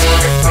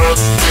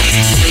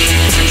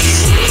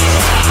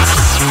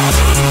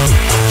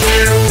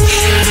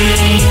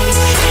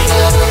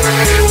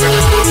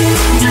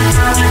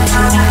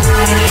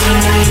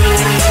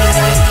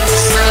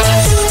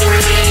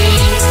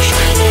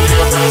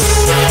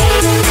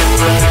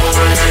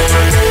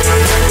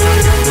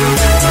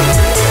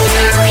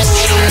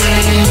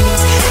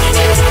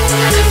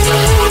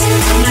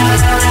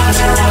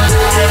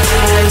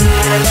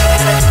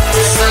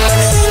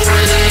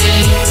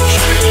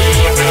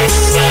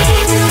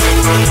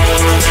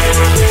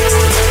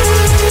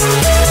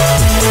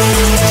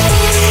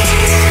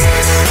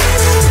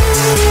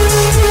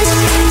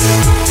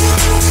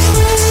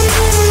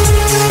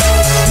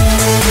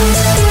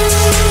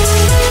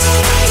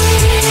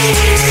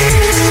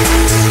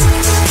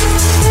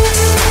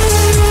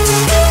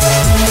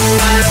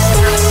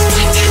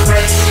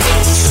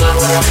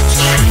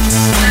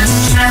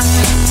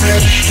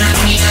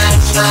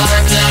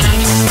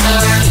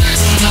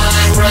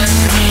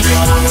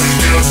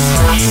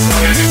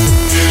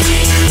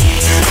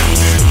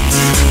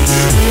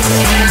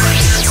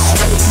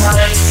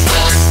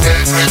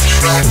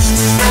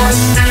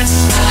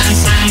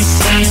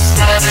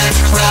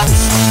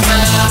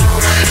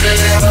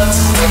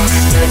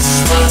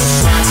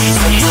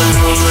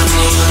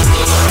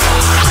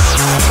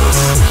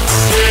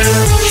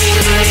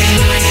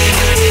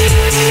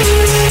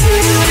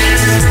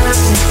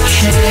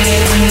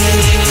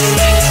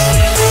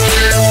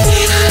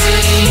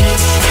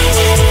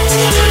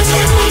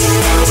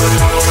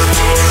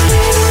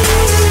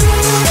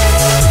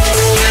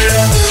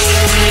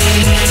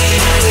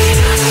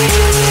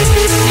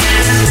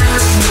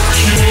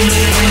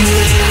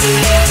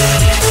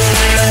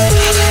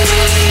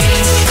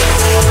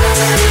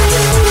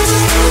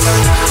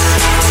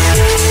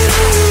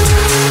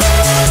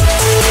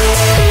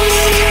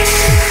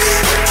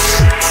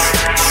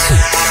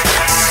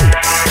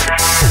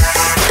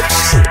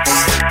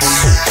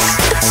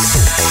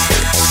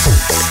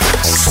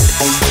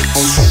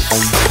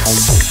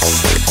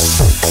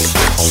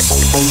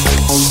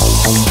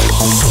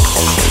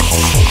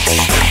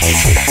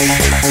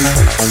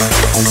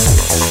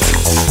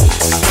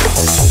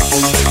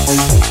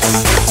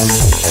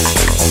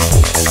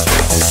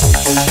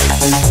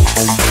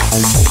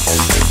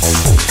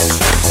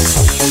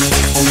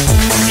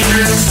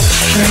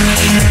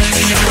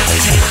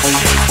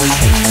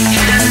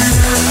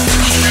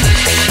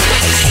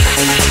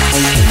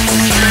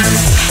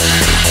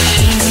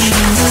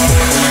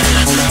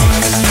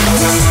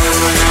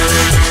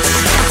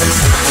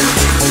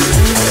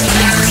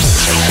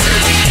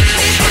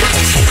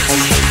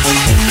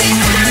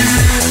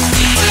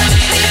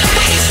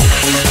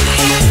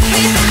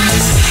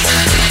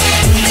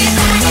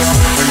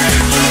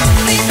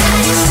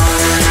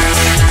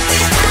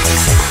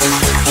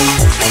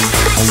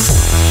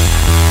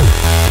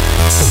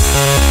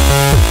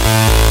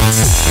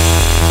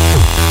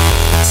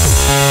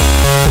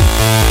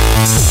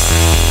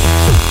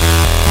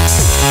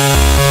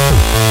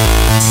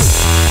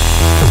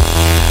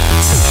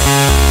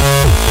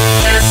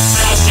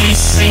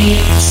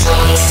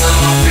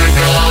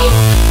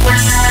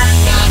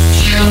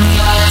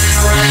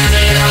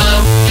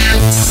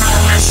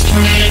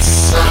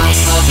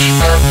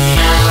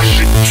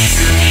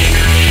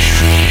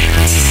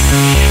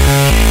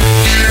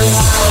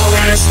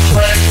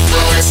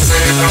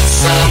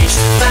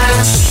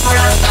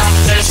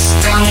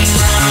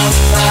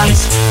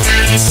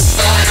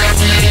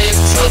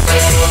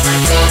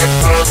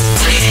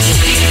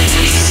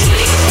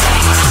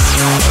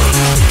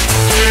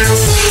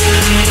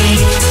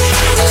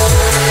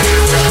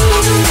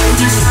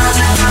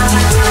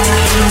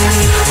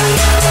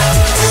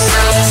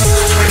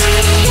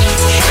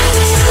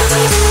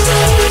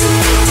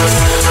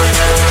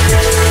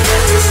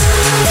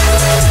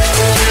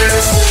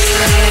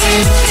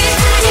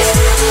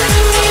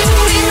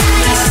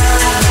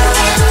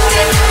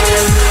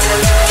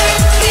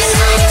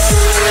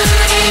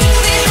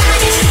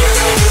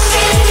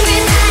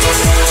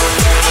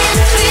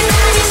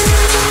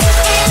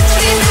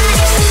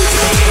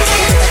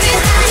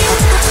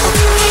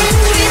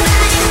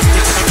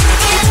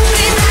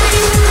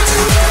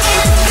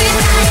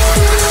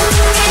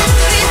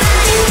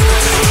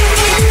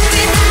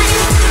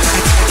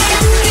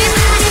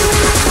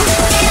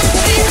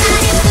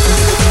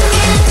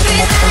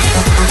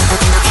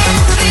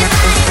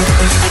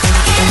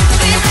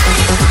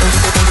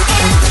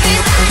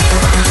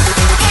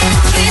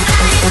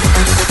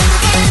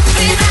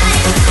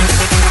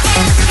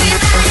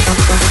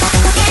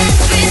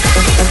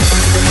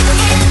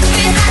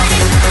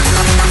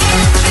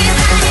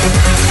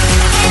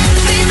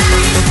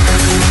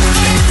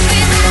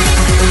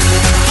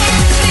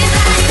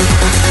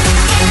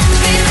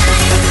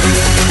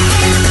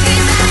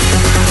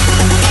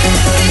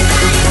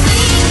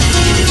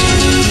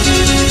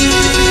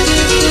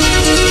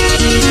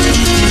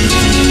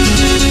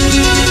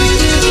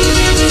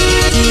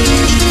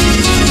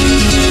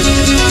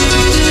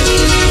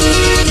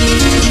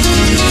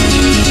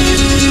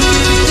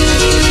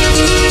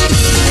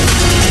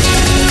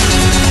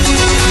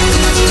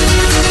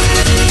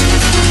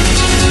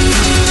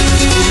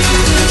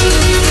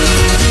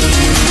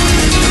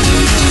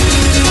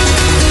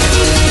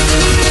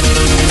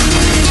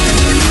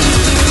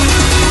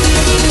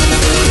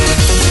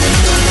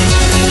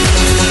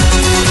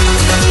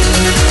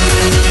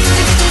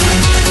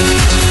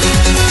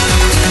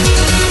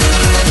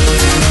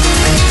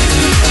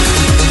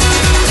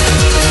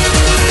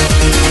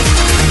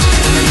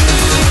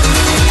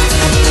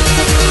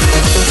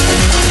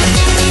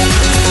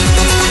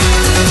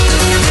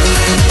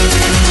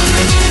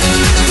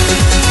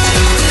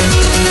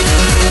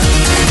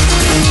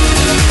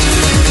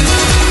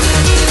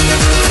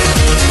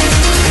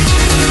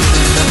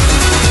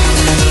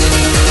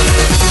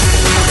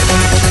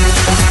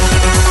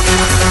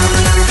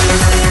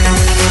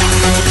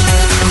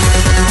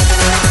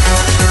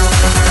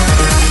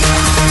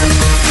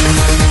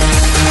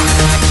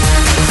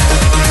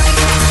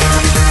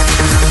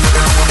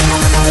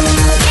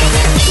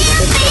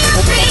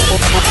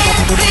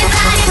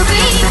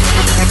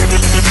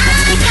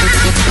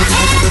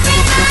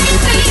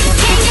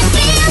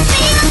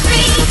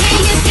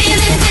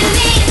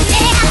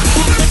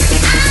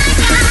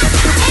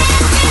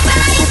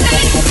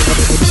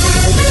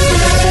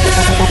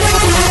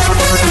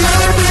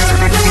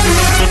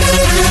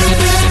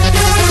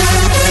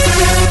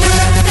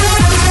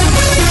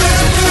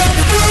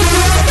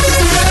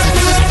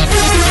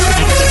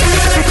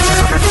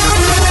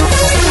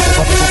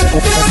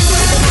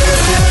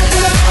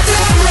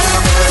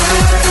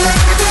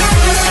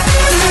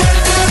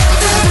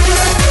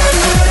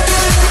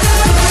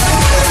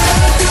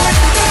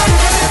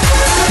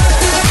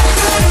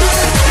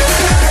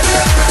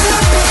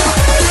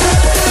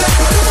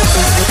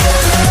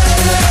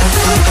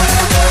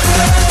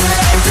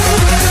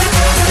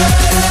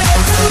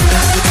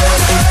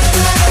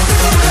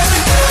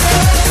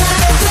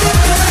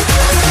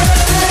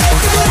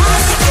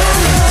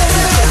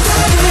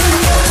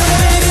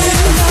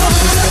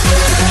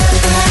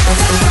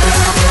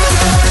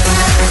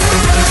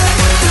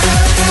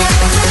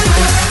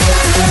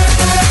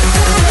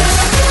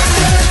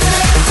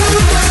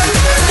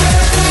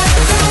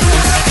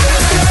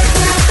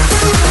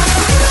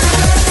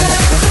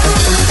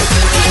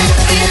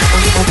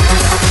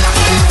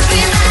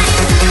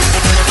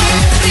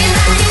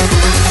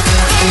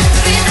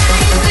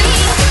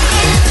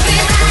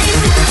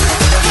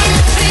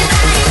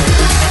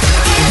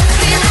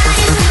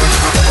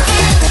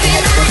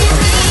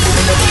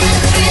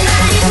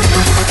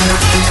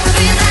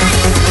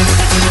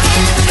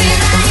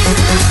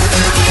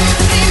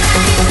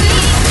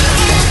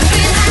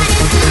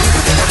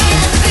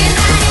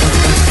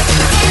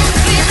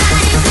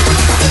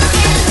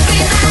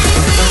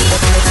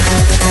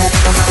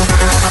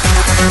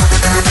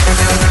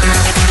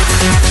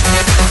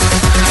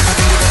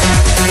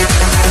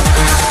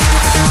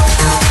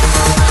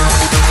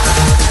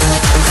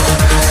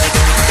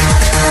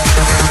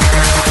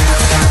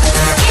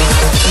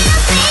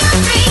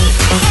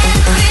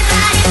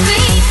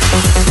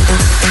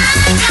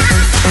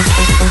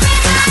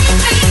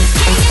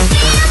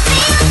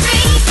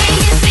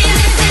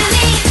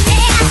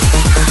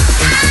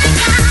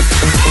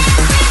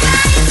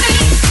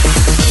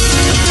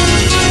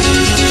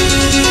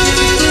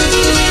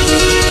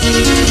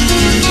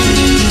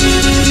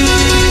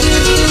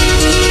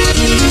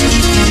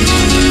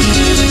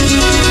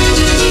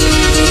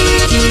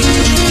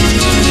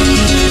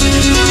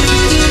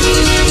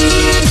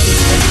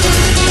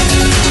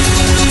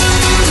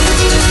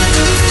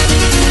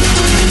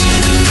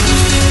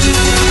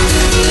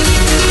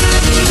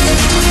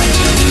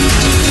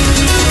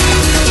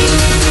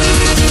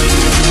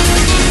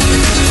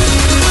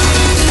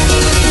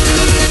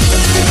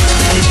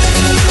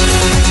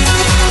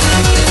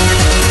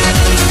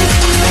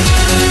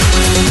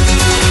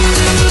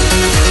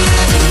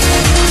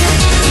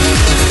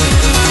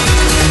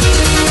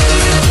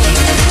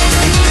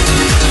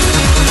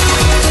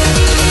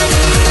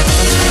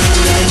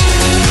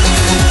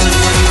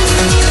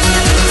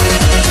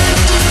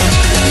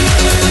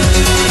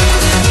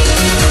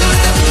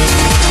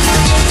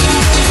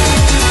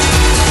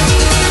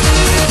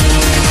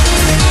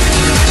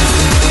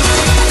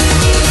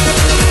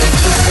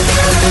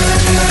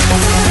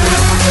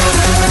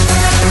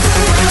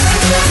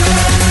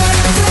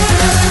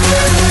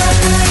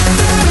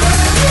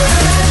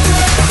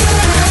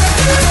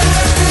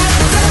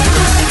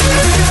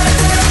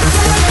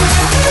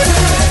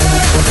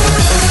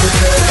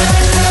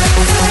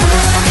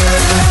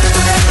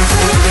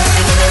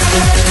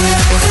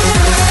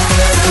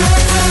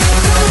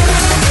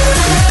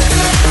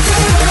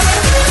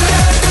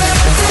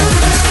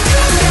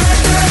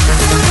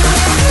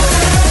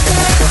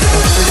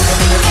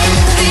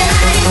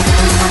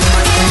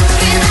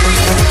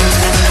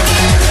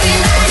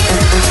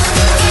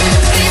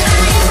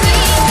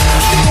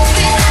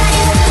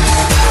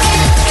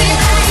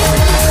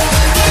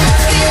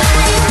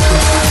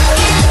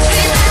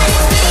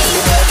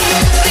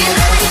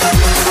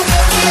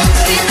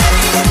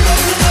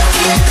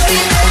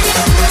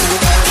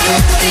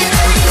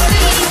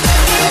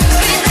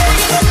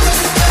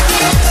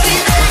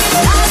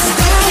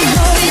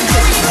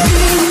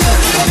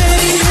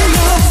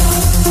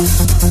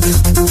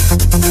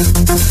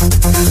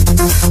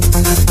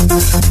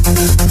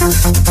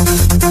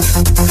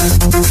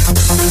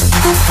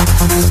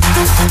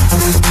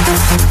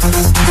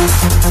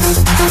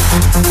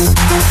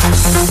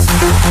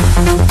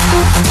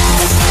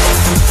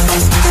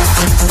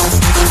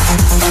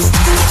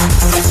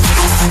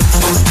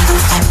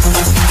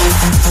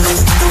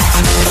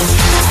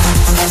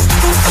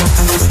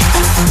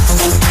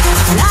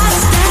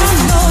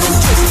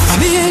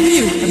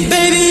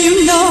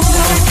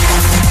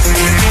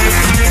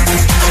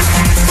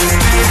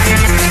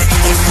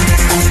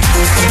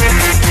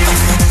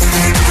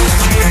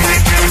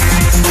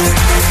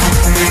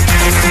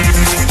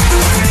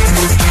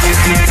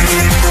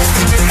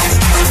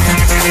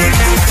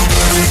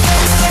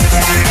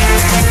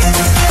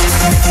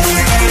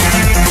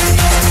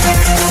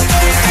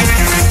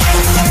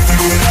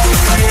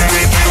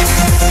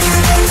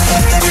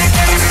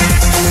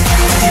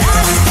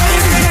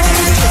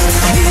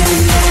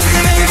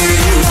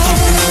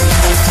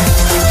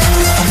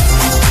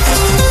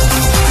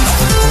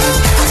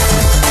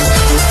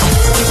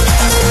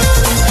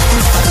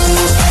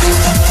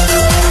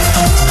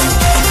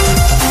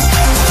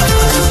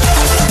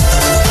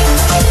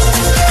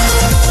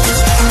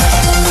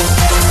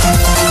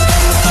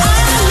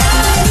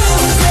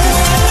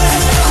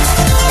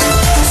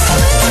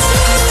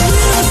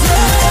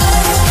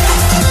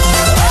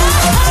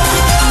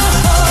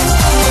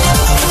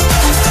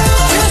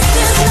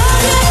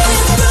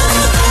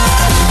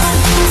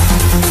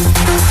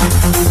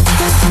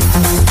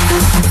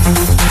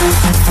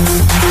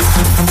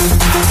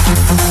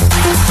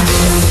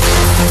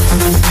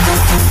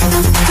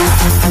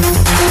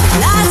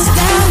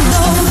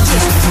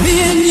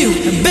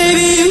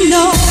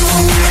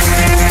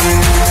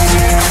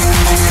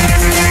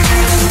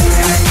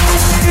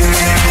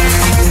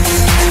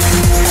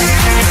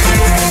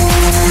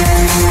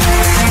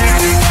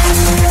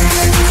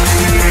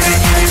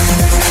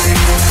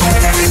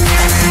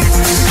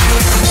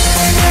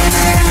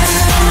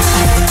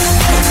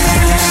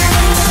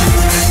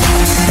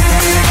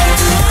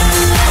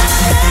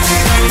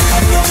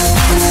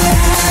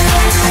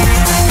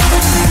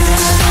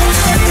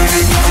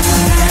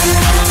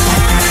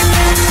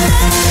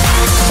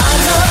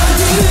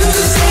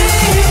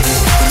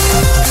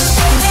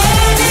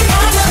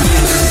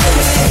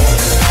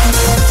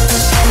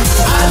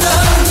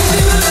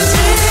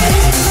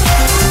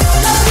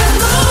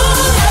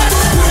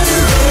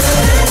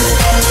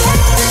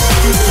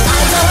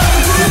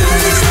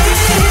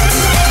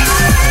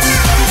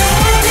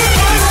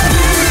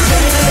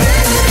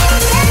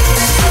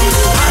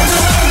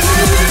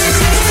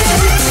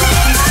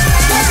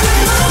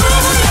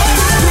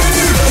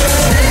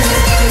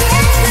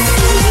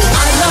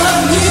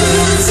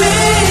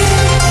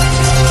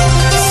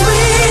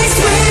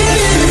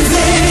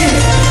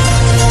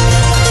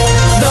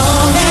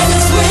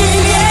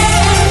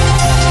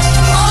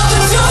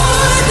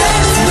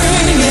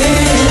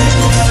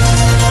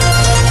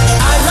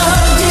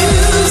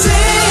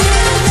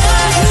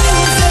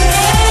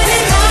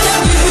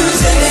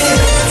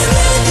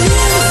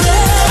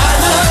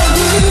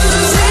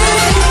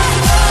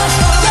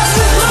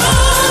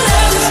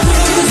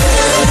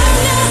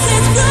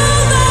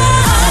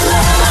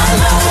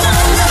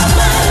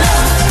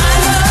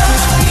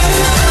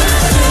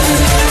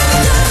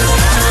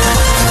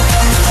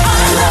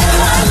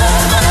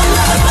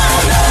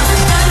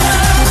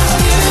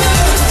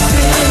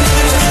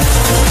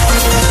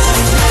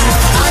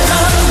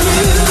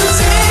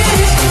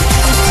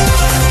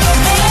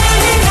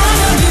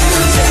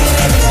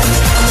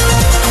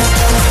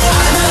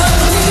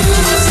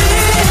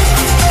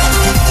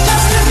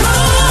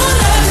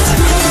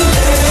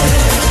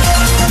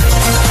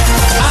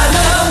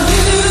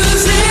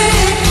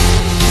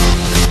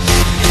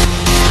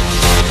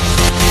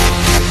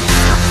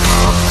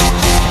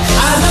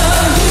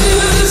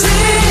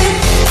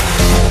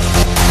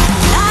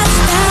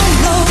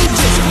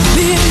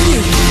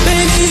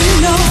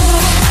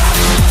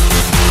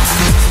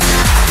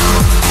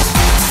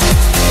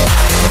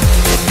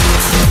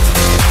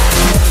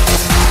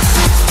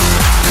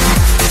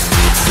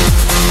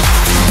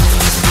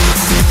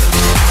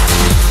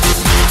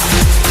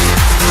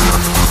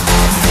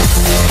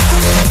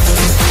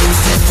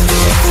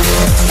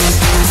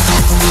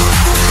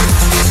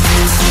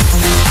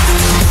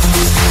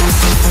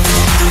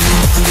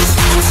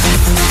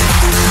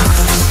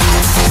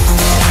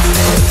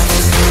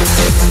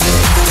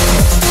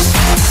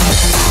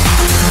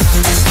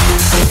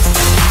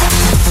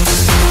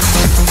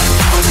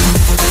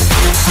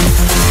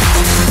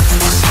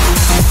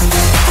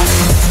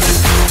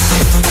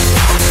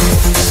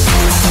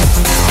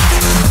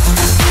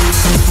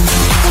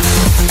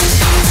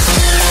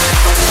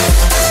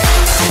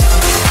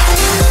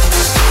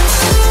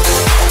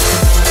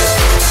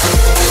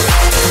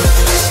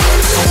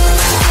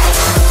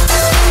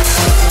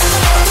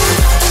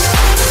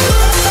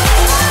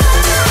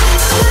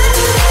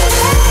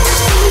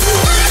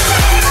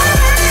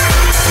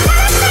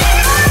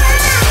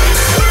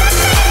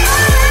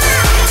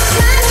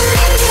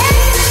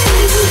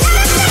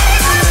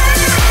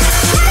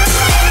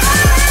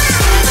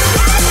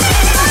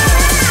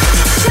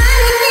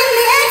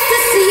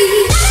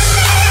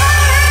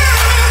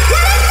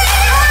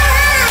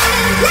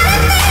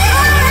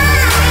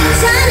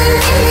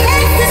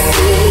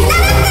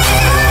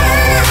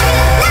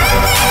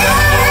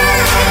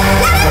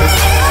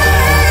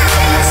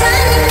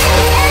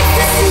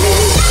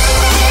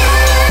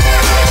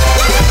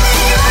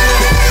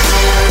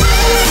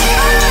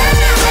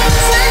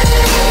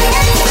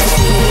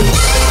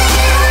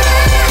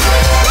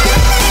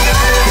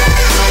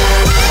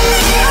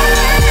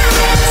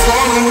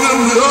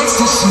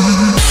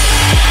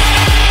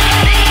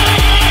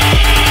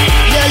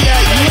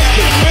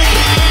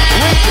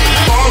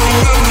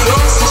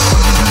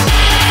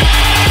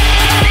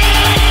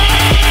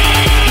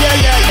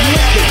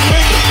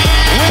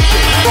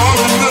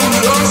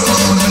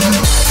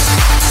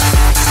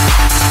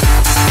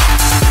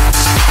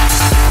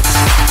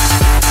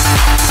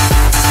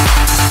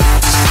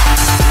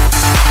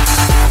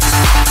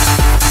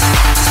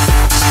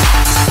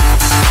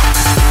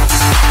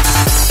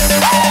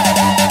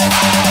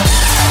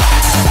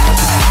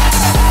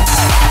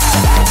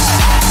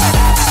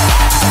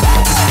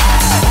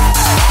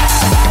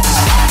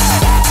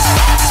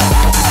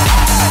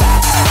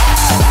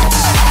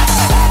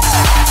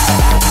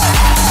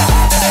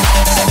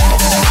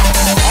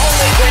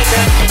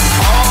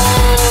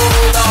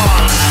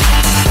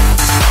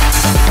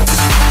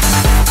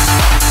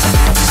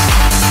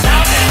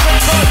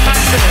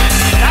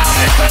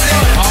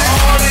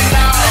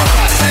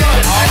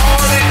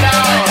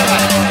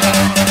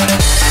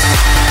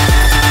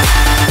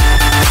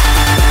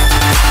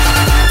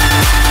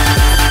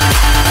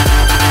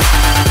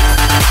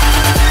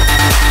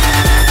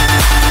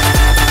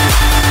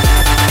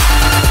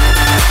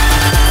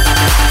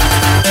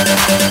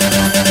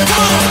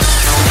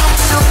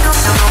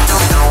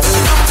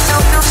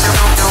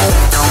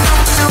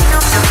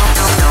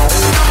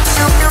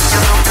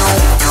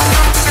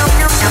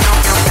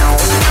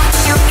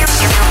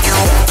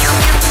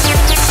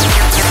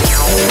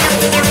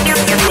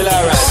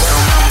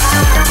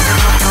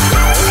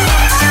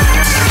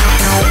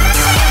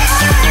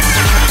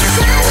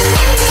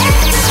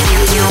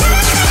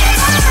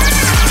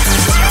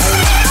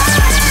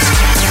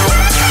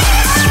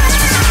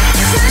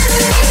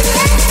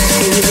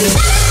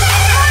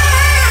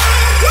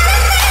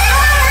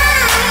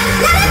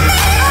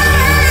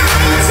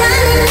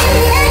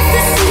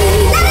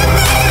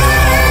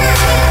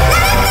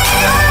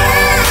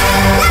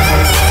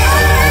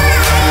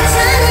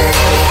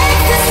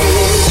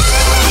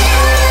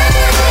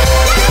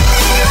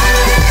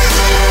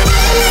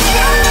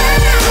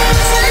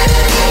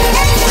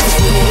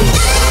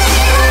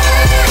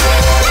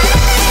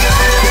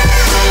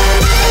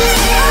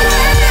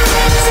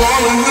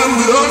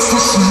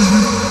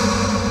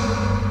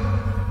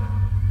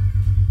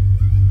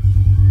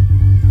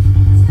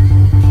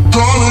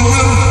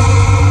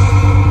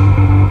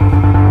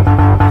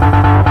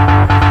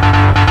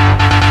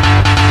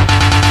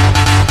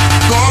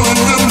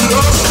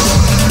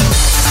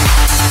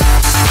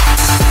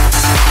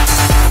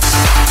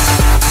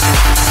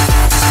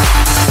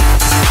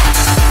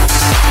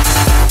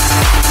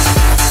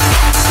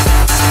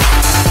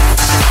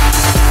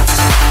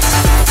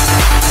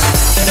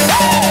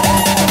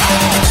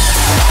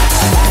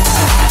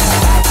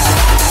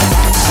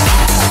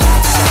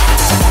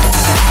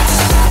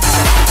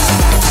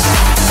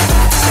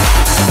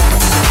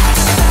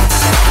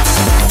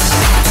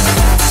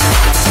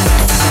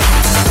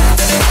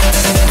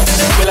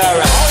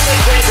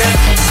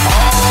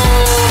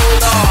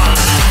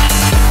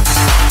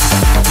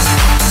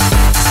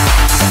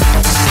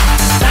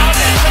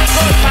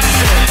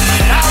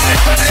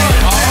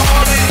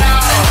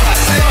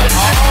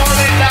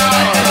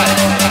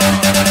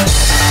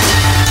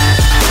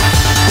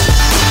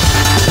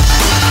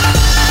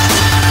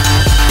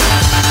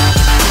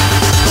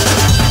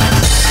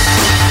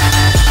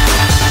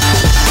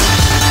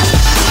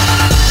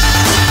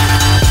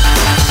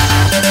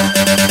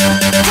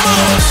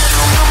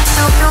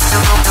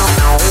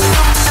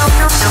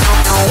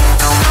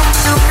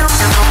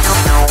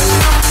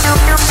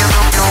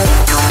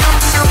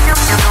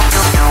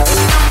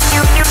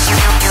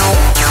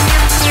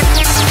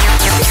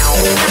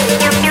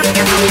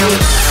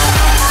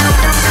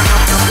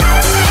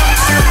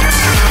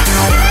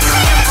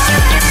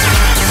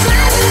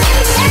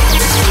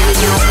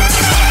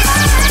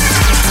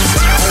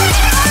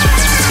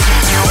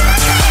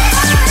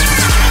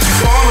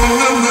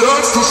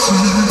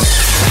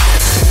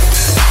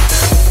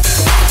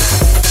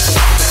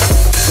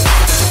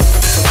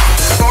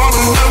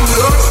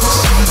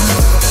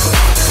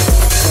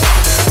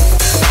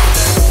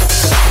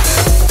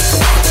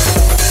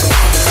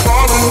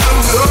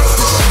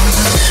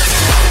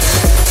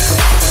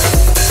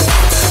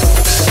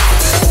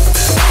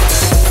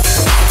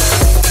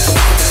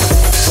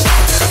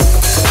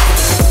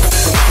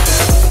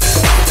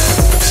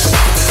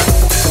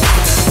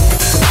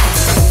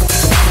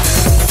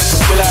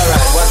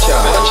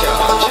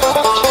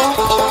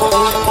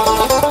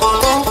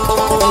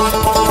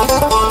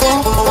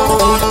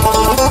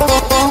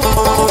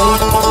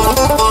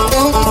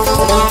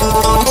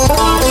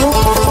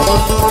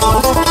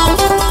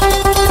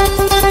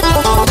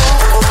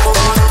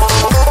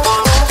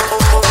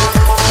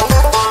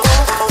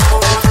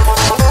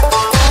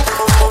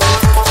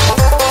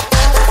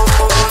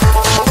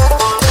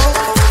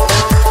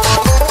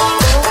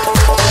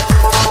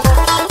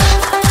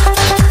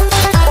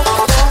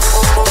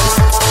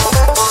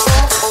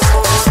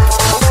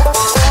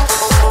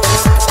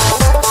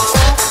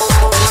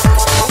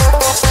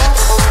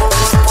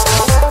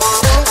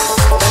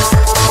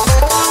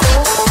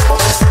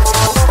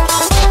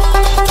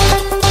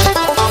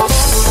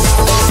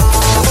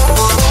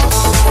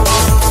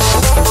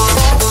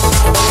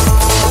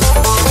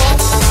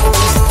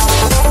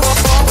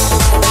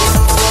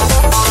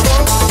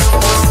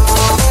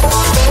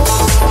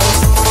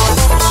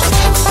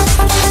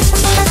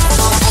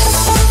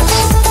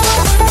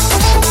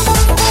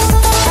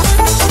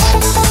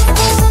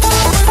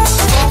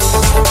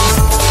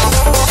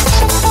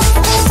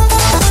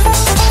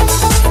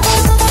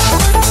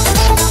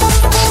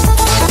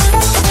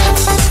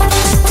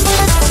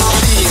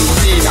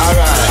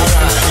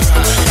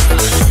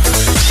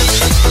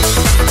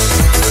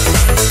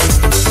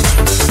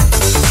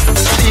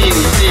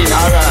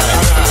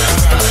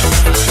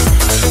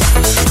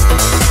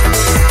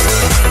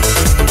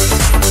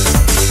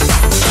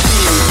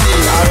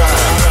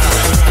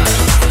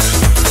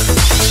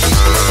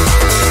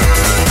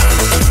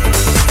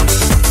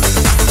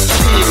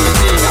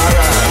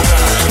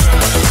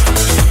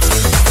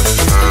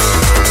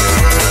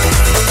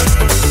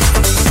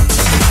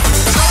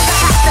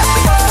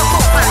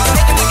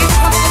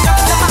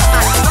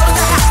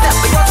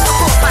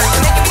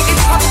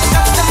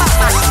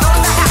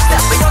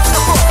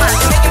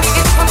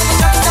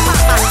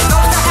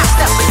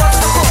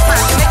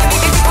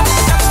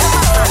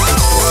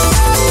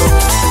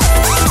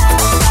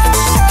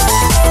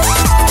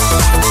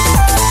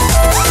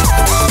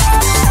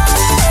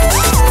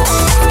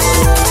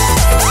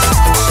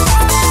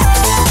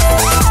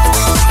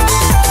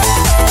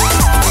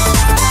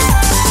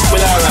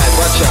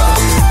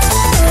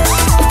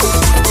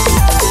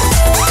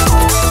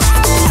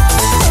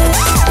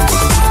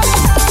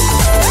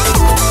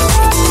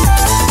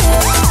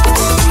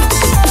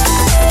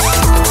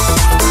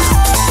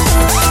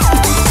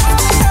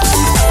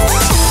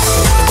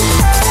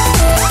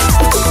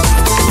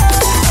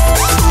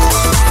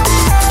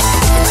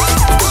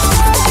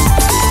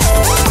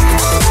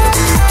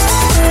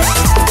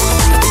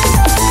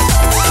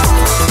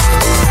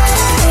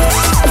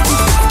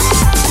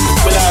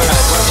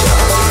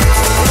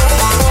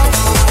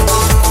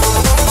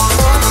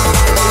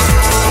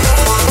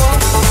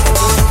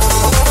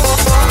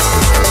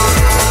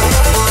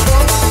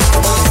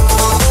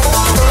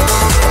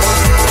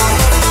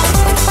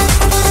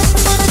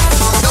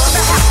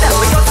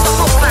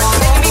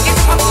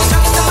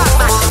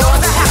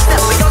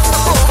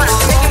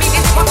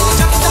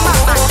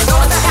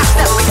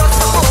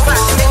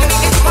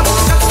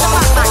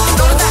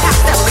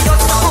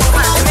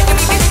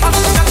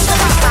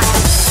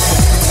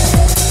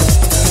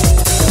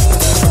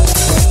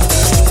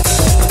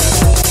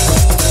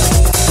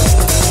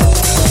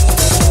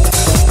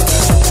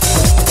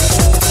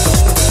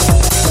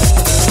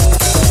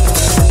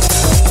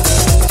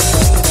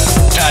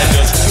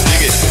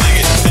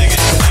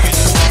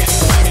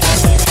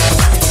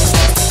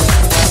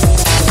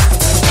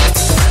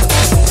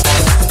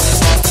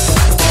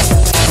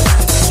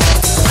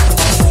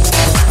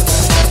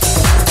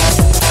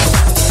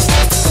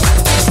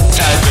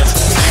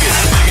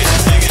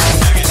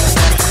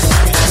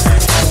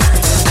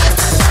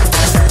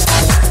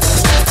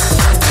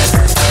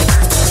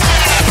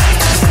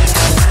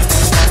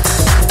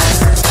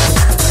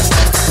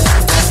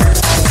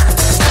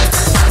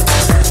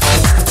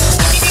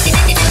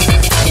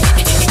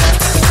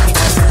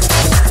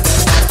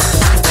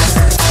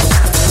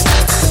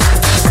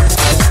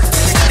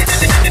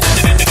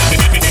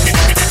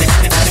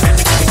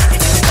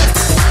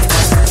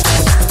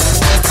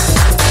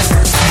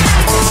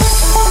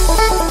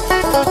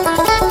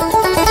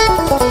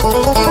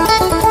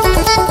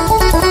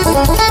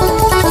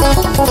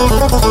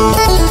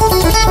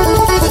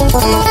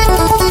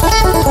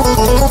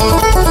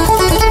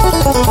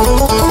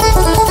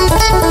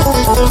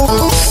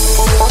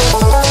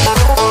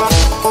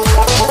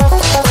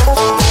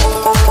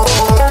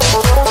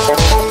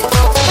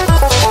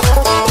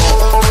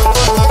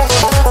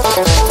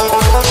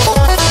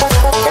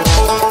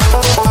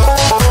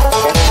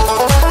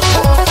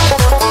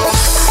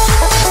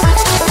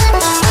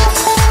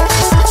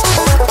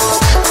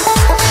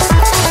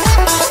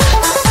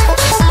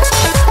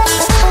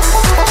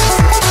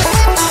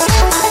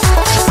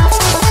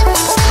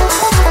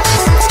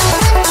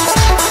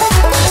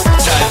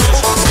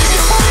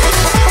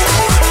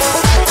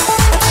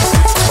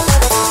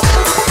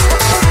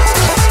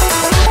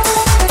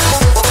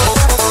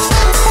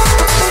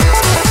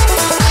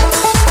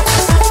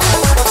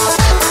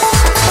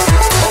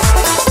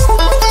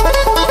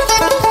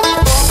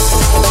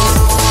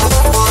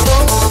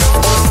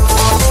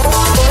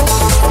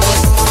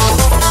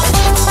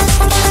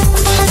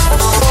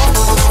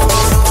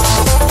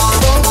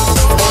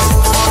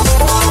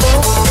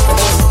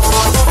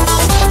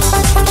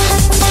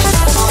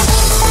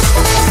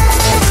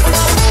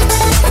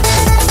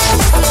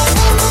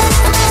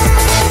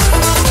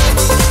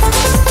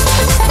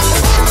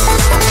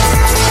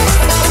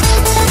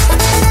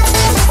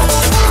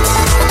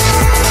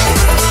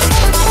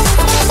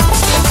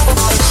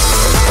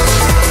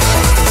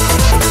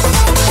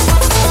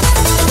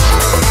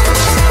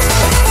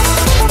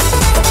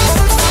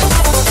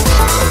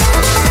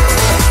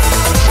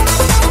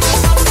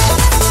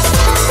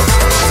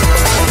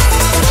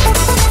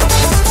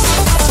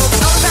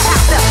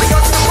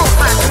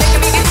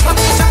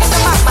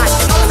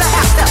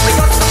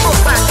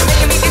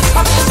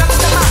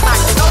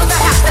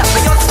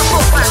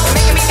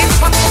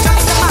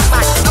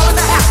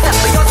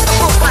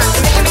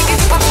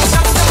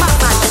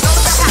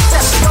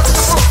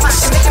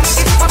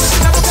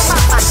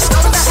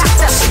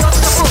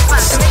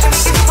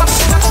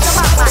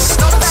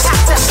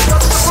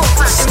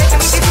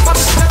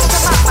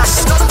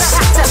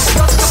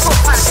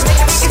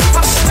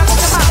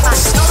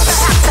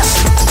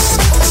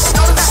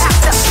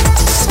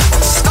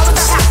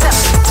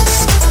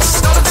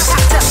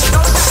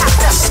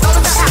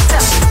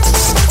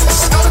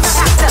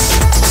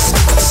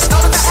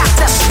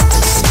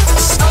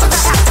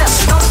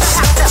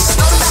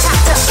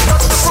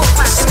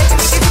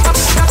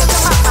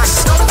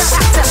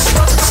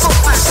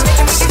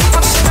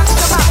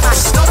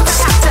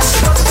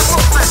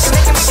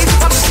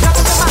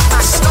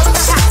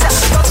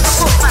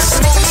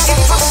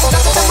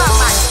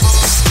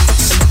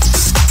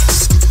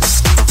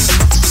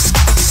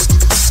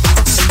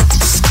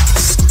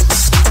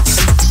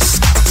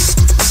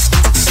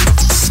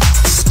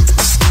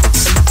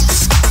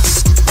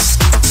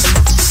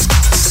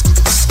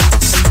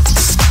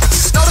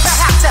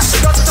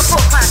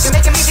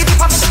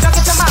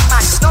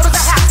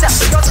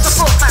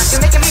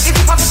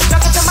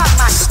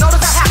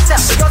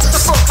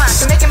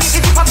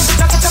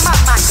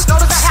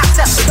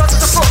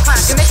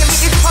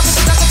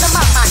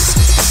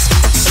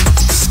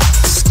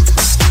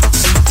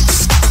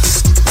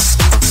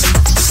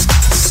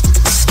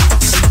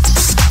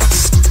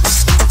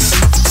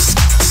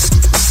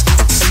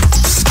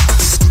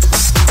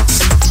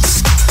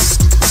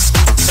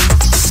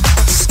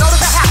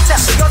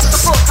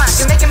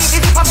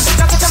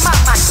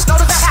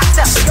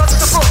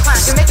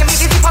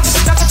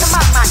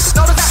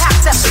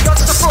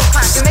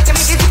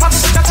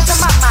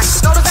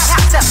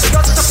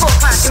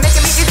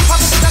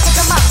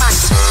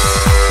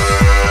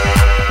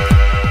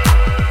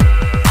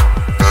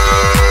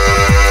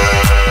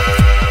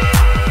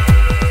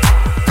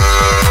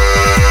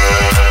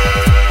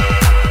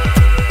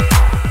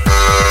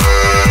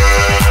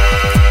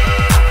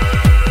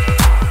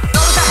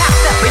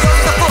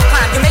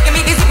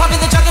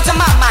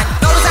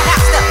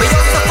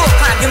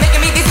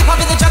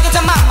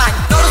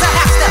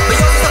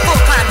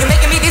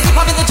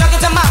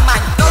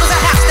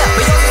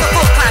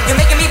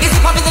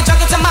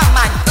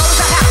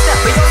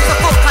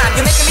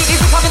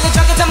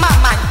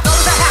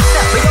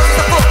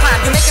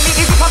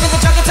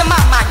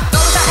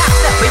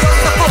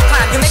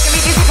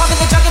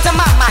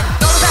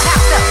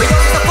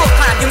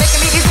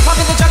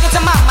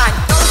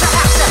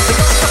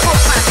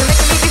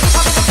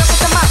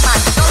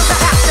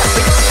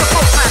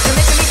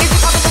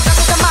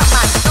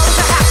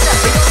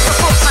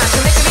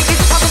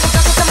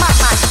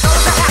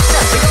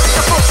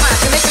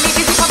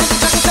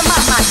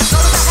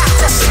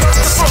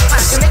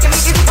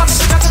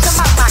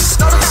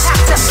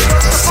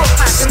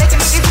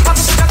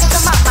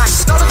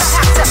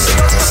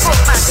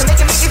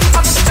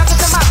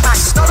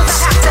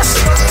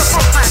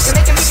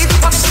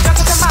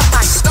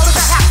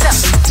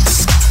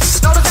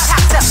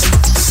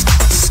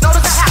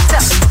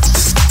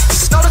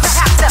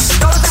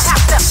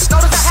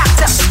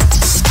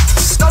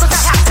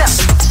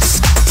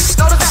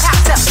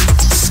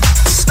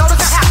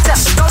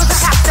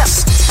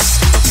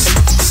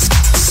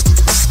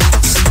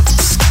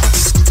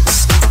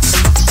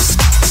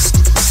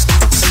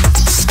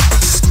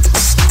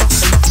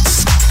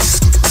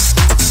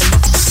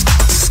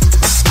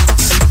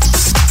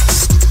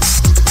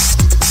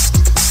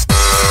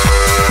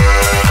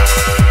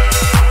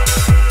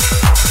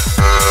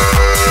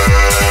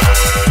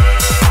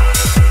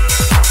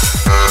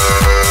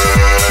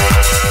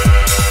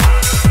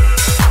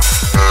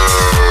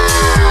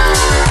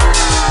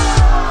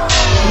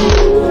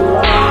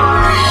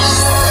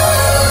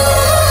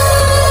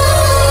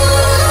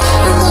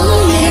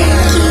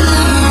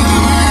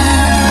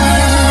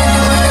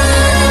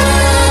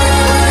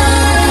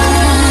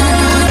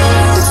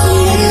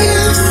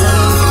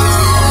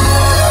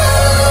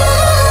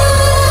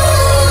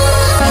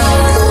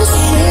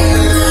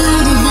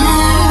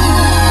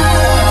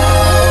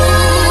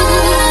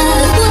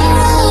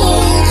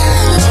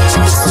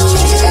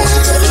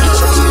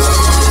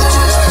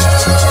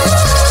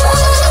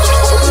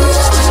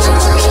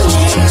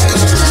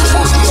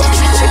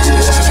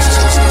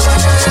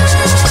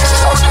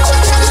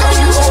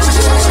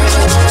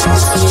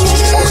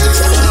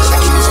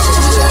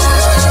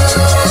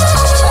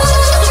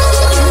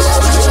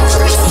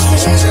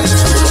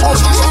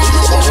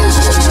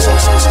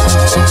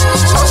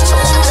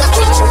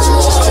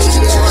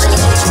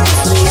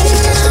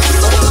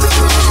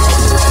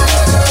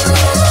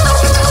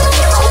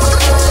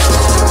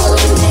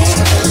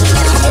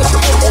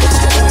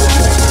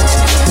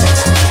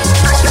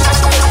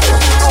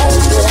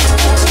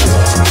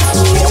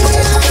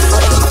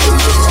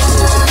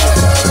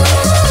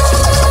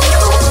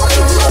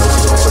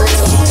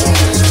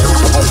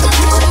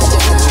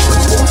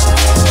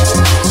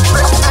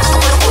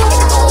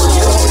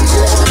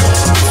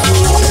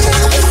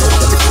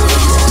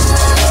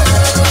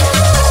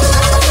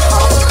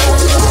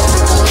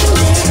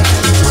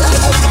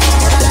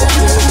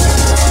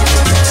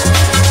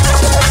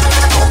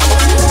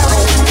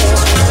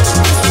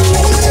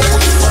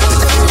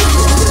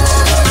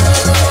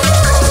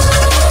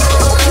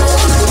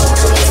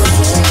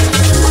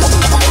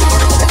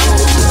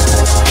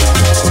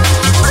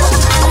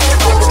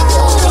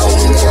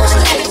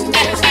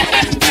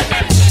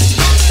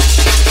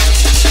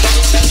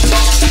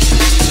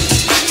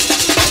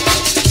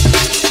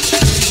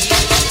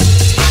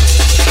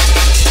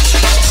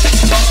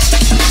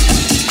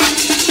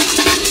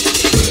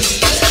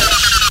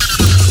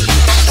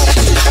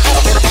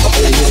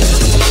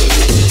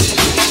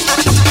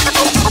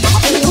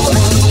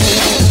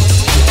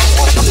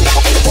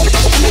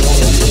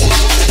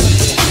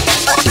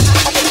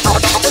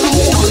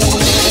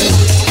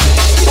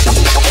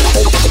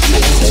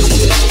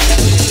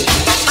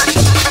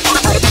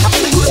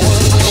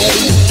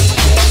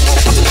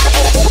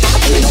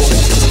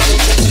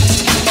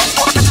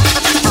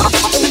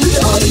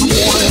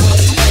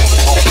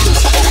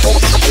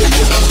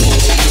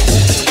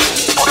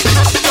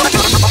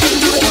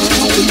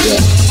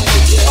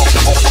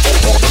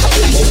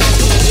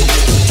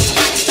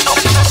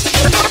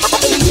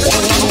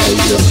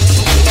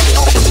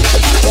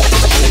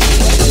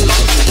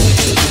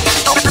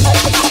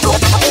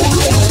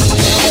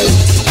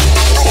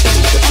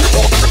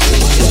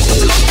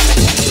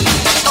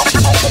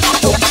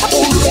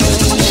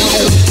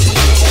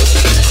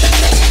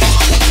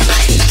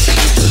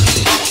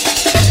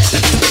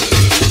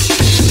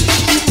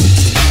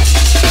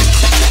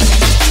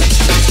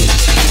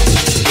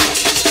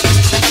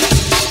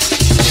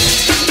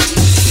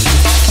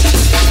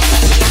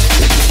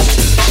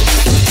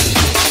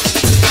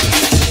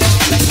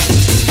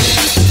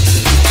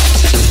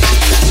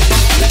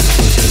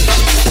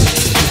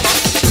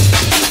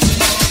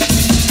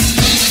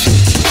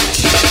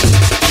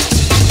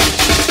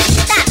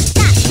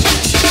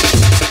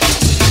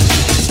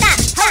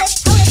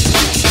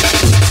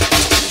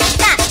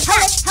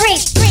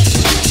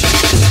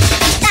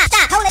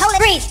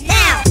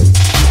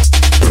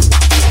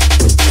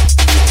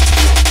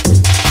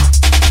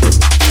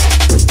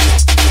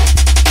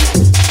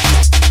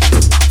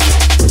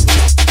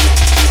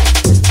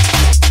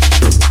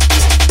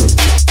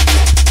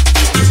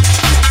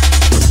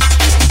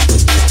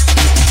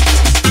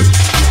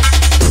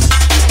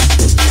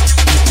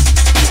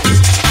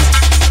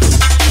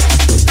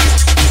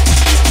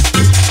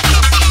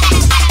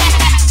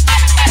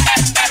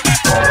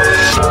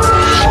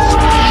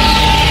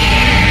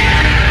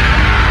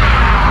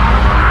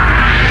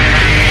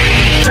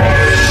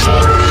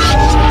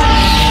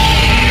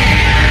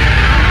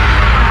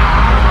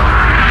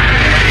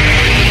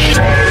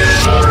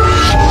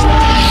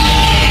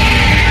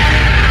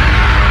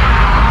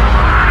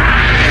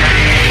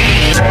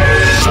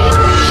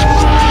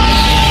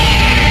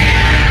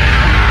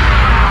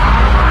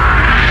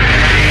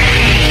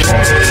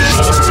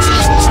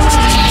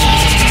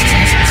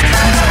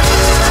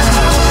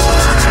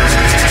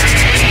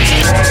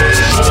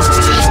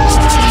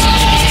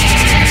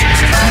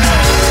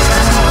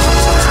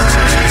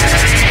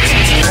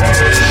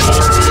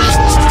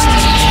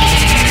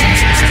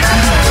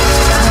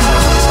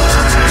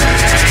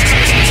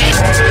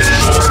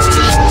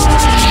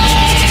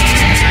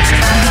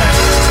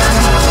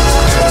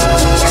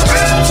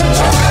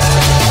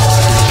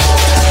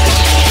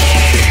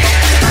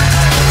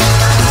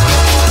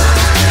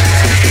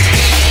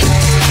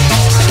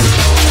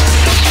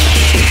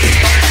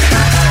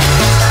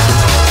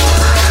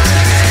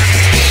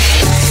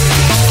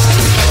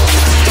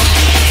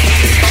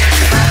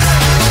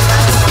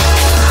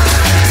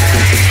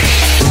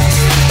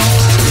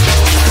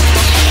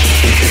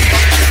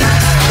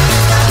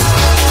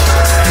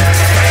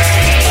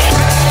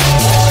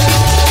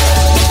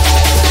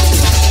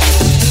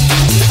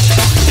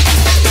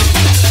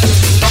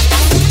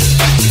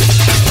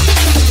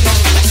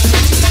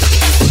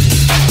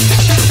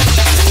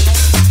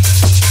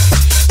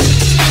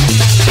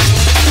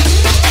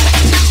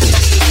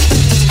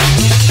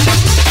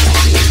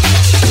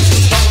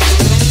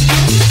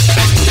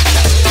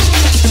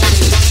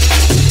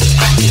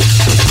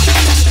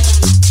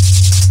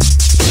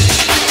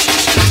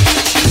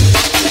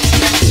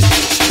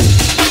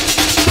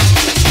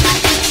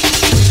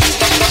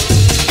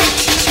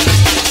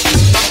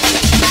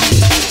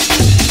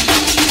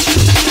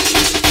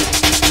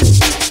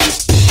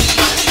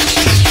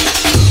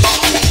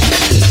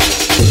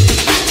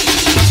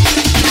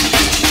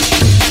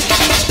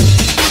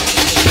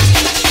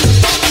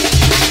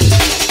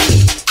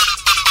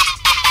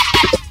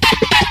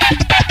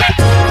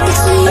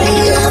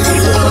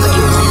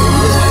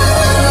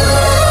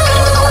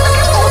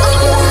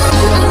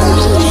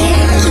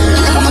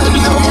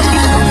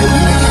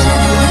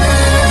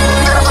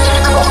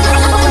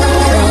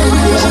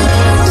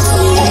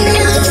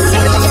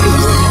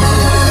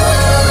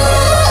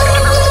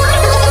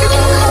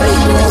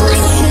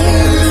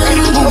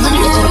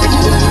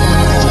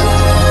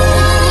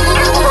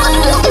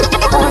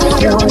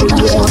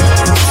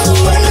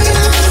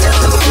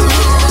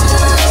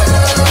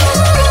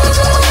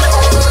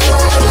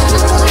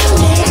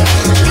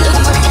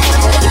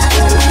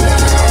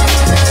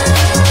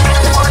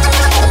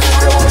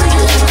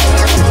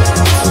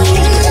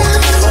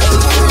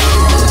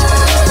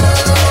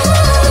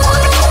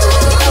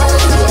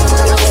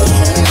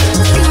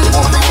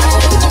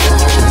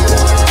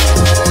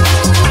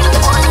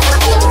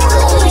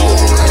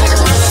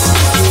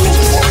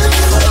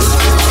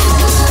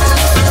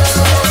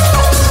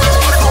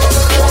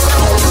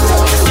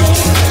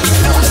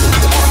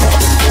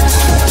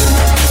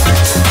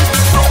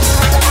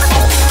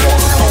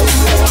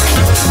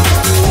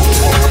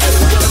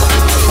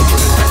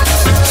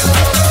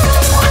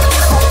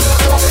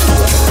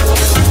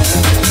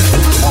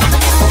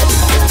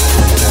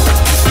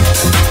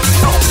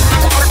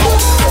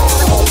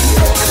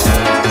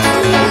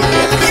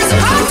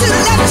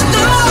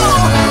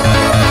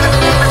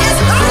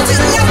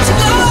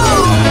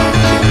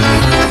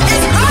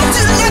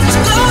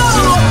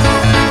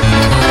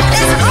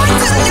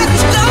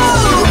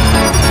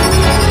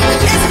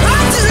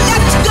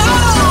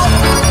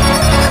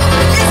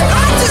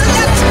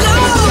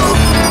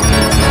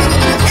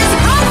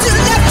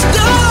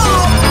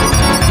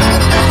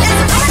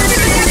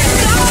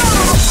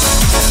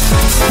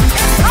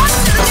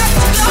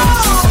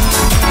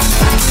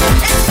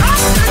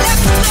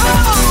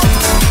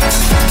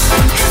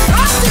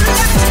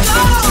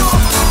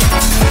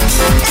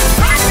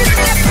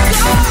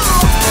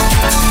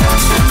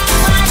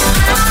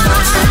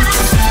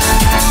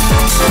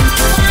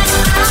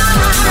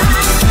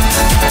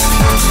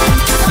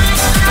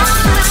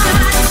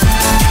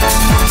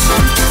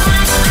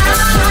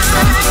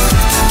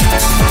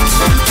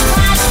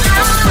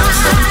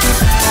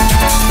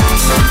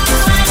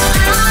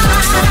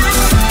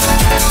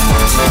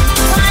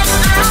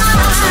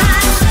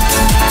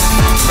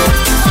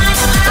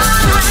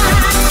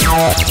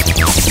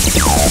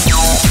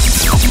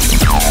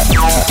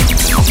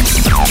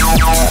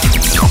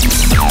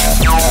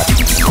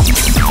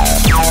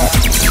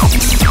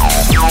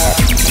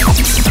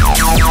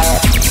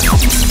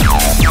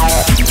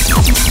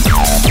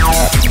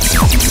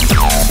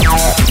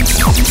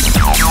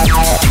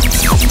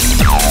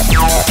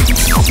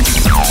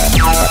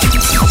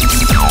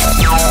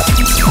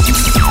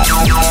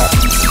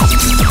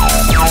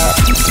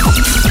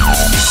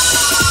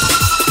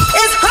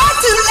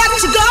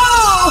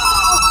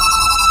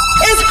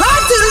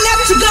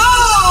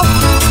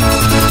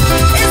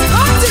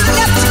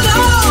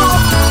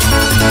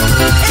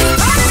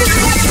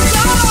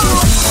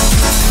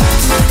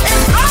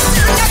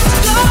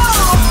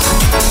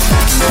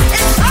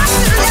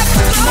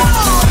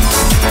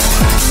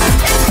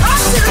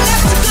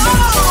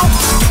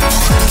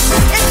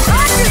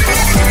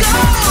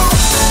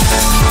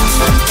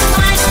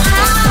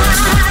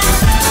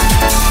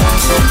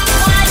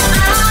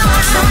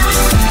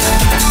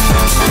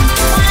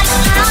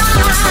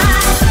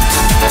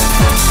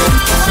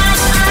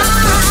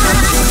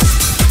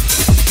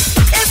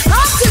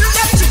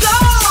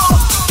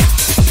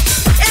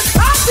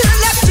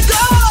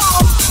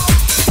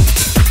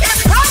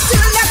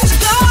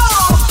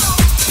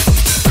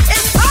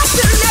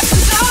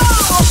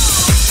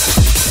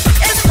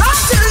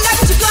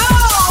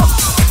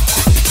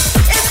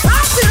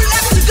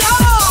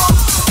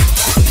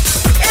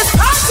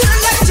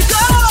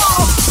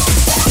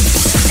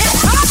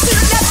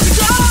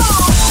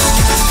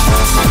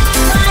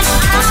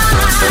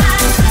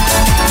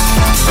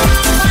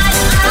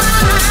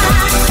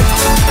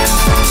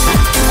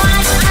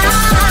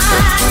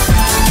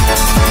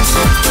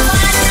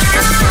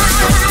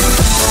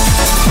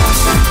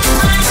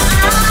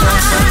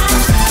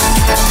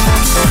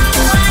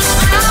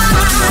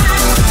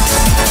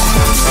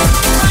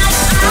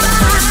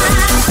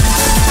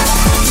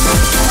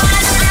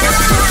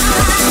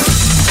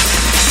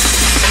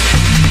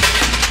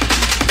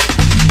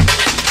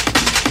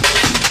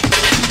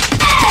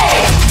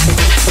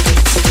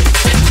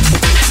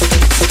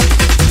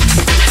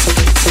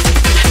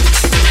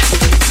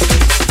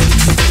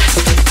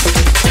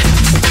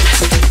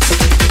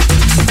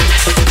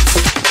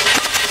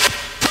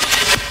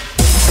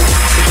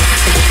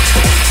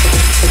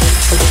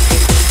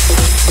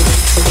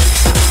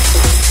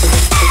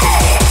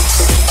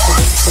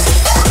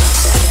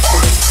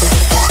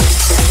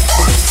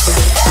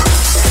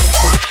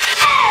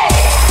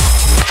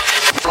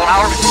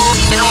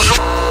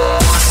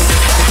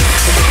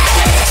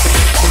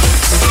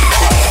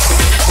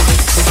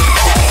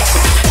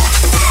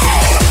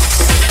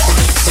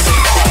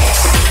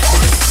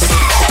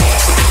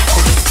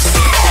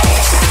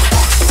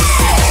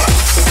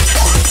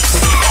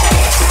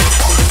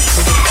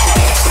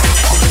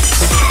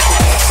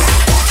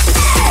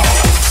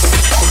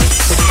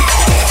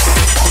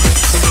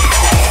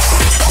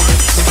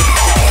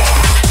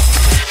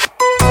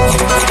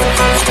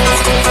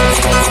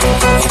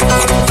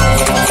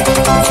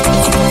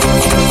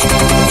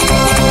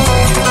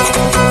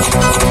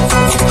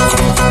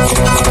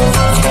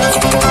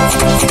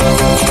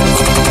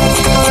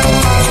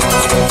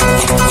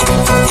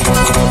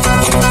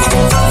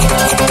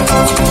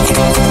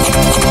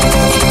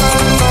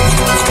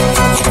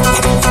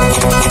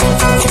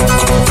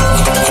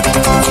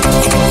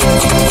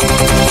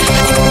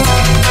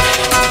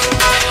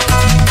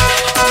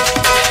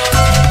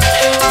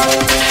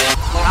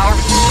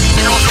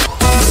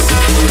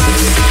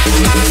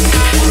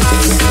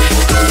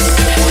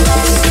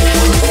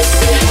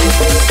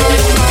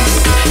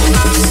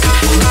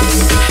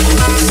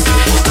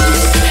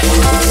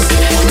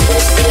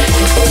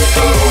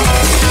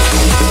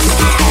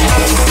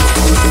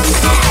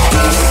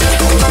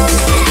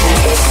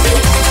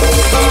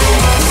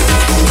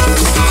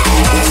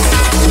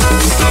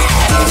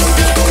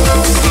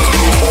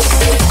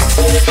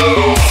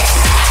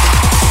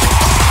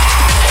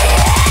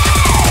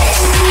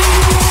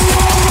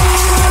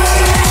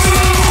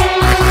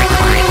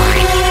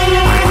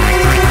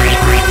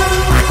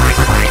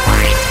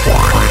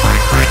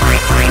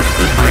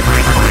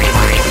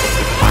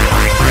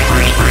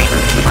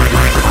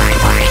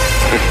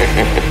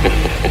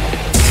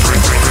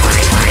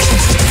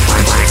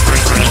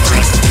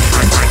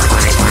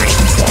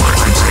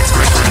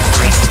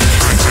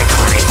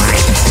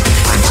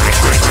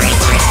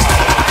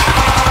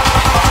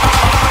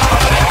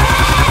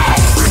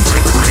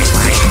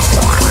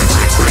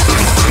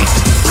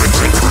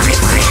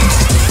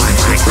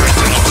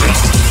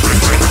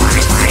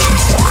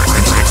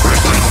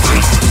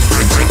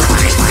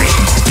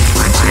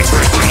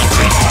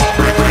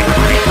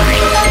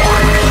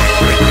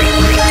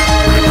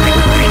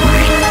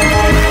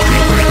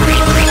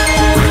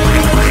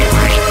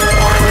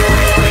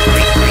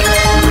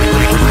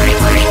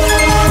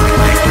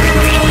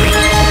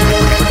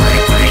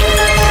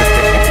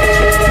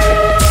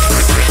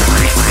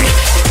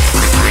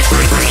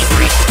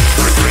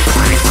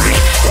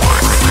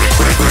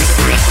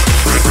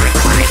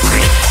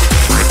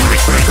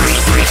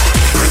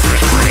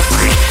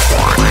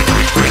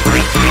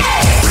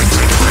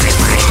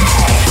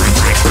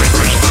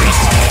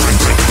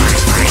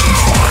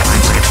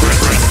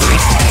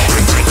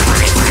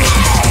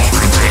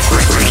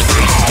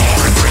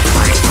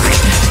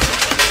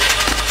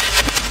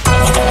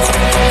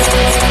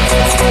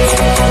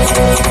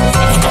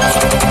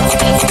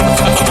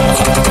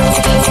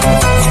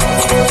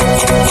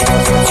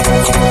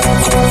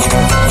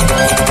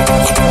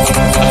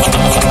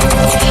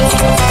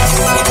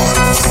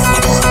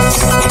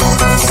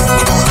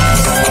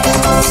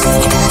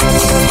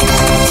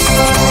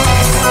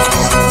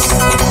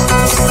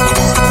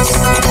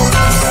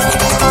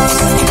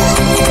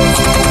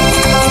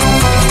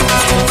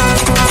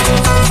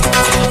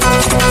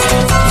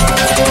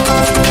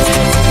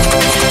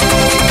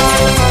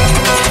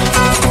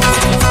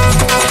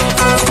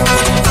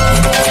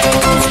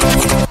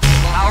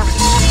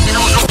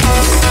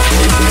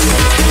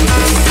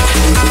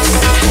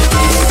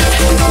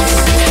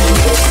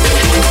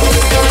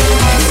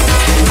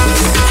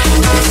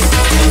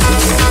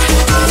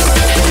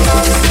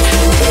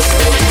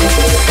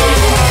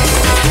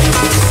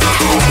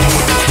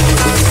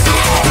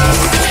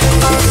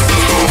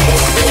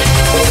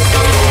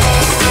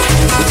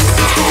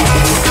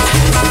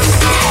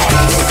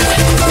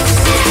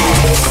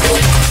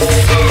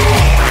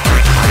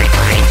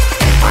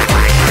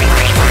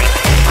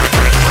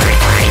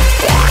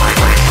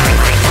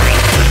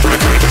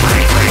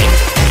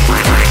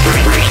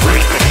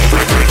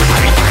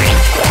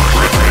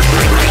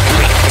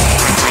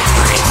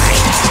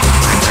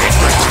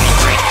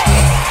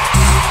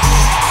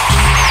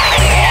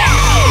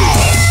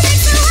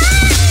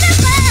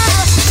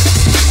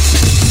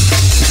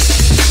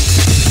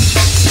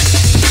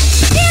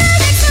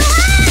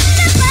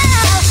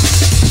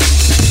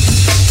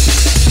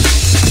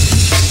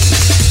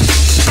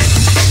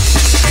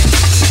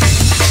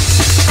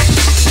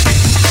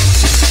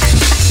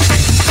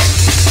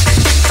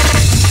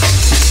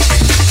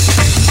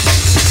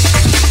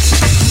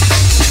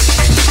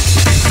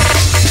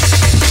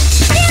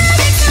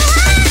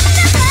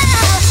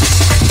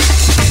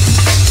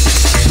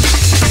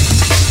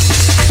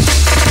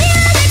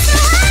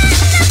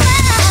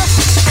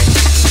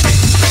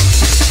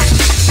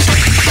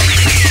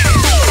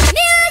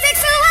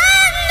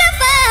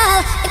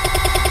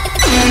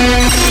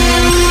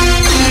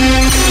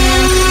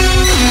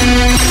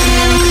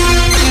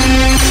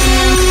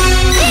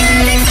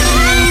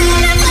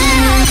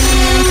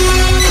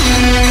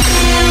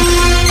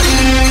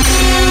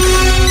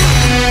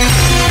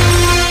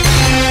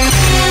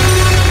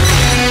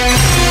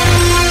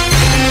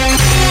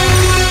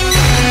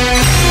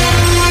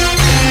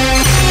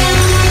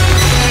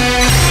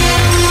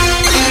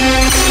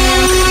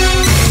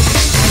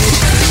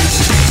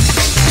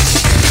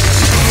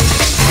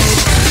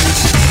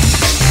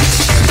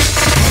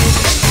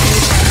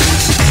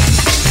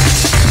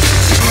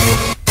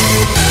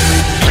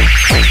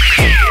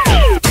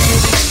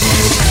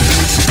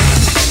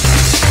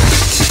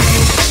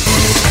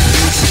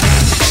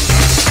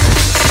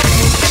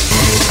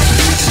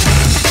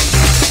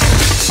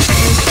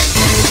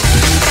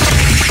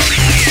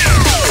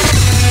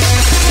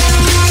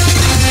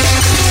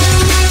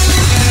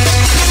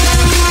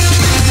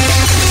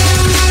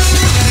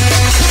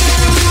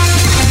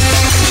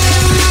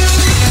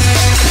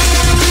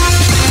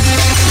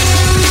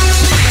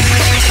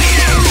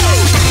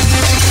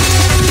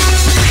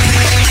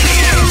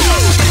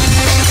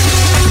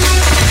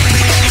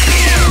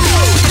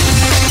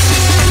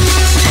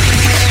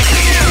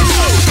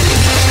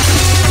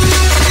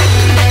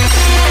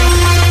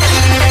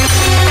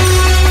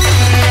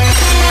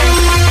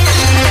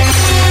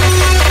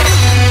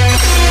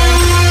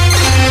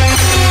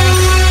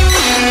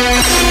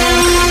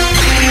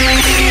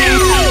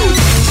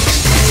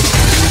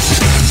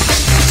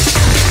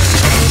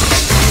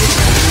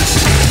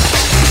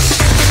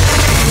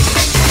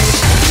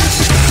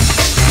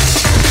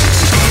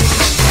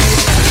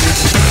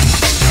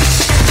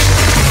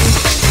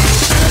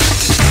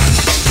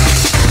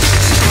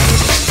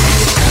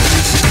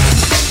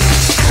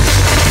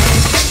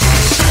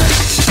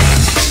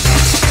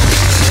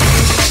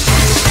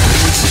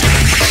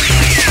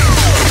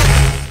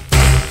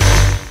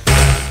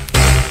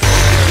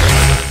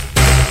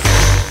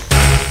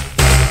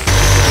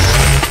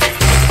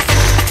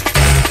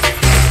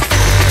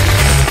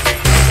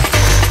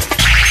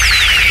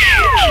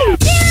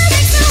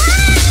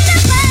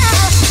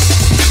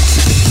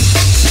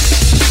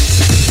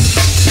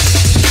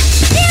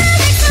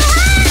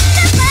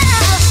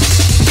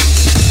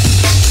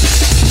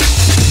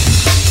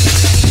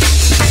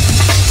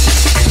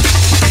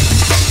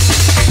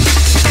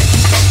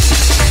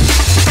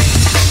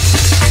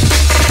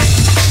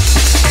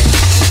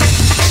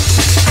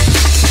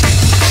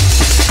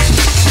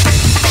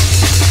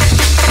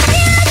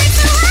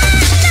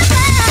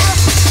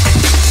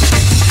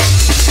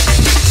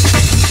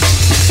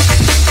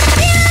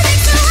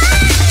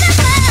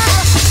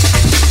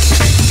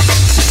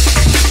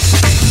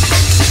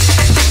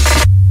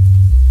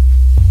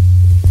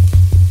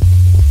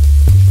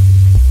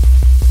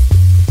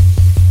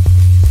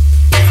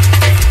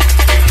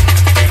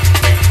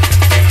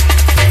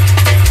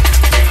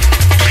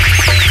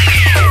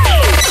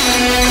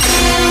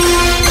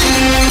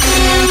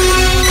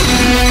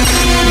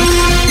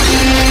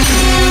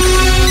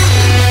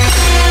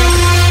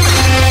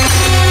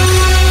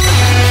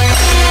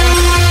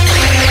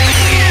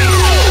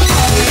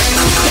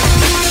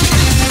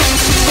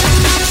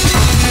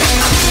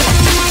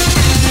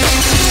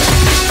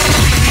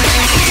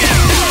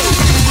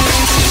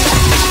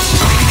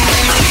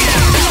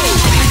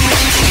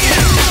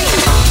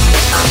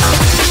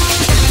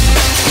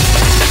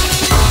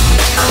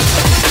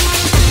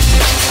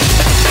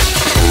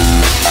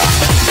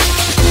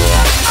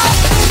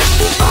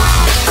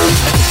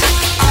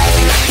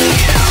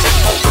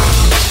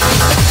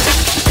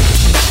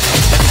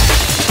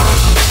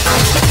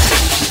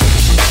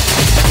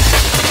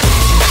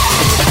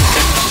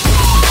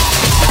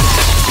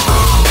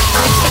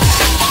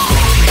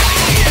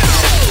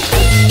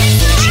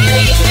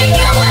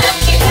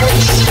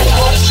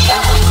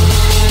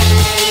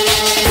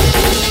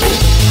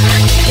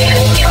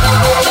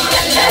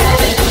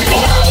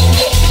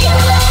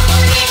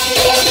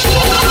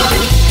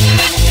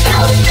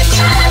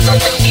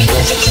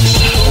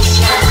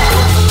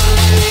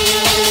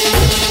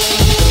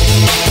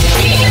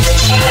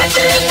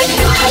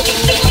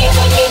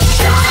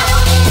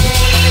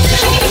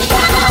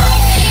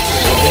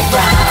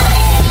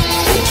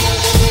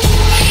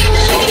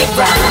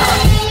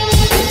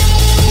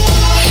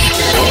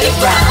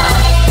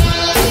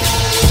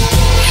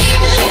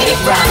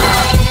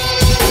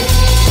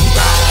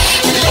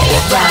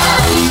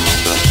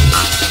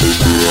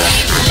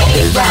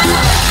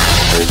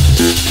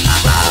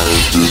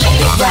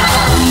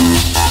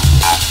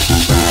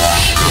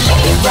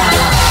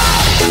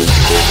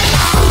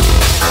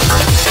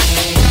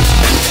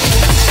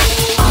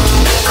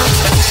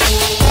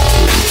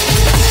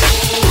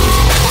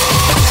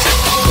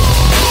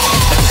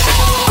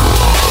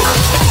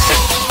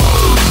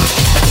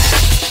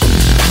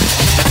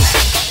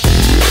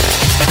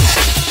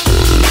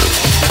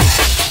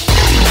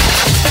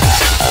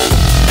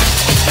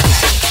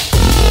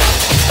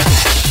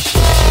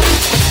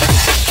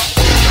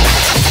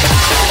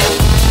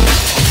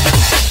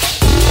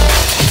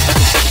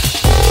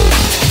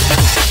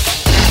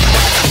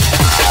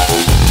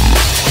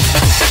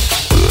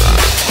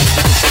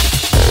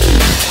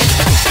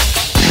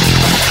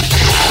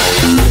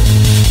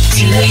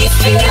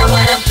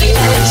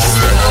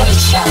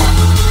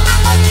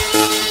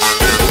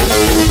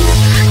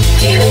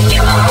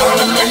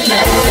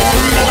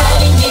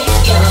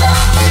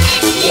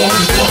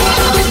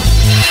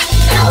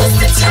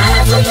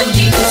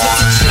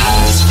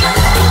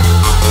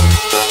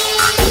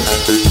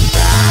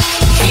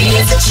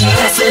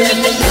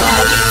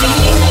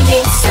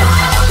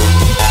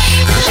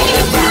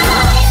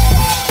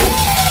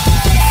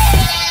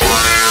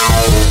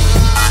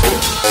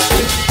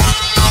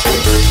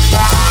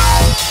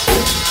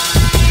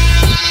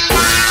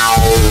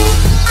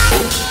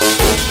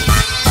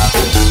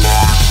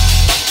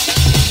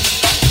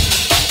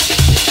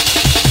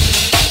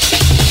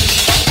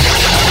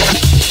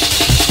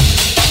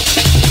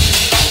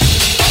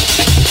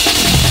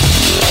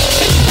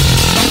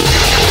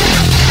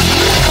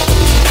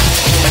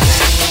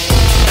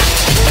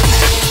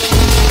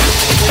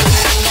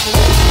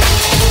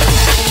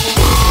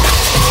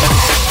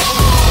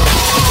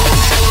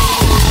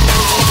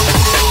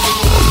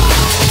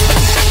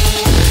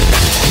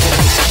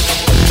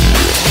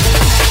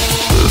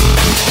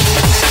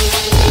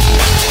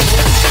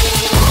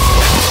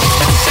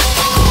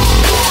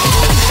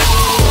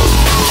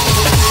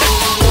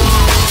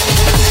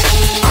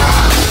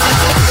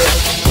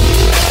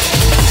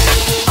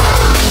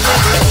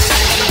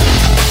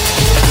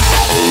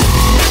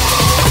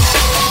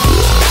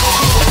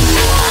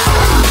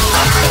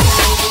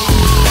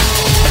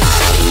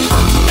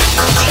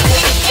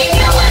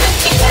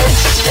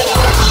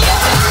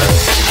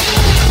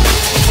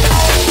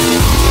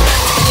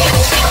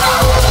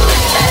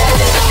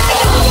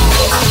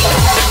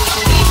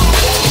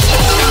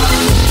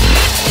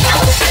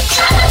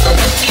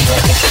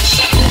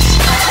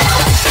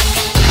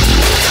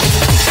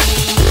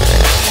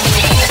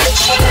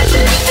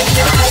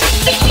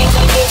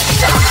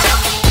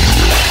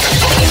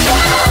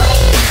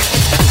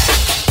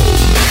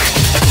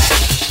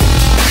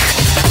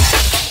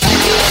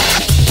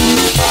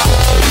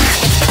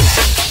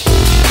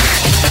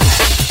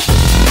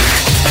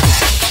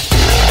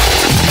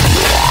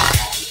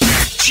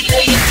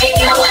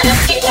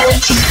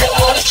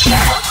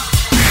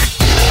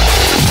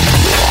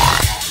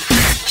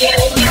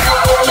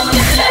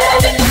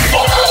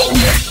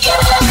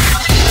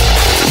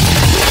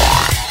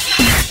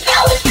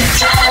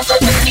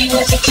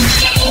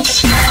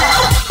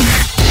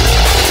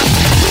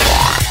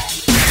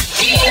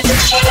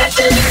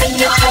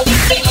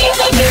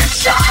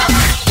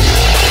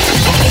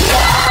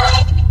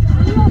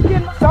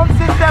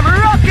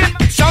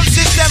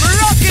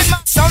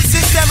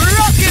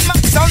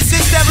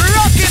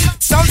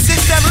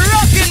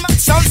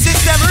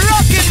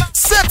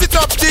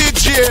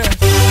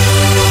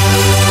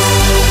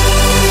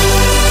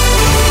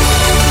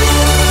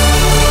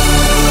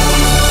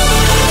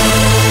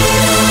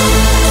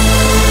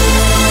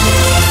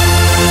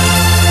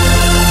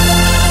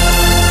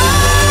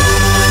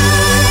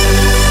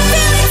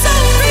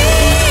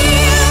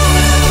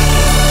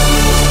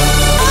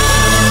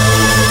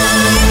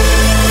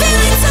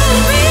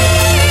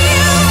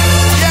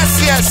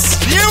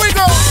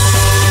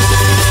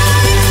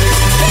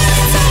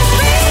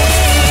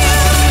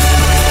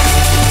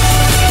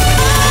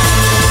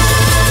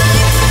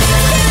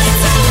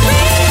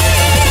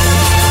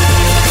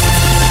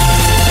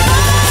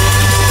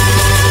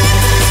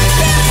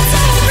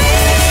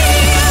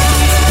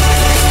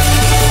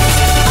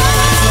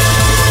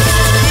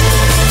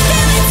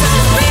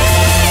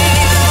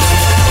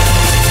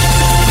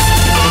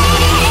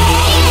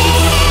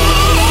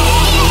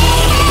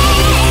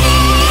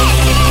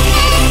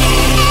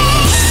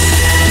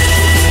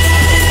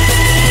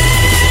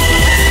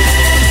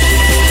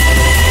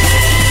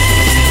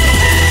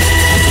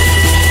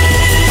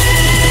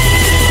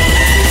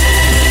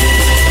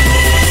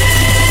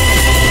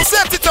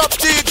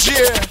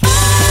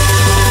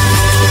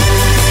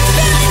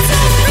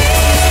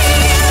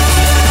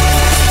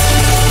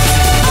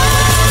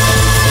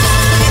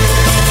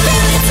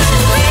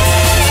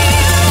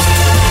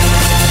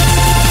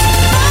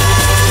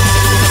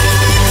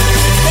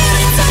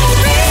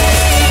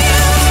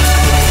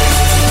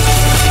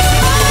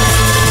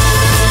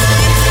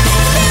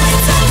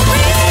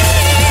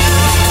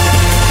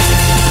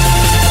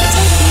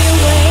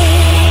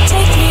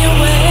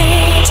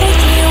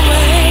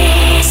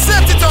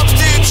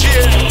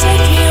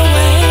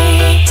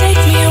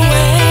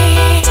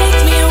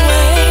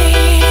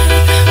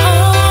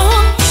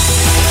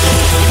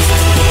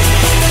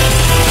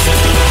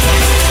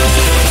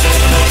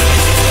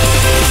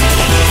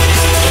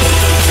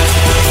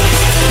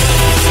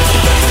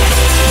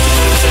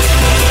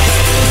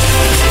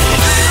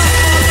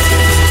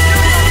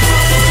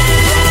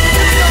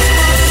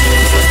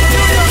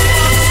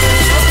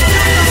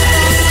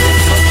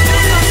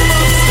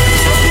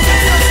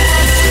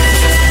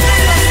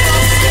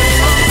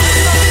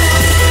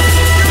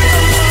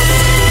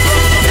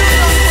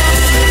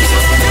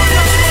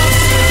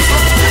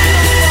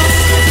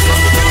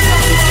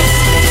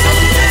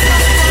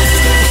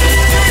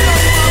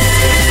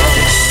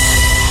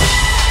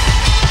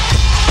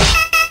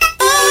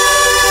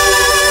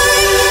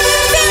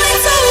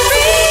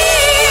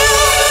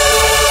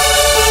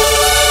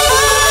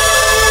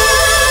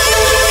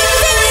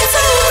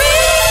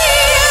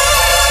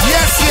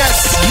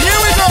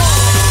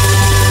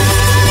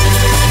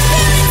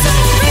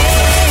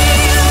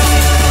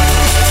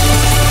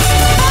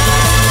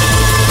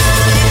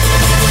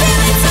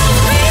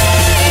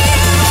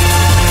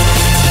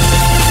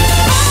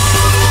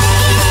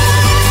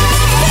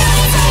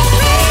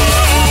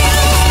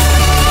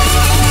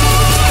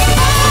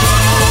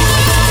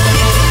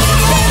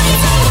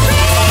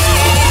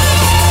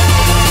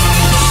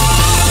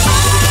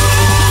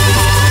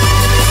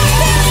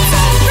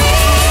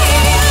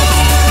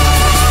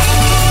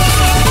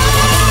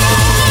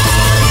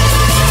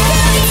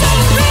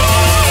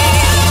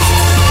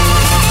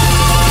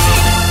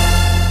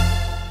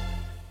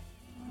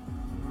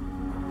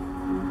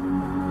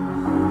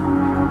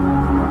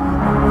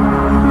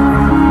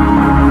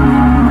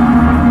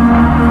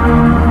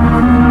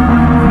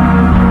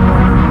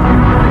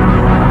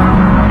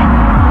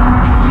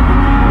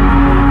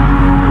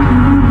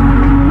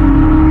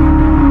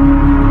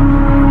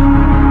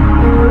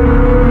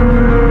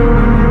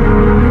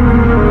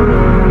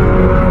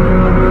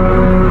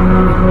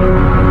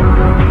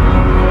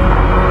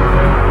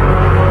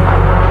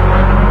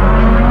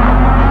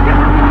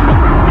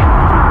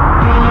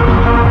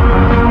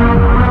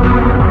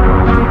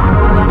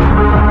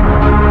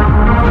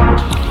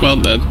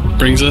well, that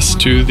brings us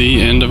to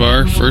the end of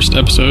our first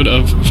episode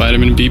of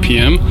Vitamin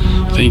BPM.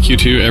 Thank you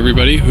to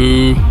everybody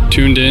who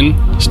tuned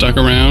in, stuck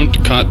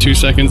around, caught 2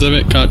 seconds of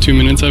it, caught 2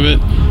 minutes of it.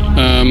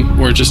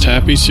 We're just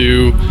happy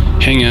to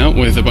hang out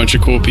with a bunch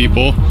of cool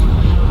people.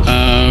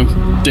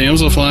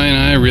 Damselfly and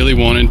I really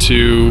wanted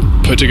to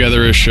put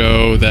together a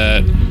show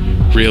that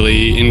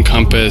really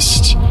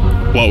encompassed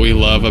what we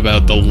love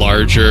about the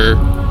larger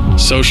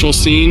social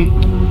scene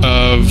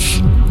of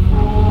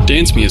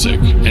dance music.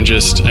 And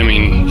just, I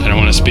mean, I don't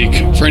want to speak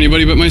for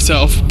anybody but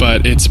myself,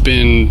 but it's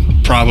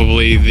been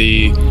probably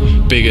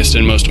the biggest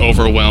and most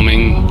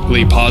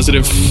overwhelmingly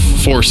positive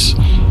force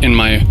in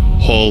my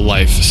whole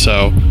life.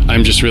 So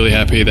I'm just really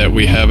happy that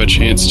we have a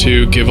chance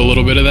to give a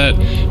little bit of that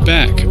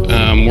back.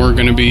 We're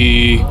going to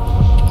be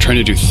trying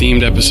to do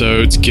themed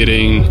episodes,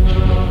 getting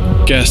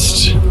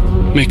guest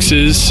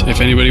mixes.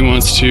 If anybody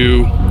wants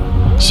to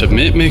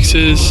submit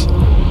mixes,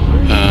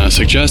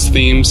 suggest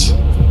themes,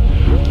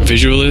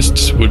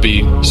 visualists would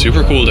be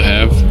super cool to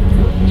have.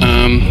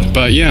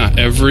 But yeah,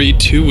 every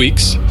 2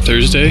 weeks,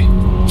 Thursday,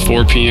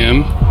 4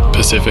 p.m.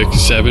 Pacific,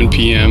 7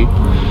 p.m.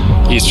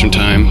 Eastern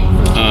time.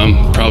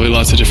 Probably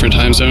lots of different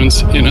time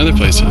zones in other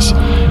places.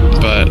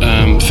 But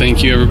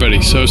thank you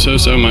everybody so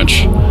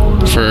much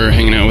for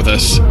hanging out with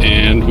us,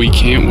 and we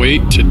can't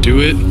wait to do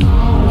it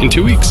in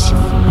 2 weeks.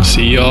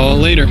 See y'all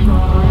later.